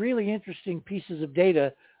one of the really interesting pieces of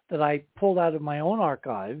data that I pulled out of my own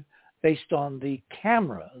archive based on the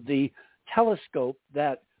camera, the telescope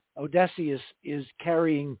that Odysseus is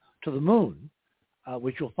carrying to the moon,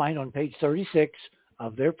 which you'll find on page 36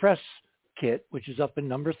 of their press kit, which is up in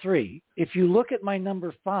number 3. If you look at my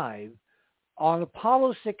number 5, on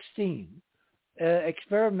Apollo 16,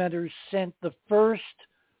 experimenters sent the first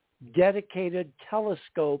dedicated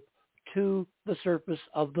telescope to the surface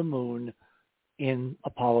of the moon in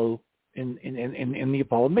Apollo in the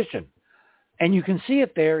Apollo mission. And you can see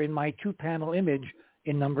it there in my 2-panel image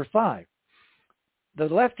in number 5. The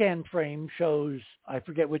left-hand frame shows, I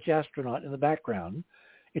forget which astronaut in the background.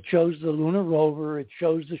 It shows the lunar rover. It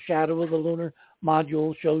shows the shadow of the lunar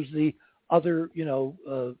module, shows the other,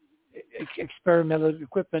 experimental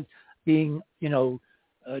equipment being,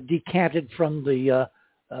 decanted from the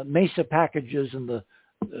MESA packages and the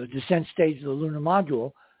descent stage of the lunar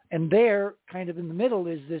module. And there, kind of in the middle,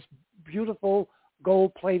 is this beautiful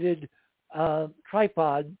gold-plated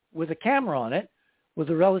tripod with a camera on it with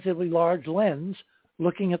a relatively large lens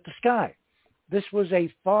looking at the sky. This was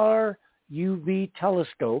a far UV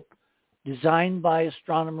telescope designed by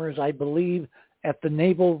astronomers, I believe, at the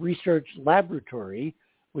Naval Research Laboratory,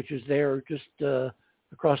 which is there just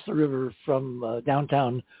across the river from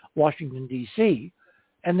downtown Washington, D.C.,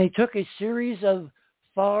 and they took a series of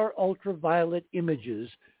far ultraviolet images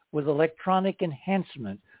with electronic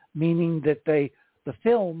enhancement, meaning that the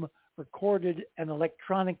film recorded an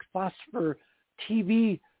electronic phosphor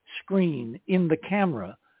TV screen in the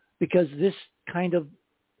camera, because this kind of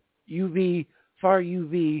far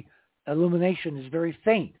UV illumination is very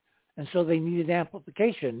faint. And so they needed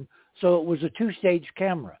amplification. So it was a two-stage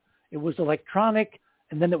camera. It was electronic,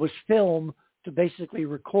 and then it was film to basically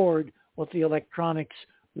record what the electronics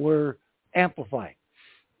were amplifying.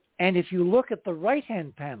 And if you look at the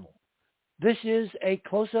right-hand panel, this is a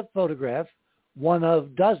close-up photograph, one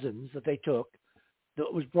of dozens that they took,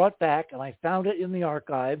 that was brought back, and I found it in the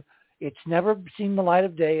archive. It's never seen the light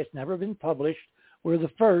of day. It's never been published. We're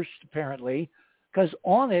the first, apparently, because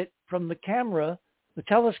on it, from the camera, the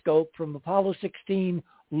telescope from Apollo 16,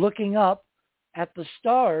 looking up at the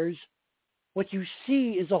stars, what you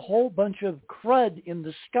see is a whole bunch of crud in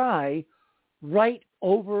the sky right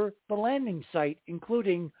over the landing site,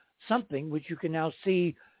 including something which you can now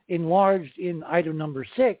see enlarged in item number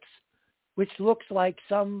 6, which looks like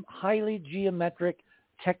some highly geometric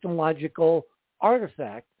technological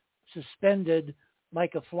artifact suspended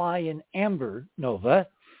like a fly in amber, Nova,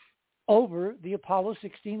 over the Apollo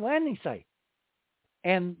 16 landing site.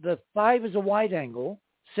 And the 5 is a wide angle,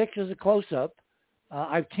 6 is a close-up.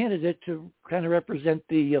 I've tinted it to kind of represent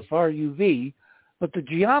the far UV, but the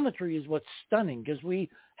geometry is what's stunning, because we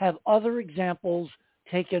have other examples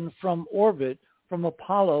taken from orbit, from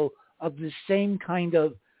Apollo, of the same kind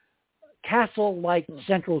of castle-like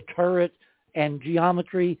central turret and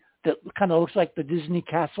geometry that kind of looks like the Disney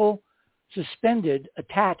castle, suspended,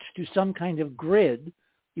 attached to some kind of grid.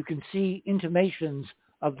 You can see intimations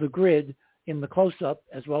of the grid in the close-up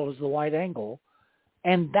as well as the wide angle.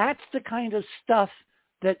 And that's the kind of stuff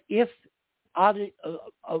that if, I'll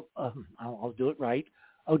do it right,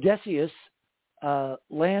 Odysseus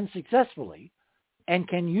lands successfully and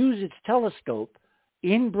can use its telescope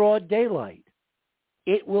in broad daylight,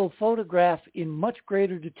 it will photograph in much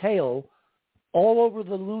greater detail all over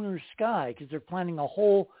the lunar sky, because they're planning a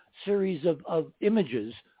whole series of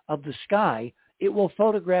images of the sky. It will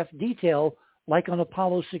photograph detail like on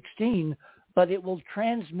Apollo 16, but it will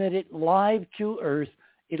transmit it live to Earth.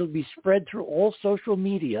 It'll be spread through all social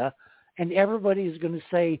media, and everybody is going to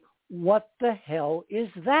say, what the hell is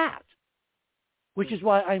that? Which is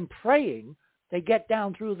why I'm praying they get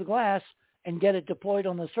down through the glass and get it deployed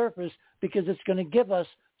on the surface, because it's going to give us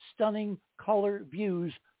stunning color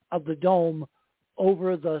views of the dome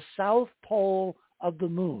over the south pole of the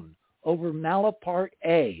moon, over Malaparte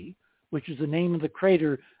A, which is the name of the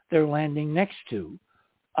crater they're landing next to,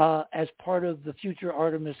 as part of the future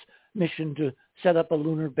Artemis mission to set up a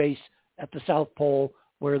lunar base at the South Pole,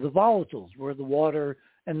 where the volatiles, where the water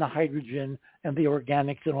and the hydrogen and the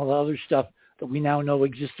organics and all the other stuff that we now know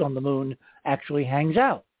exists on the moon actually hangs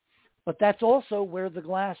out. But that's also where the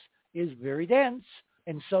glass is very dense,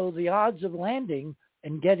 and so the odds of landing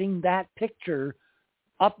and getting that picture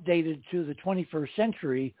updated to the 21st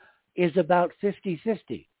century is about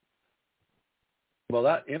 50-50. Well,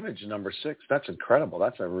 that image number 6, that's incredible.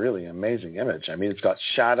 That's a really amazing image. I mean, it's got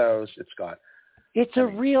shadows. It's a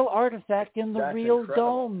real artifact in the real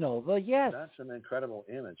incredible. Dome, Nova. Yes. That's an incredible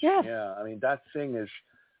image. Yes. Yeah. I mean, that thing is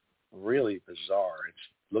really bizarre.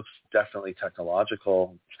 It looks definitely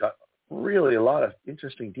technological. It's got really a lot of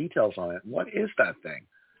interesting details on it. What is that thing?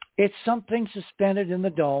 It's something suspended in the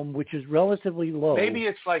dome, which is relatively low. Maybe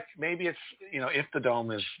it's, if the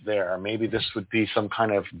dome is there, maybe this would be some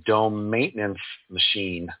kind of dome maintenance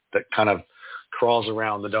machine that kind of crawls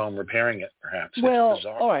around the dome repairing it, perhaps. Well, it's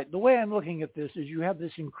bizarre. All right. The way I'm looking at this is you have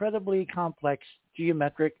this incredibly complex,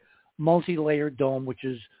 geometric, multi-layered dome, which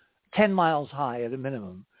is 10 miles high at a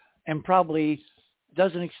minimum, and probably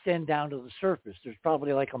doesn't extend down to the surface. There's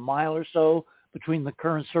probably like a mile or so between the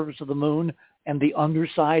current surface of the moon and the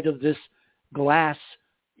underside of this glass,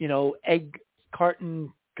 egg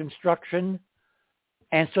carton construction.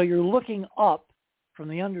 And so you're looking up from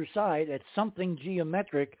the underside at something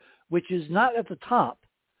geometric, which is not at the top,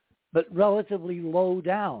 but relatively low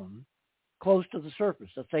down, close to the surface,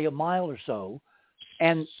 let's say a mile or so.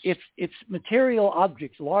 And if material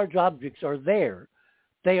objects, large objects are there,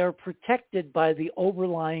 they are protected by the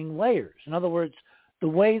overlying layers. In other words, the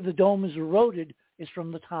way the dome is eroded is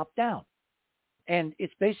from the top down. And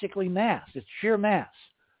it's basically mass. It's sheer mass.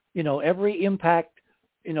 Every impact,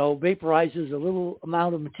 vaporizes a little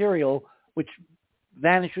amount of material, which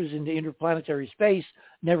vanishes into interplanetary space,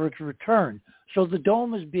 never to return. So the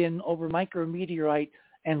dome has been, over micrometeorite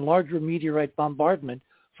and larger meteorite bombardment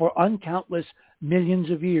for uncountless millions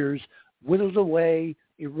of years, whittled away,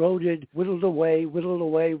 eroded, whittled away, whittled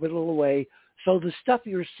away, whittled away. So the stuff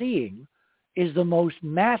you're seeing is the most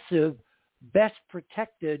massive, best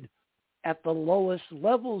protected at the lowest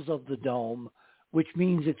levels of the dome, which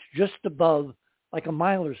means it's just above, like a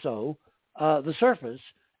mile or so, the surface.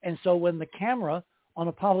 And so when the camera on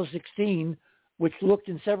Apollo 16, which looked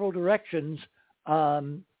in several directions,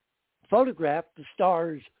 photographed the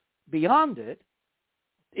stars beyond it,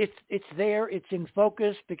 it's there, it's in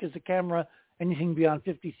focus, because the camera, anything beyond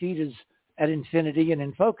 50 feet is at infinity and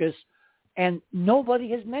in focus. And nobody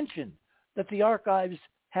has mentioned that the archives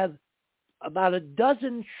have about a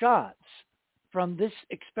dozen shots from this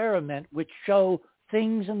experiment which show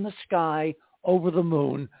things in the sky over the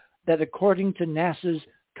moon that, according to NASA's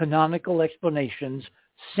canonical explanations,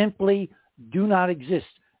 simply do not exist.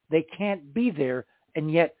 They can't be there, and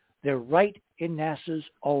yet they're right in NASA's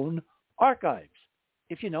own archives,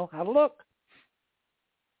 if you know how to look.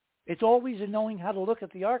 It's always in knowing how to look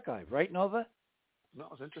at the archive, right, Nova? No,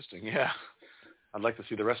 it's interesting, yeah. I'd like to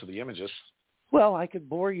see the rest of the images. Well, I could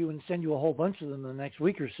bore you and send you a whole bunch of them in the next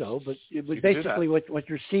week or so, but basically what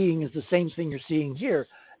you're seeing is the same thing you're seeing here.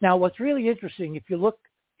 Now, what's really interesting, if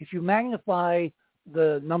you magnify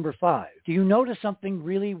the number 5, do you notice something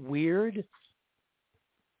really weird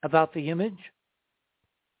about the image?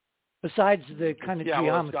 Besides the kind of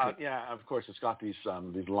geometry. Well, of course, it's got these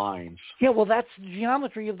lines. Yeah, well, that's the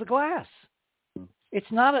geometry of the glass.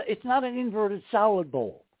 It's not an inverted salad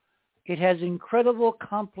bowl. It has incredible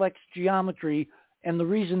complex geometry, and the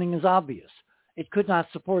reasoning is obvious. It could not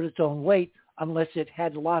support its own weight unless it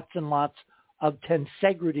had lots and lots of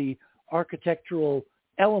tensegrity architectural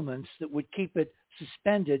elements that would keep it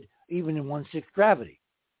suspended even in 1/6 gravity.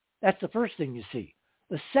 That's the first thing you see.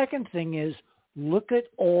 The second thing is, look at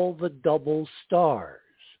all the double stars.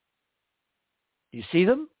 Do you see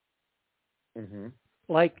them? Mm-hmm.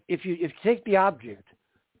 Like if you take the object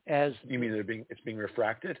as... You mean it's being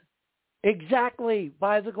refracted? Exactly,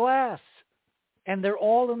 by the glass. And they're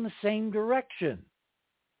all in the same direction.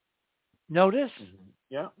 Notice?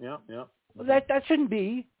 Mm-hmm. Yeah. Well, that shouldn't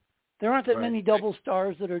be. There aren't that many double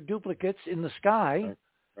stars that are duplicates in the sky.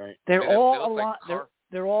 Right. They're all aligned. Like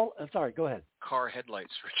they're all... Sorry, go ahead. Car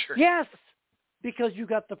headlights, Richard. Yes, because you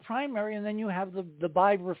got the primary and then you have the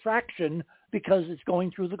birefraction because it's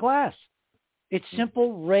going through the glass. It's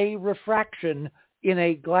simple ray refraction in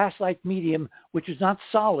a glass-like medium, which is not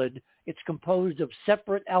solid. It's composed of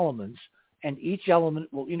separate elements, and each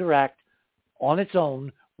element will interact on its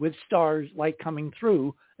own with stars light coming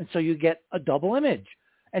through, and so you get a double image.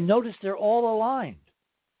 And notice they're all aligned.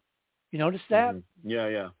 You notice that? Mm-hmm.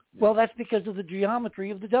 Yeah. Well, that's because of the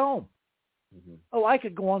geometry of the dome. Mm-hmm. Oh, I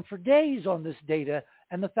could go on for days on this data,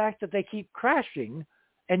 and the fact that they keep crashing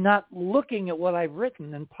and not looking at what I've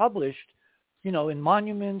written and published, in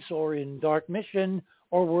Monuments or in Dark Mission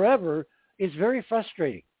or wherever, is very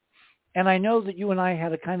frustrating. And I know that you and I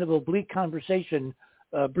had a kind of oblique conversation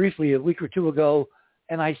briefly a week or two ago,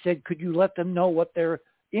 and I said, could you let them know what they're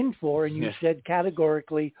in for? And you said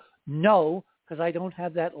categorically, no, because I don't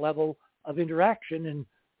have that level of interaction. And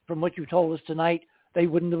from what you told us tonight, they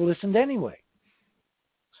wouldn't have listened anyway.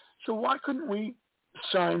 So why couldn't we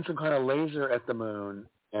shine some kind of laser at the moon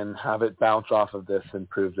and have it bounce off of this and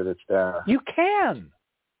prove that it's there? You can.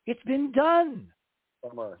 It's been done.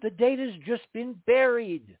 From Earth. The data's just been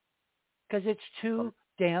buried because it's too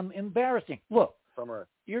damn embarrassing. Look, From Earth.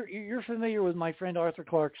 You're familiar with my friend Arthur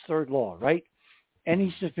Clarke's third law, right?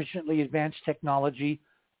 Any sufficiently advanced technology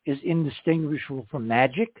is indistinguishable from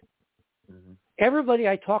magic. Mm-hmm. Everybody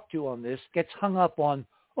I talk to on this gets hung up on,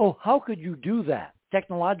 how could you do that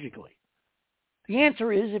technologically? The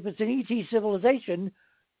answer is, if it's an ET civilization,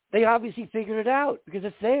 they obviously figured it out because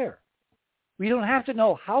it's there. We don't have to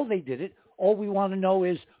know how they did it. All we want to know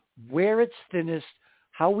is where it's thinnest,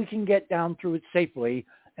 how we can get down through it safely.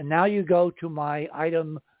 And now you go to my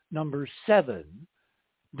item number 7.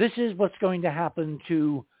 This is what's going to happen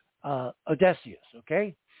to Odysseus,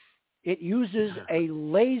 okay? It uses a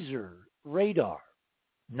laser radar,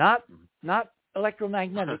 not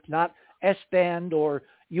electromagnetic, not S-band or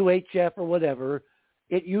UHF or whatever.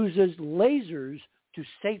 It uses lasers to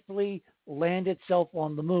safely land itself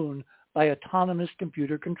on the moon by autonomous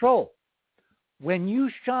computer control. When you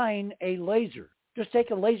shine a laser, just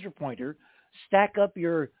take a laser pointer, stack up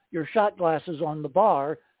your shot glasses on the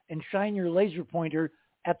bar, and shine your laser pointer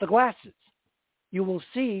at the glasses. You will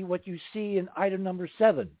see what you see in item number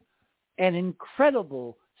 7, an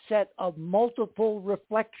incredible set of multiple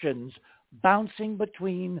reflections bouncing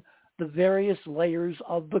between the various layers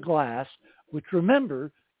of the glass, which,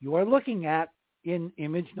 remember, you are looking at in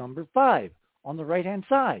image number 5 on the right-hand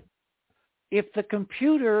side. If the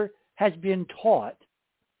computer has been taught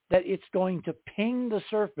that it's going to ping the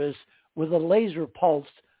surface with a laser pulse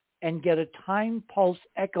and get a time pulse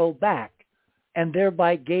echo back, and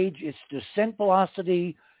thereby gauge its descent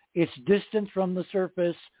velocity, its distance from the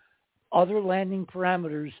surface, other landing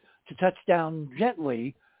parameters to touch down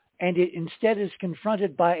gently, and it instead is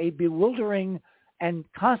confronted by a bewildering and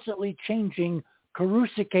constantly changing,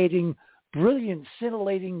 coruscating, brilliant,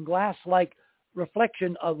 scintillating glass-like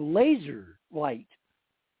reflection of laser light.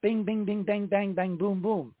 Bing, bing, bing, bang, bang, bang, boom,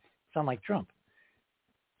 boom. Sound like Trump.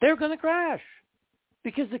 They're going to crash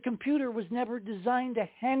because the computer was never designed to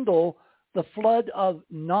handle the flood of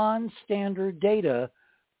non-standard data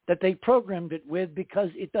that they programmed it with, because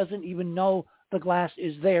it doesn't even know the glass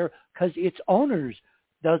is there, because its owners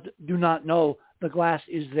do not know the glass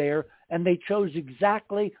is there, and they chose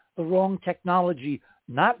exactly the wrong technology,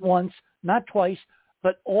 not once, not twice,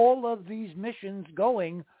 but all of these missions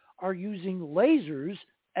going are using lasers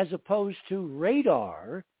as opposed to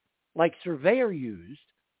radar, like Surveyor used,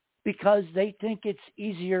 because they think it's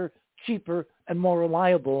easier, cheaper, and more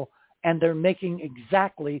reliable, and they're making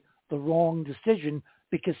exactly the wrong decision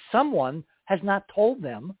because someone has not told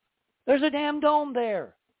them there's a damn dome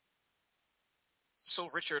there. So,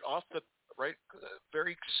 Richard,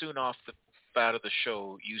 very soon off the bat of the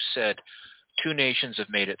show, you said 2 nations have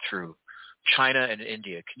made it through, China and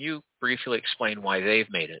India. Can you briefly explain why they've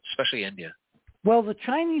made it, especially India? Well, the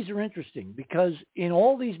Chinese are interesting because in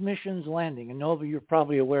all these missions landing, and Nova, you're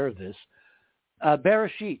probably aware of this,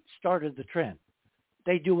 Bereshit started the trend.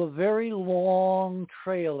 They do a very long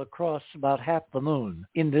trail across about half the moon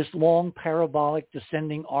in this long parabolic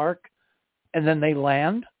descending arc, and then they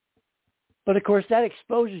land. But of course, that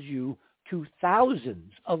exposes you to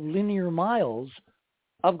thousands of linear miles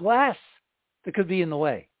of glass that could be in the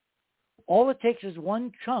way. All it takes is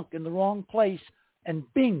one chunk in the wrong place,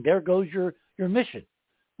 and bing, there goes your mission,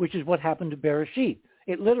 which is what happened to Bereshit.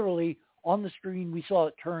 It literally, on the screen, we saw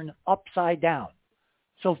it turn upside down.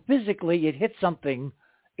 So physically, it hit something,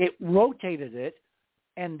 it rotated it,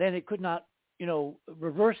 and then it could not,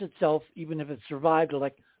 reverse itself, even if it survived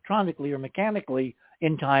electronically or mechanically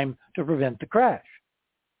in time to prevent the crash.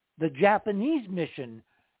 The Japanese mission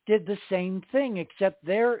did the same thing, except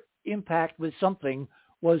their impact with something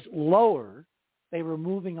was lower. They were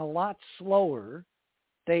moving a lot slower.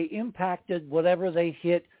 They impacted whatever they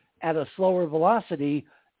hit at a slower velocity.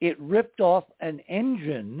 It ripped off an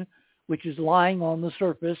engine, which is lying on the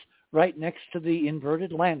surface right next to the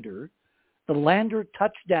inverted lander. The lander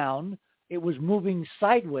touched down. It was moving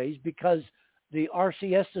sideways because the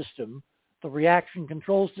RCS system, the reaction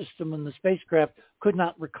control system in the spacecraft, could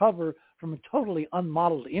not recover from a totally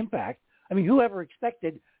unmodeled impact. I mean, whoever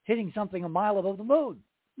expected hitting something a mile above the moon?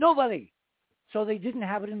 Nobody. So they didn't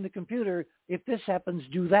have it in the computer. If this happens,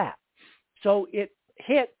 do that. So it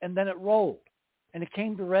hit and then it rolled, and it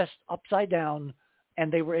came to rest upside down, and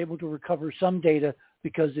they were able to recover some data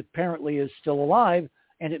because it apparently is still alive,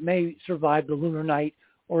 and it may survive the lunar night,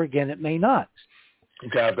 or again, it may not.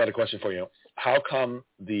 Okay, I've got a question for you. How come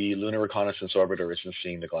the Lunar Reconnaissance Orbiter isn't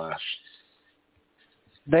seeing the glass?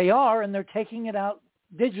 They are, and they're taking it out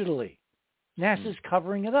digitally. NASA's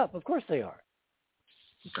covering it up. Of course they are.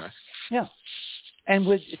 Okay. Yeah. And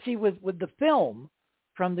with the film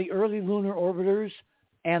from the early lunar orbiters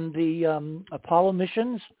and the Apollo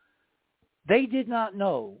missions, they did not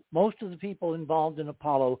know. Most of the people involved in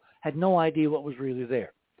Apollo had no idea what was really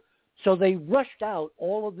there. So they rushed out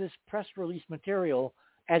all of this press release material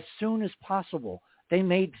as soon as possible. They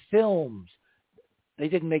made films. They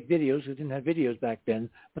didn't make videos. They didn't have videos back then,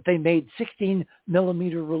 but they made 16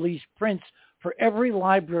 millimeter release prints for every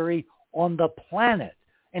library on the planet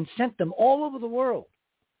and sent them all over the world.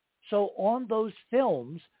 So on those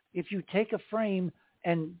films, if you take a frame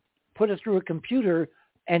and put it through a computer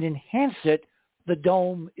and enhance it, the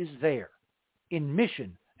dome is there in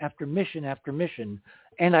mission after mission after mission.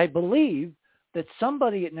 And I believe that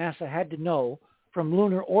somebody at NASA had to know from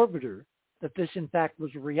Lunar Orbiter that this, in fact,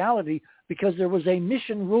 was a reality, because there was a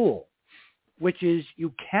mission rule, which is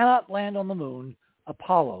you cannot land on the moon,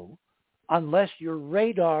 Apollo, unless your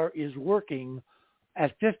radar is working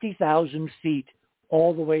at 50,000 feet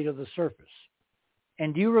all the way to the surface.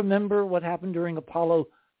 And do you remember what happened during Apollo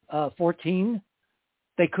 14?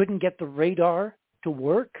 They couldn't get the radar to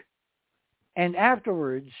work. And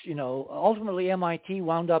afterwards, ultimately MIT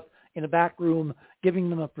wound up in a back room giving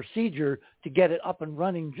them a procedure to get it up and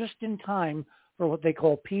running just in time for what they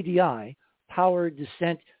call PDI, Powered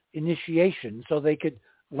Descent Initiation, so they could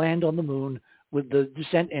land on the moon with the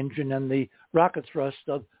descent engine and the rocket thrust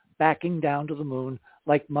of backing down to the moon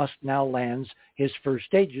like Musk now lands his first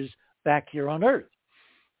stages back here on Earth.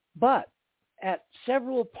 But at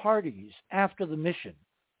several parties after the mission,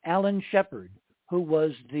 Alan Shepard, who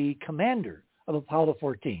was the commander of Apollo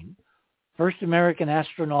 14, first American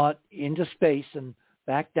astronaut into space and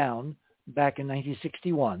back down back in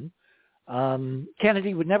 1961,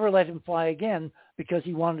 Kennedy would never let him fly again because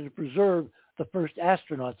he wanted to preserve the first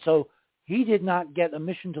astronaut. So he did not get a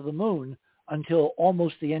mission to the moon until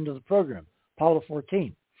almost the end of the program, Apollo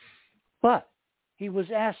 14. But he was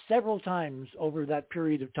asked several times over that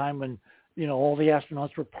period of time when, all the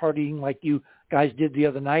astronauts were partying like you guys did the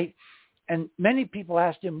other night. And many people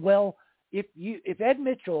asked him, well, if Ed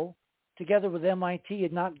Mitchell, together with MIT,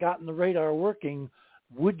 had not gotten the radar working,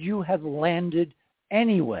 would you have landed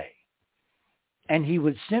anyway? And he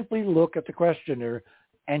would simply look at the questioner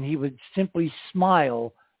and he would simply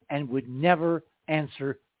smile and would never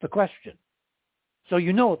answer the question. So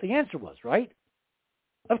you know what the answer was, right?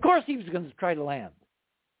 Of course he was going to try to land.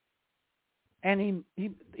 And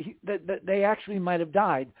they actually might have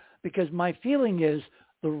died, because my feeling is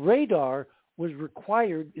the radar was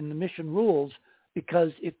required in the mission rules,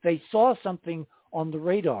 because if they saw something on the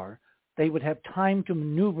radar, they would have time to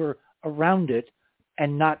maneuver around it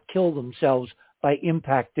and not kill themselves by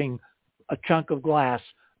impacting a chunk of glass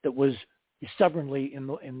that was stubbornly in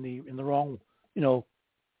the wrong,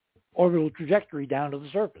 orbital trajectory down to the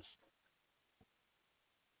surface.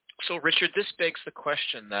 So, Richard, this begs the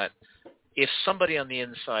question that if somebody on the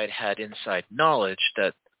inside had inside knowledge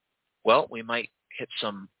that, well, we might hit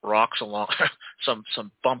some rocks along, some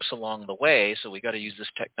bumps along the way, so we got to use this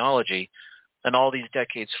technology. And all these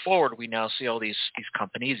decades forward, we now see all these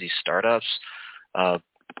companies, these startups,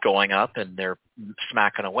 going up, and they're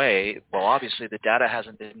smacking away. Well, obviously the data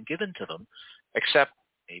hasn't been given to them, except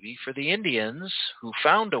maybe for the Indians who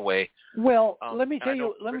found a way. Well, let me tell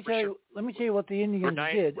you what the Indians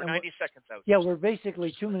did. We're 90 seconds out. Yeah, we're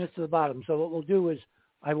basically 2 minutes to the bottom. So what we'll do is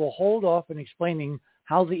I will hold off in explaining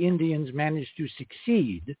how the Indians managed to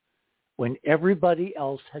succeed when everybody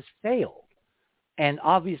else has failed. And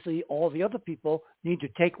obviously all the other people need to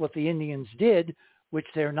take what the Indians did, which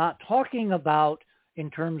they're not talking about in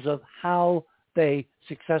terms of how they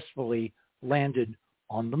successfully landed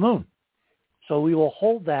on the moon. So we will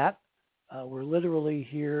hold that. We're literally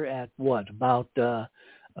here at about a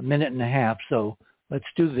minute and a half. So let's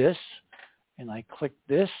do this. And I click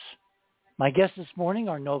this. My guests this morning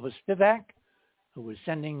are Nova Spivack, who is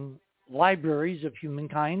sending libraries of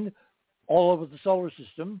humankind all over the solar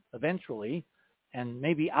system eventually, and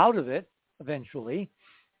maybe out of it eventually.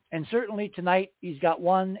 And certainly tonight he's got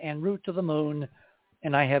one en route to the moon,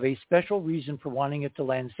 and I have a special reason for wanting it to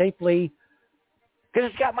land safely, because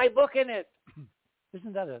it's got my book in it.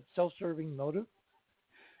 Isn't that a self-serving motive?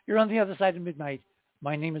 You're on the other side of midnight.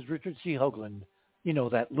 My name is Richard C. Hoagland. You know,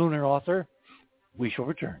 that lunar author. We shall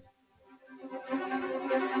return.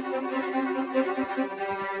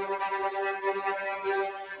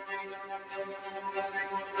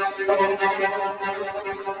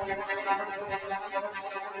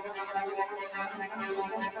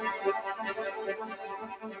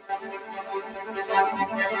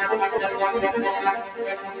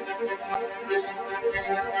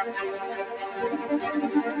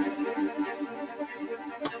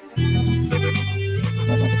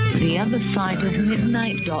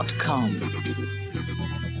 TheOtherSideOfMidnight.com.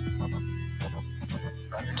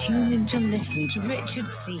 Tune in to listen to Richard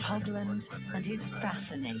C. Hoagland and his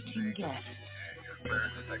fascinating guests.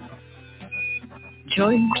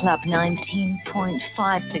 Join Club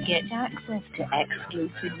 19.5 to get access to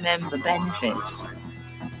exclusive member benefits.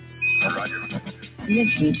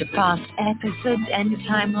 Listen to past episodes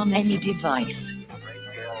anytime on any device.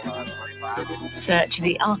 Search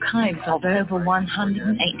the archives of over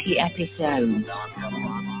 180 episodes.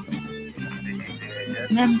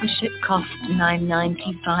 Membership costs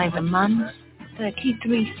 $9.95 a month,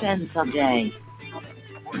 33 cents a day.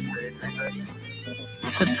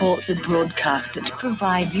 Support the broadcast to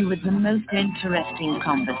provide you with the most interesting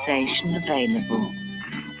conversation available.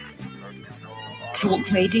 Talk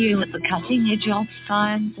radio at the cutting edge of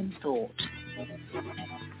science and thought.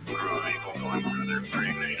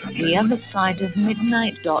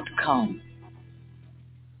 TheOtherSideOfMidnight.com.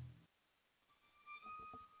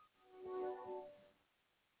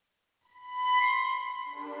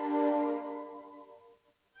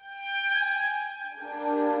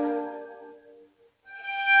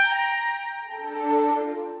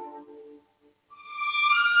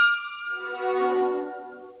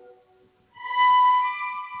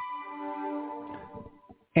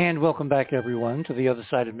 And welcome back, everyone, to the other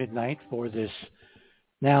side of midnight for this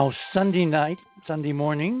now Sunday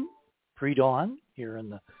morning, pre-dawn here in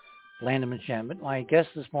the land of enchantment. My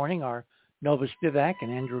guests this morning are Nova Spivack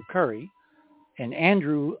and Andrew Curry. And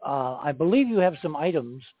Andrew, I believe you have some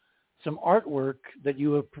items, some artwork that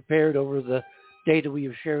you have prepared over the data we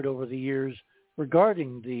have shared over the years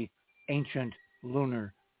regarding the ancient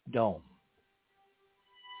lunar dome.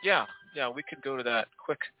 Yeah, we could go to that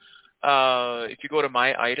quick. If you go to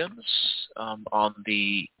my items on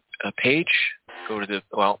the page, go to the,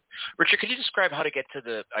 Richard, could you describe how to get to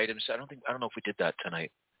the items? I don't know if we did that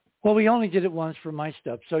tonight. Well, we only did it once for my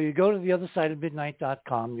stuff. So you go to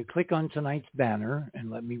theothersideofmidnight.com, you click on tonight's banner,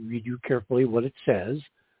 and let me read you carefully what it says,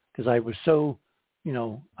 because I was so,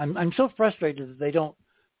 I'm so frustrated that they don't,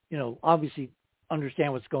 obviously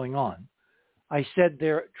understand what's going on. I said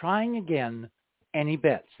they're trying again, any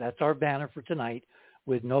bets. That's our banner for tonight,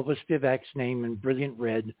 with Nova Spivack's name in brilliant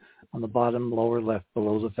red on the bottom lower left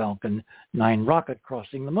below the Falcon 9 rocket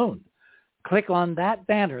crossing the moon. Click on that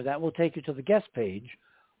banner. That will take you to the guest page.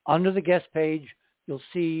 Under the guest page, you'll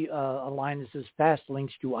see a line that says fast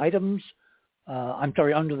links to items.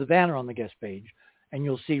 Under the banner on the guest page. And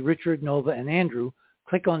you'll see Richard, Nova, and Andrew.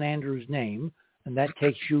 Click on Andrew's name, and that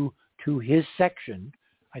takes you to his section.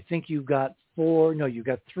 I think you've got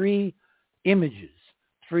three images,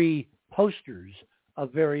 3 posters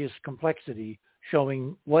of various complexity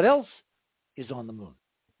showing what else is on the moon.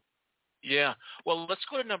 Yeah. Well, let's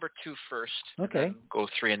go to number 2 first. Okay. And then go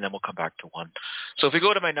 3, and then we'll come back to 1. So if we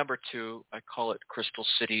go to my number 2, I call it Crystal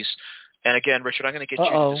Cities. And again, Richard, I'm going to get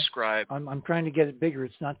you to describe. I'm trying to get it bigger.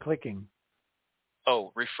 It's not clicking.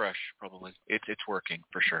 Oh, refresh, probably. It's working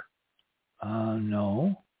for sure.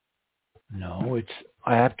 No.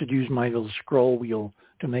 I have to use my little scroll wheel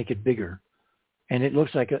to make it bigger. And it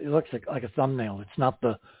looks like a thumbnail. It's not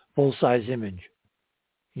the full-size image.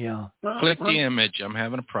 Yeah. Click the image. I'm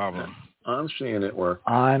having a problem. I'm seeing it work.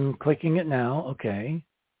 I'm clicking it now. Okay.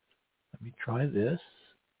 Let me try this.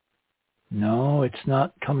 No, it's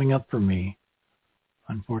not coming up for me,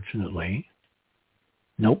 unfortunately.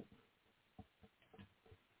 Nope.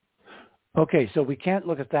 Okay, so we can't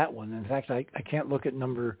look at that one. In fact, I can't look at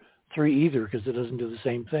number 3 either because it doesn't do the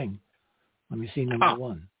same thing. Let me see number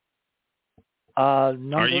 1. Are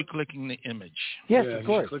you clicking the image? Yes, of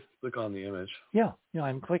course. Click on the image. Yeah,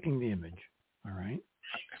 I'm clicking the image. All right.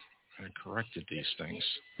 I corrected these things.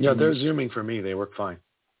 Yeah, they're zooming for me. They work fine.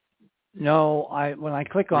 No, when I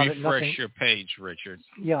click on Refresh nothing. your page, Richard.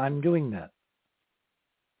 Yeah, I'm doing that.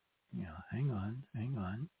 Yeah, hang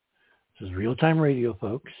on. This is real-time radio,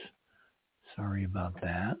 folks. Sorry about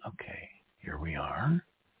that. Okay, here we are.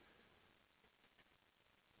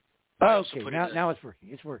 Okay, now it's working.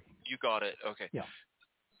 It's working. You got it. Okay. Yeah.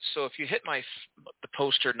 So if you hit the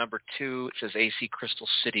poster number 2, it says AC Crystal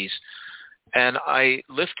Cities. And I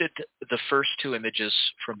lifted the first 2 images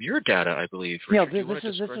from your data, I believe. Richard, yeah, this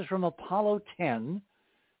is from Apollo 10,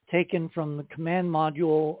 taken from the command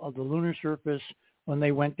module of the lunar surface when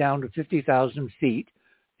they went down to 50,000 feet.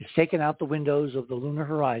 It's taken out the windows of the lunar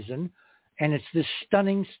horizon, and it's this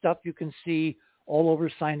stunning stuff you can see all over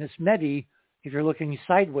Sinus Medi if you're looking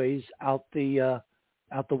sideways out the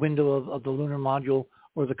window of the lunar module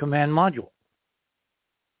or the command module.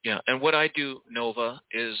 Yeah, and what I do, Nova,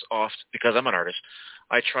 is because I'm an artist,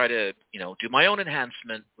 I try to, do my own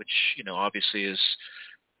enhancement, which, obviously is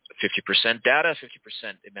 50% data,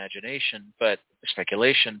 50% imagination, but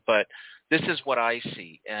speculation. But this is what I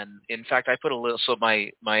see, and in fact, I put a little. So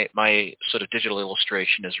my sort of digital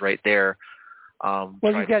illustration is right there. Well,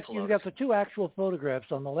 you've got the 2 actual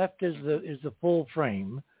photographs. On the left is the full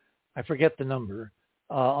frame. I forget the number.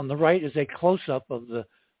 On the right is a close-up of the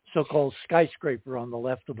so-called skyscraper on the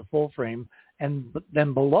left of the full frame, and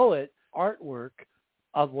then below it, artwork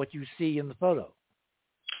of what you see in the photo.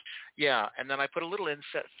 Yeah, and then I put a little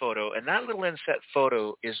inset photo, and that little inset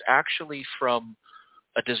photo is actually from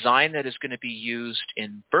a design that is going to be used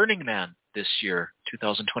in Burning Man this year,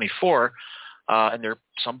 2024. And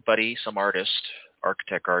some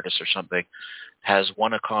architect or something, has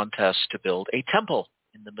won a contest to build a temple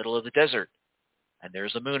in the middle of the desert. And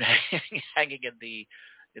there's a moon hanging in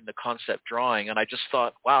the concept drawing. And I just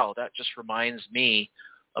thought, wow, that just reminds me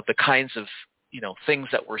of the kinds of, things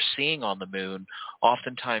that we're seeing on the moon.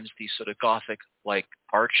 Oftentimes these sort of Gothic-like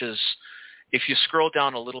arches. If you scroll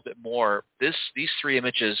down a little bit more, these 3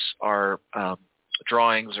 images are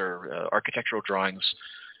drawings or architectural drawings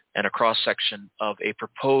and a cross-section of a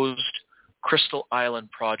proposed Crystal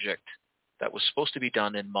Island project that was supposed to be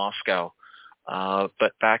done in Moscow.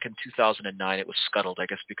 But back in 2009, it was scuttled, I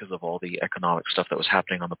guess, because of all the economic stuff that was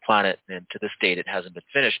happening on the planet. And to this date, it hasn't been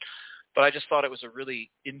finished. But I just thought it was a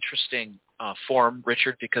really interesting form,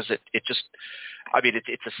 Richard, because it's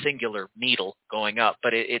a singular needle going up,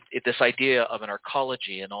 but it this idea of an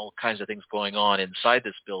arcology and all kinds of things going on inside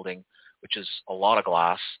this building, which is a lot of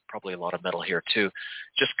glass, probably a lot of metal here too,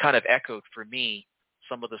 just kind of echoed for me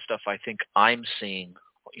some of the stuff I think I'm seeing,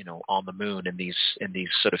 on the moon in these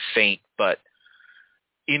sort of faint but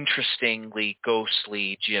interestingly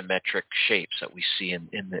ghostly geometric shapes that we see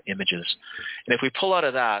in the images. And if we pull out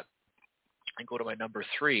of that and go to my number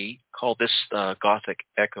 3, called this Gothic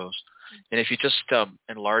Echoes, and if you just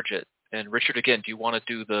enlarge it, and Richard, again, do you want to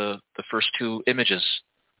do the first 2 images?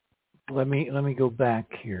 Let me go back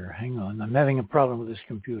here. Hang on. I'm having a problem with this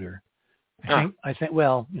computer. I think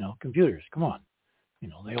computers, come on.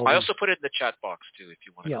 They always... I also put it in the chat box too, if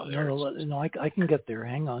you want to go there. No, I can get there.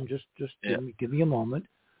 Hang on, just give me a moment.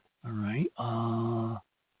 All right. Oh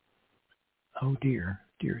dear.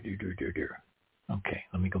 Okay,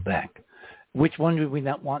 let me go back. Which one do we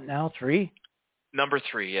not want now? 3? Number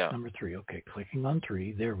 3, yeah. Number 3. Okay, clicking on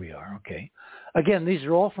 3. There we are. Okay. Again, these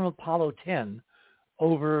are all from Apollo 10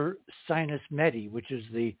 over Sinus Medi, which is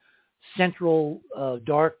the central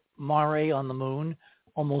dark mare on the moon,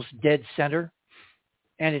 almost dead center.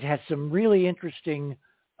 And it has some really interesting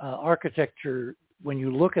architecture when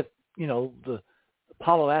you look at, the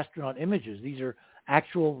Apollo astronaut images. These are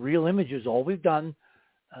actual real images. All we've done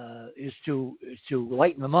is to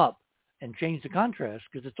lighten them up and change the contrast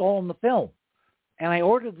because it's all in the film. And I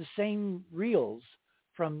ordered the same reels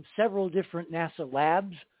from several different NASA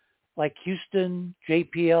labs like Houston,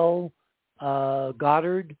 JPL,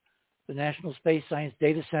 Goddard, the National Space Science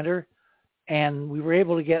Data Center. And we were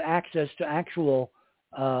able to get access to actual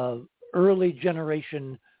early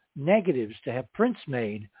generation negatives to have prints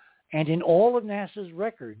made. And in all of NASA's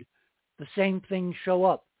record, the same things show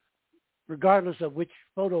up, regardless of which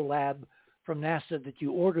photo lab from NASA that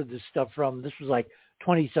you ordered this stuff from. This was like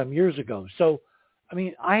 20-some years ago. So,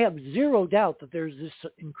 I have zero doubt that there's this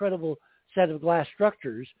incredible set of glass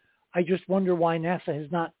structures. I just wonder why NASA has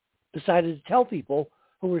not decided to tell people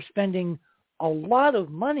who are spending a lot of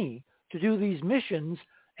money to do these missions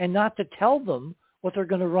and not to tell them what they're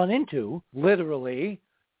going to run into, literally,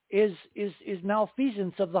 is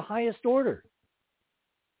malfeasance of the highest order.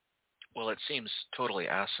 Well, it seems totally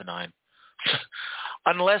asinine.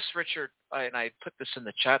 Unless, Richard, and I put this in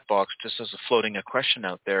the chat box just as a question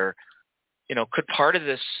out there, could part of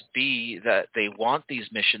this be that they want these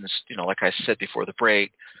missions, like I said before the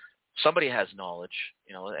break, somebody has knowledge,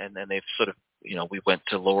 and then they've sort of, we went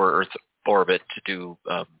to lower Earth orbit to do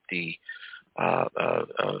the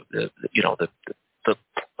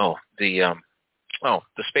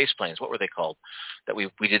space planes. What were they called that we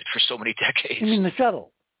did for so many decades? You mean the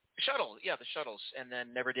shuttle? The shuttles, and then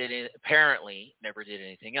apparently never did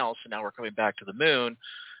anything else. And now we're coming back to the moon,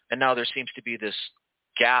 and now there seems to be this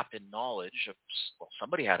gap in knowledge of,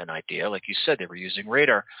 somebody had an idea, like you said, they were using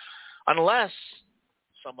radar, unless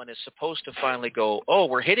someone is supposed to finally go,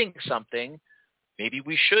 we're hitting something, maybe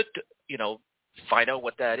we should, find out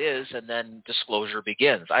what that is, and then disclosure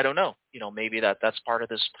begins. I don't know. Maybe that's part of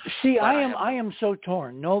this. See, I am so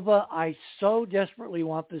torn. Nova, I so desperately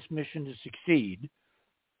want this mission to succeed,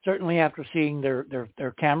 certainly after seeing their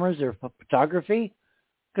cameras, their photography,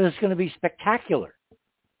 because it's going to be spectacular.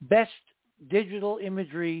 Best digital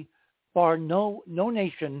imagery bar no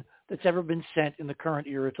nation that's ever been sent in the current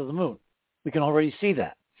era to the moon. We can already see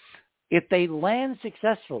that. If they land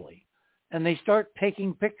successfully and they start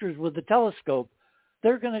taking pictures with the telescope,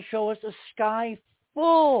 they're going to show us a sky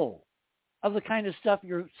full of the kind of stuff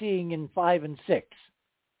you're seeing in 5 and 6.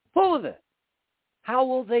 Full of it. How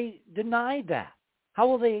will they deny that? How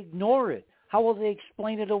will they ignore it? How will they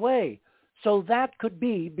explain it away? So that could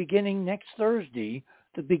be, beginning next Thursday,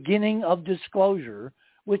 the beginning of disclosure,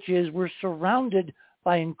 which is we're surrounded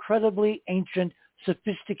by incredibly ancient,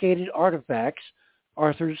 sophisticated artifacts,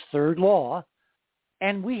 Arthur's third law,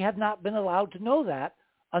 and we have not been allowed to know that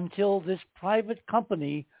until this private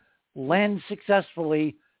company lands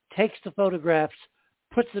successfully, takes the photographs,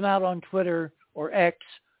 puts them out on Twitter or X,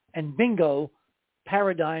 and bingo,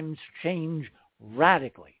 paradigms change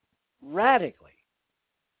radically. Radically.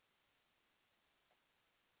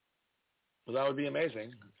 Well, that would be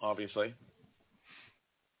amazing, obviously.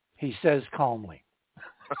 He says calmly.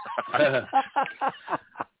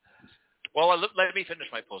 Well, let me finish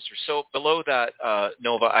my poster. So below that,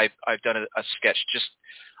 Nova, I've done a sketch.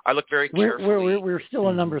 I look very carefully. We're still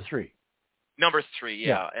on number 3. Number 3,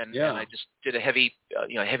 yeah. And I just did a heavy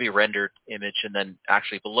rendered image, and then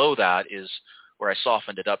actually below that is where I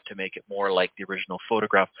softened it up to make it more like the original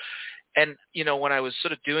photograph. And, when I was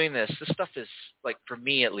sort of doing this stuff is, like, for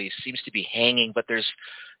me at least, seems to be hanging, but there's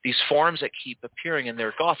these forms that keep appearing, and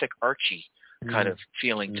they're Gothic Archie kind of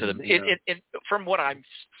feeling to them, from what I'm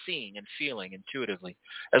seeing and feeling intuitively,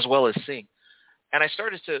 as well as seeing. And I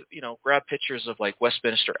started to, grab pictures of, like,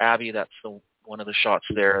 Westminster Abbey. That's one of the shots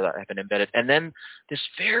there that I've been embedded. And then this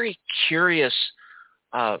very curious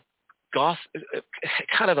kind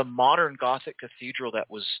of a modern Gothic cathedral that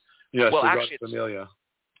was, actually, Familia.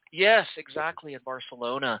 Yes, exactly, in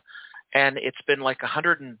Barcelona. And it's been like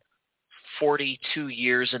 142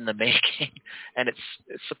 years in the making, and it's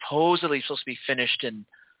supposedly supposed to be finished in,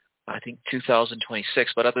 I think,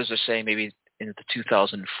 2026, but others are saying maybe in the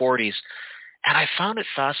 2040s. And I found it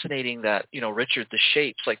fascinating that, Richard, the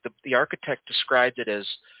shapes, like the architect described it as,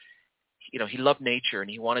 he loved nature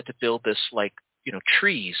and he wanted to build this, like,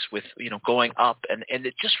 trees with, going up. And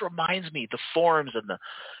it just reminds me, the forms and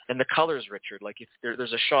the colors, Richard, like if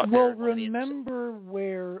there's a shot. Well, remember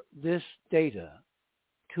where this data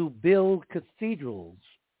to build cathedrals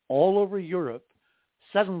all over Europe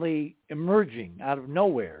suddenly emerging out of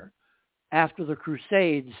nowhere after the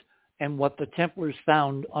Crusades and what the Templars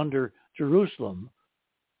found under Jerusalem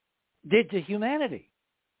did to humanity.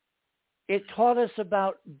 It taught us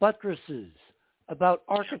about buttresses, about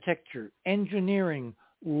architecture, engineering,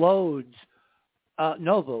 loads.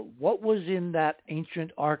 Nova, what was in that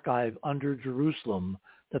ancient archive under Jerusalem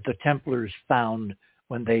that the Templars found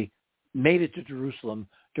when they made it to Jerusalem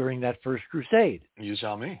during that first crusade? You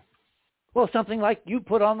tell me. Well, something like you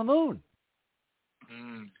put on the moon.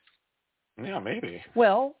 Yeah, maybe.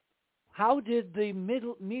 Well, how did the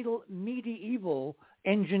medieval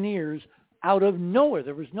engineers out of nowhere,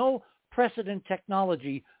 there was no precedent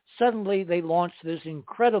technology, suddenly they launched this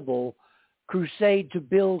incredible crusade to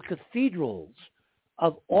build cathedrals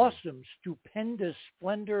of awesome, stupendous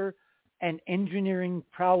splendor and engineering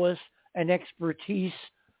prowess and expertise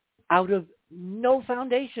out of no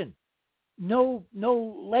foundation, no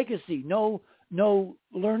legacy, no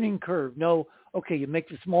learning curve, okay, you make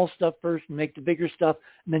the small stuff first and make the bigger stuff,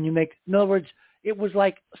 and then in other words, it was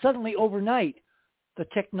like suddenly overnight, the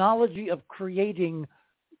technology of creating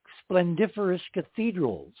splendiferous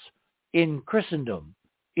cathedrals in Christendom,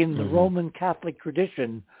 in the Roman Catholic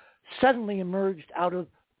tradition, suddenly emerged out of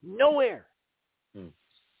nowhere.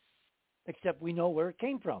 Except we know where it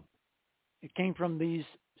came from. It came from these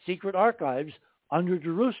secret archives under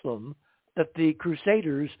Jerusalem that the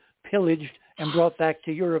Crusaders pillaged and brought back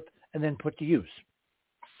to Europe and then put to use.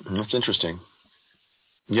 That's interesting.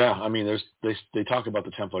 Yeah, I mean, they talk about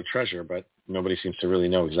the Templar treasure, but nobody seems to really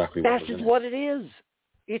know exactly what was in it. That's what it is.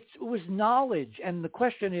 It was knowledge, and the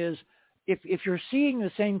question is, if you're seeing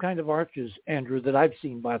the same kind of arches, Andrew, that I've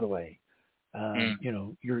seen, by the way,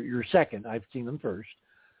 you're second. I've seen them first,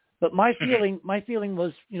 but my feeling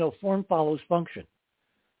was, form follows function.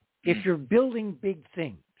 If you're building big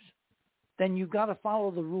things, then you've got to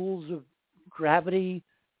follow the rules of gravity,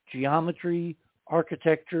 geometry,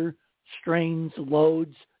 architecture, strains,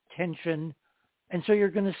 loads, tension, and so you're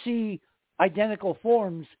going to see identical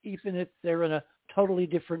forms, even if they're in a totally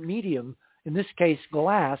different medium. In this case,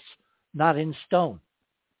 glass, not in stone.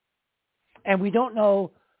 And we don't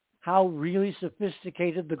know how really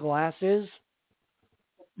sophisticated the glass is.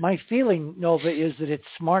 My feeling, Nova, is that it's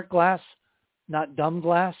smart glass, not dumb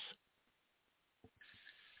glass.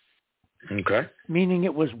 Okay. Meaning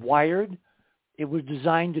it was wired. It was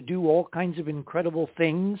designed to do all kinds of incredible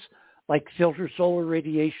things, like filter solar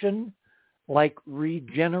radiation, like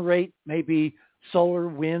regenerate maybe solar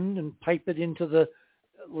wind and pipe it into the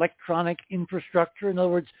electronic infrastructure. In other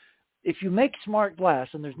words, if you make smart glass,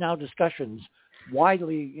 and there's now discussions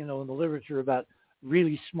widely, in the literature about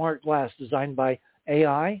really smart glass designed by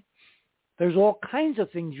AI, there's all kinds of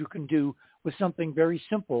things you can do with something very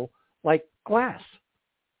simple like glass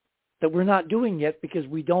that we're not doing yet because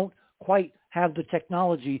we don't quite have the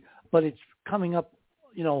technology, but it's coming up,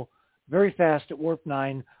 very fast at Warp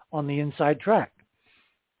 9 on the inside track.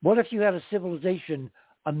 What if you had a civilization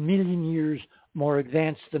 1 million years more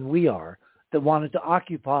advanced than we are that wanted to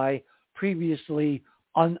occupy previously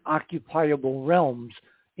unoccupiable realms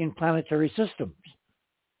in planetary systems?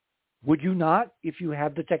 Would you not, if you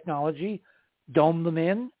have the technology, dome them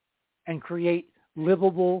in and create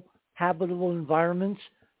livable, habitable environments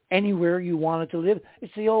anywhere you wanted to live?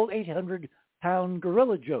 It's the old 800-pound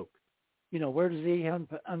gorilla joke. Where does the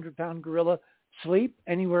 800-pound gorilla sleep?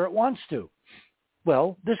 Anywhere it wants to.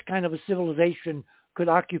 Well, this kind of a civilization could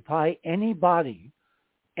occupy any body,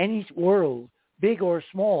 any world, big or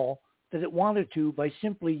small, that it wanted to by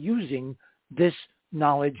simply using this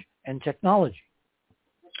knowledge and technology.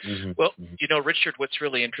 Well, Richard, what's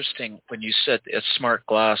really interesting when you said it's smart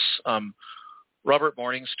glass, Robert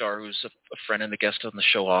Morningstar, who's a friend and a guest on the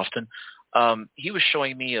show often, he was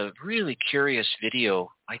showing me a really curious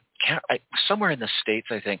video. Somewhere in the States,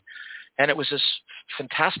 I think, and it was this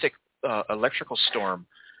fantastic electrical storm,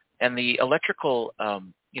 and the electrical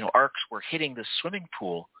arcs were hitting the swimming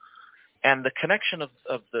pool, and the connection of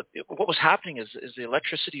what was happening is the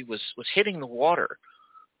electricity was hitting the water,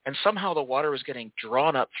 and somehow the water was getting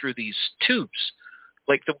drawn up through these tubes.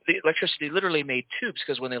 Like the electricity literally made tubes,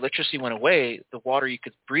 because when the electricity went away, the water, you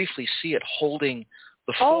could briefly see it holding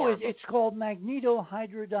the form. It's called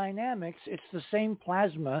magnetohydrodynamics. It's the same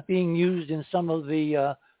plasma being used in some of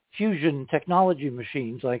the fusion technology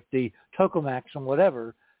machines like the tokamaks and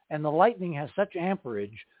whatever. And the lightning has such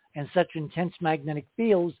amperage and such intense magnetic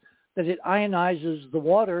fields that it ionizes the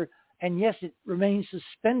water, and yes, it remains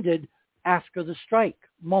suspended after the strike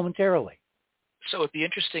momentarily. So it'd be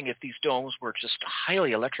interesting if these domes were just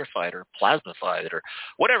highly electrified or plasmified or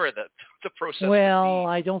whatever the process would be.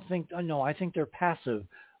 I think they're passive.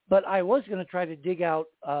 But I was going to try to dig out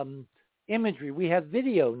imagery. We have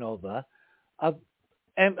video, Nova, of,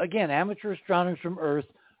 and again, amateur astronomers from Earth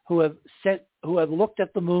who have looked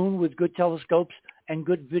at the moon with good telescopes and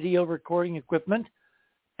good video recording equipment,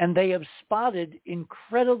 and they have spotted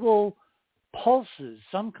incredible pulses,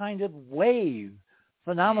 some kind of wave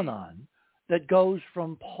phenomenon that goes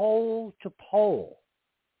from pole to pole.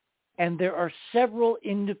 And there are several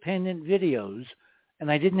independent videos,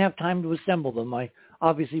 and I didn't have time to assemble them. I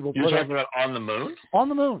obviously will You're put talking about on the moon? On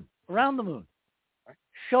the moon, around the moon,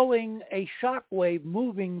 showing a shock wave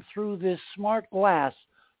moving through this smart glass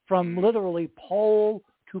from literally pole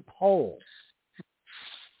to pole.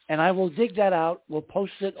 And I will dig that out. We'll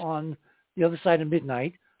post it on the other side of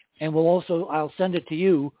midnight, and I'll send it to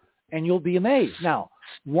you, and you'll be amazed. Now,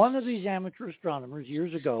 one of these amateur astronomers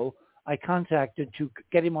years ago, I contacted to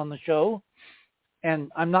get him on the show,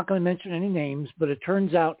 and I'm not going to mention any names, but it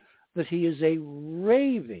turns out that he is a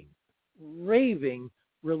raving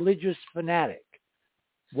religious fanatic.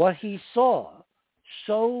 What he saw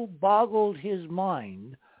so boggled his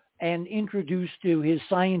mind and introduced to his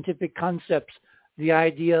scientific concepts the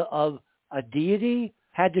idea of a deity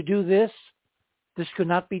had to do this. This could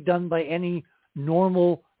not be done by any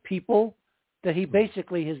normal people, that he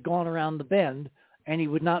basically has gone around the bend, and he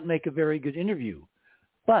would not make a very good interview.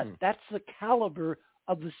 But that's the caliber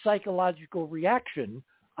of the psychological reaction,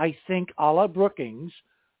 I think, a la Brookings.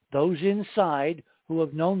 Those inside who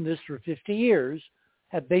have known this for 50 years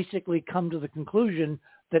have basically come to the conclusion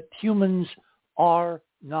that humans are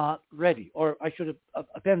not ready. Or I should have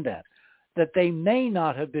append that they may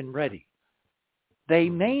not have been ready. They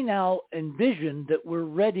may now envision that we're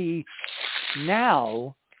ready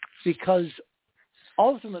now, because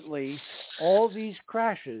ultimately all these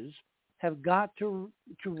crashes have got to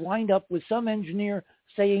wind up with some engineer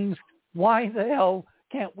saying, why the hell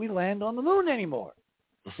can't we land on the moon anymore?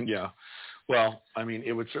 Yeah. Well, I mean,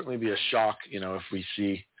 it would certainly be a shock, if we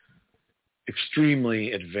see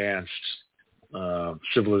extremely advanced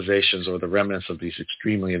civilizations, or the remnants of these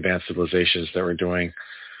extremely advanced civilizations that were doing,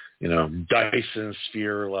 Dyson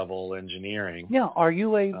sphere level engineering. Yeah. Are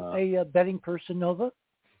you a betting person, Nova?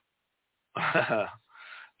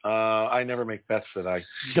 I never make bets that I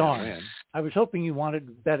Darn. win. I was hoping you wanted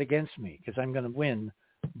to bet against me, because I'm going to win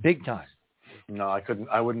big time. No, I couldn't.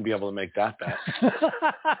 I wouldn't be able to make that bet.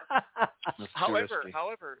 However,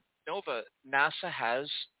 Nova, NASA has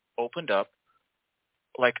opened up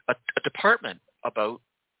like a department about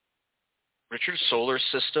Richard's solar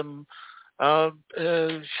system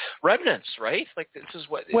remnants, right? Like this is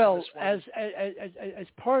what. Well, as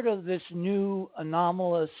part of this new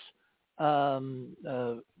anomalous,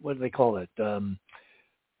 what do they call it?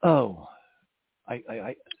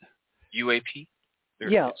 UAP.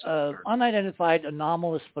 Unidentified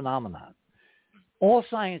anomalous phenomenon. All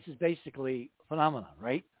science is basically phenomenon,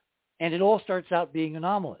 right? And it all starts out being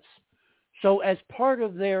anomalous. So as part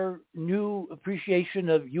of their new appreciation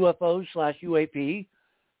of UFOs/UAP,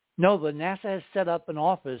 Nova, NASA has set up an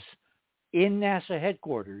office in NASA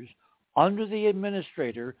headquarters under the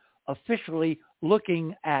administrator, officially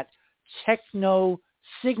looking at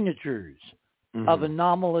techno-signatures of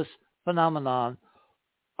anomalous phenomenon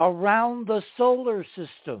around the solar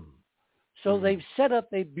system. So they've set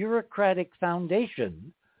up a bureaucratic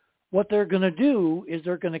foundation. What they're going to do is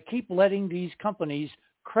they're going to keep letting these companies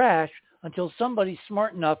crash until somebody's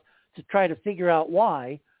smart enough to try to figure out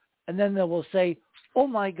why, and then they will say, oh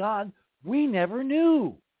my God, we never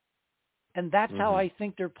knew. And that's how I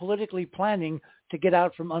think they're politically planning to get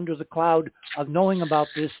out from under the cloud of knowing about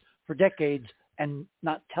this for decades and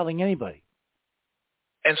not telling anybody.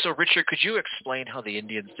 And so, Richard, could you explain how the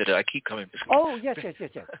Indians did it? I keep coming back. Oh, yes.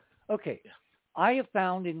 Okay. Yeah. I have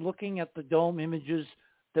found in looking at the dome images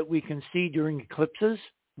that we can see during eclipses,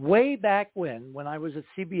 way back when I was at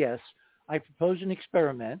CBS, I proposed an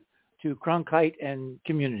experiment to Cronkite and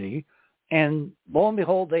community, and lo and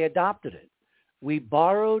behold, they adopted it. We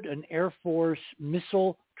borrowed an Air Force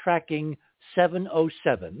missile tracking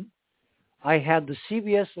 707. I had the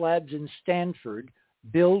CBS labs in Stanford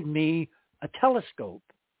build me a telescope.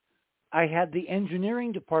 I had the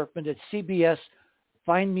engineering department at CBS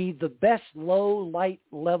find me the best low light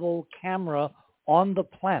level camera on the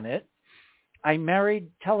planet. I married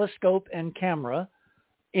telescope and camera.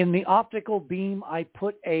 In the optical beam, I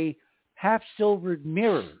put a half-silvered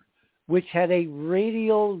mirror, which had a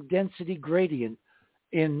radial density gradient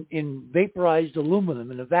in vaporized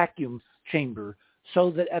aluminum in a vacuum chamber,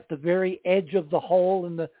 so that at the very edge of the hole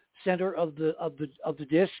in the center of the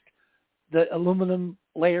disc, the aluminum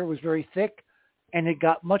layer was very thick, and it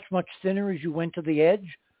got much, much thinner as you went to the edge.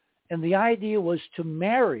 And the idea was to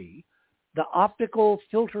marry the optical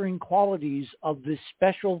filtering qualities of this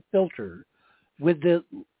special filter with the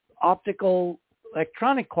optical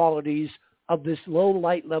electronic qualities of this low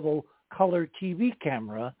light level color TV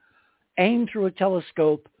camera, aimed through a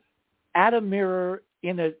telescope at a mirror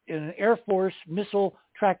in an Air Force missile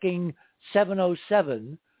tracking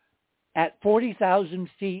 707 at 40,000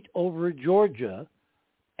 feet over Georgia.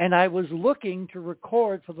 And I was looking to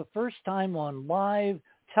record for the first time on live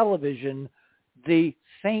television the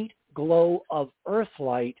faint glow of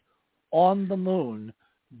Earthlight on the moon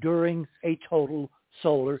during a total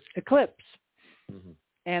solar eclipse. Mm-hmm.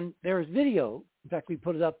 And there's video, in fact, we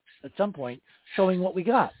put it up at some point, showing what we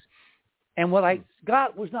got. And what I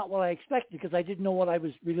got was not what I expected, because I didn't know what I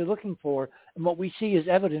was really looking for. And what we see is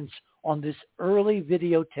evidence on this early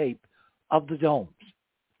videotape of the domes.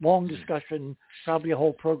 Long discussion, probably a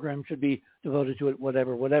whole program should be devoted to it,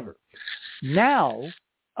 whatever. Now,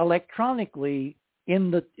 electronically, in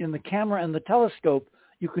the camera and the telescope,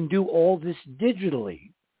 you can do all this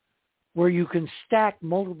digitally, where you can stack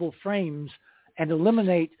multiple frames and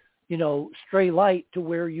eliminate, stray light, to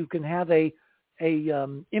where you can have a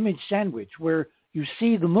image sandwich where you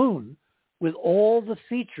see the moon with all the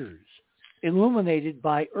features illuminated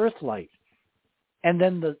by Earthlight. And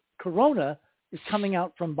then the corona is coming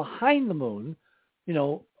out from behind the moon,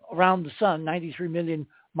 around the sun, 93 million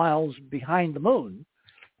miles behind the moon.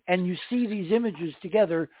 And you see these images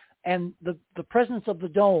together, and the presence of the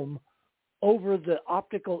dome over the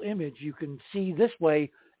optical image you can see this way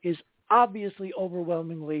is obviously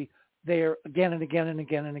overwhelmingly there again and again and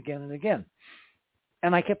again and again and again.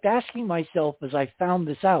 And I kept asking myself as I found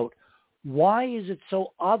this out, why is it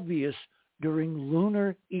so obvious during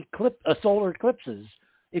solar eclipses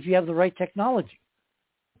if you have the right technology?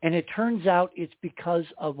 And it turns out it's because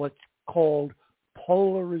of what's called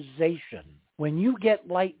polarization. When you get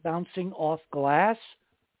light bouncing off glass,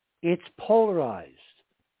 it's polarized.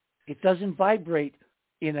 It doesn't vibrate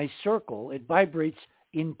in a circle. It vibrates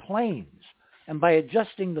in planes. And by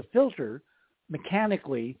adjusting the filter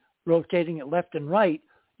mechanically, rotating it left and right,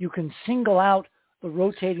 you can single out the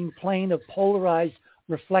rotating plane of polarized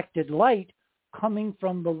reflected light coming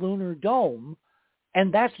from the lunar dome.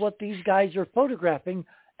 And that's what these guys are photographing.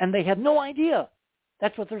 And they have no idea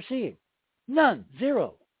that's what they're seeing. None.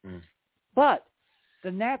 Zero. Mm. But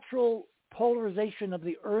the natural polarization of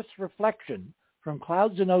the Earth's reflection from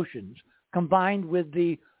clouds and oceans, combined with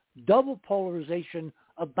the double polarization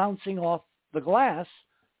of bouncing off the glass,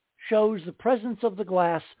 shows the presence of the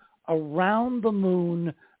glass around the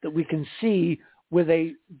moon that we can see, with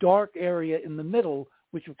a dark area in the middle,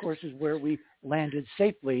 which of course is where we landed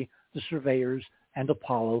safely, the surveyors and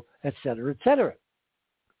Apollo, et cetera, et cetera.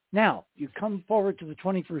 Now, you come forward to the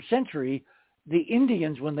 21st century, the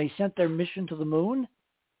Indians, when they sent their mission to the moon,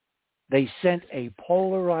 they sent a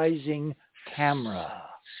polarizing camera.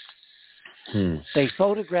 They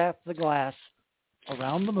photographed the glass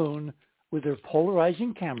around the moon with their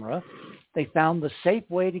polarizing camera. They found the safe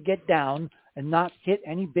way to get down and not hit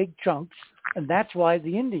any big chunks, and that's why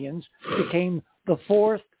the Indians became the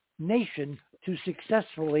fourth nation to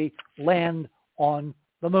successfully land on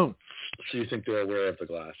the moon. So you think they're aware of the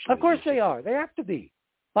glass? Of course they are. They have to be.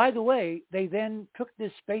 By the way, they then took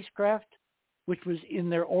this spacecraft, which was in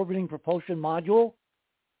their orbiting propulsion module.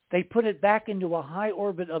 They put it back into a high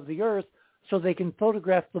orbit of the Earth so they can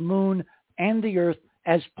photograph the moon and the Earth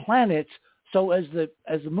as planets. So as the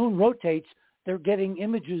moon rotates, they're getting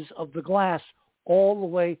images of the glass all the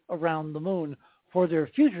way around the moon for their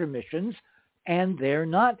future missions, and they're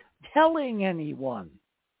not telling anyone.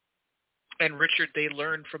 And Richard, they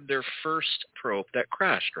learned from their first probe that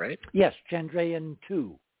crashed, right? Yes,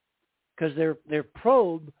 Chandrayaan-2, because their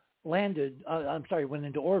probe went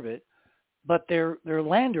into orbit, but their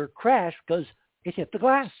lander crashed because it hit the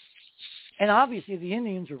glass. And obviously the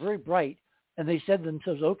Indians are very bright, and they said to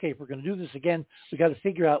themselves, okay, if we're going to do this again, we got to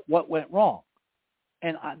figure out what went wrong.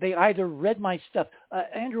 And they either read my stuff.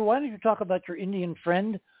 Andrew, why don't you talk about your Indian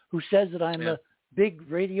friend who says that I'm a big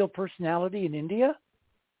radio personality in India?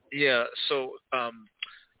 Yeah, so a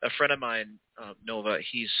friend of mine, Nova,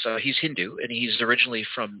 he's Hindu, and he's originally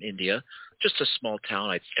from India, just a small town.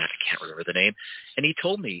 I can't remember the name. And he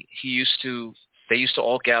told me they used to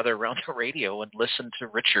all gather around the radio and listen to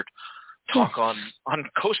Richard talk on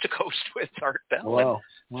Coast to Coast with Art Bell.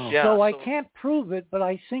 Wow. Yeah, so I can't prove it, but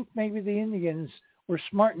I think maybe the Indians were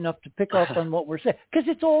smart enough to pick up on what we're saying. Because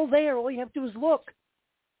it's all there. All you have to do is look.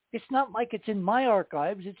 It's not like it's in my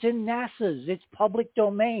archives. It's in NASA's. It's public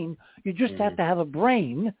domain. You just have to have a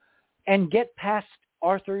brain and get past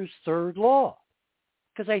Arthur's third law.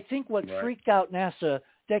 Because I think what freaked out NASA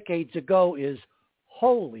decades ago is,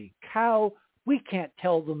 holy cow, we can't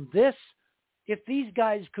tell them this. If these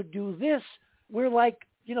guys could do this, we're like,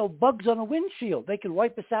 bugs on a windshield. They could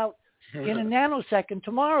wipe us out in a nanosecond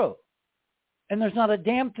tomorrow. And there's not a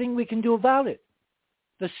damn thing we can do about it.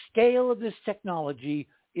 The scale of this technology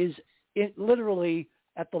is literally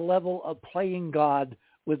at the level of playing God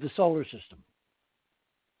with the solar system.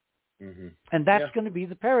 Mm-hmm. And that's going to be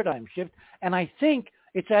the paradigm shift. And I think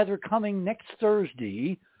it's either coming next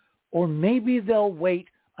Thursday or maybe they'll wait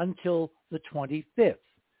until the 25th.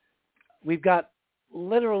 We've got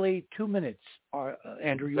literally 2 minutes.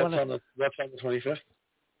 Andrew, you want to... That's on the 25th?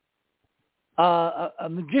 A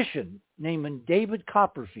magician named David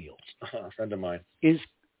Copperfield. A friend of mine. Is...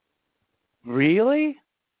 Really?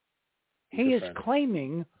 He is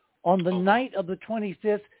claiming on the night of the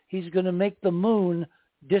 25th, he's going to make the moon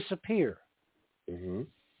disappear. Mm-hmm.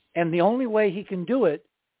 And the only way he can do it,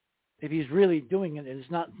 if he's really doing it, and it's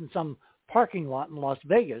not in some parking lot in Las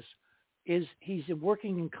Vegas, is he's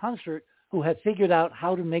working in concert who have figured out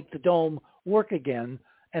how to make the dome work again,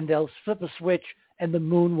 and they'll flip a switch and the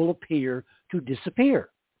moon will appear to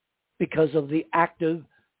disappear because of the active,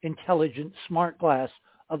 intelligent, smart glass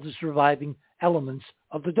of the surviving elements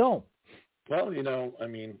of the dome. Well,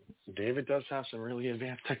 David does have some really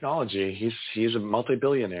advanced technology. He's a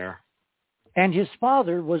multi-billionaire. And his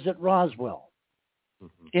father was at Roswell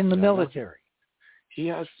in the military. He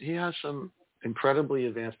has some incredibly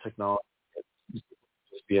advanced technology.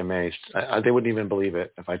 Just be amazed. They wouldn't even believe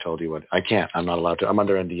it if I told you what. I can't. I'm not allowed to. I'm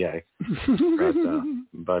under NDA.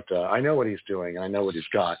 but I know what he's doing. I know what he's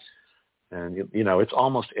got. And, it's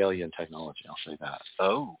almost alien technology. I'll say that.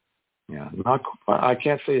 Oh. Yeah, I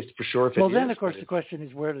can't say it's for sure. Well, then, of course, the question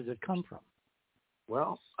is, where does it come from?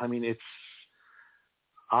 Well, when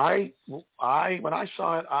I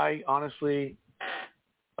saw it, I honestly,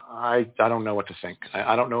 I don't know what to think.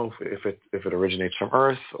 I don't know if it originates from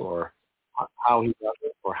Earth or how he does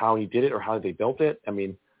it or how he did it or how they built it.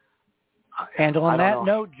 And on that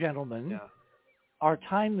note, gentlemen, our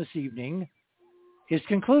time this evening is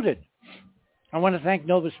concluded. I want to thank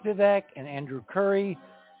Nova Spivack and Andrew Curry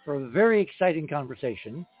for a very exciting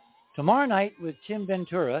conversation. Tomorrow night with Tim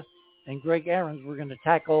Ventura and Greg Ahrens, we're going to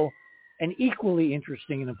tackle an equally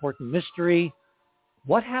interesting and important mystery.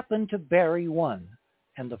 What happened to Barry 1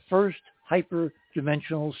 and the first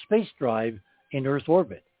hyperdimensional space drive in Earth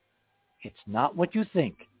orbit? It's not what you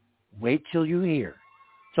think. Wait till you hear.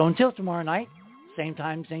 So until tomorrow night, same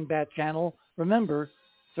time, same bat channel, remember,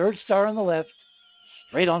 third star on the left,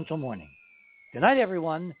 straight on till morning. Good night,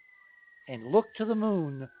 everyone. And look to the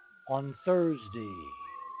moon on Thursday.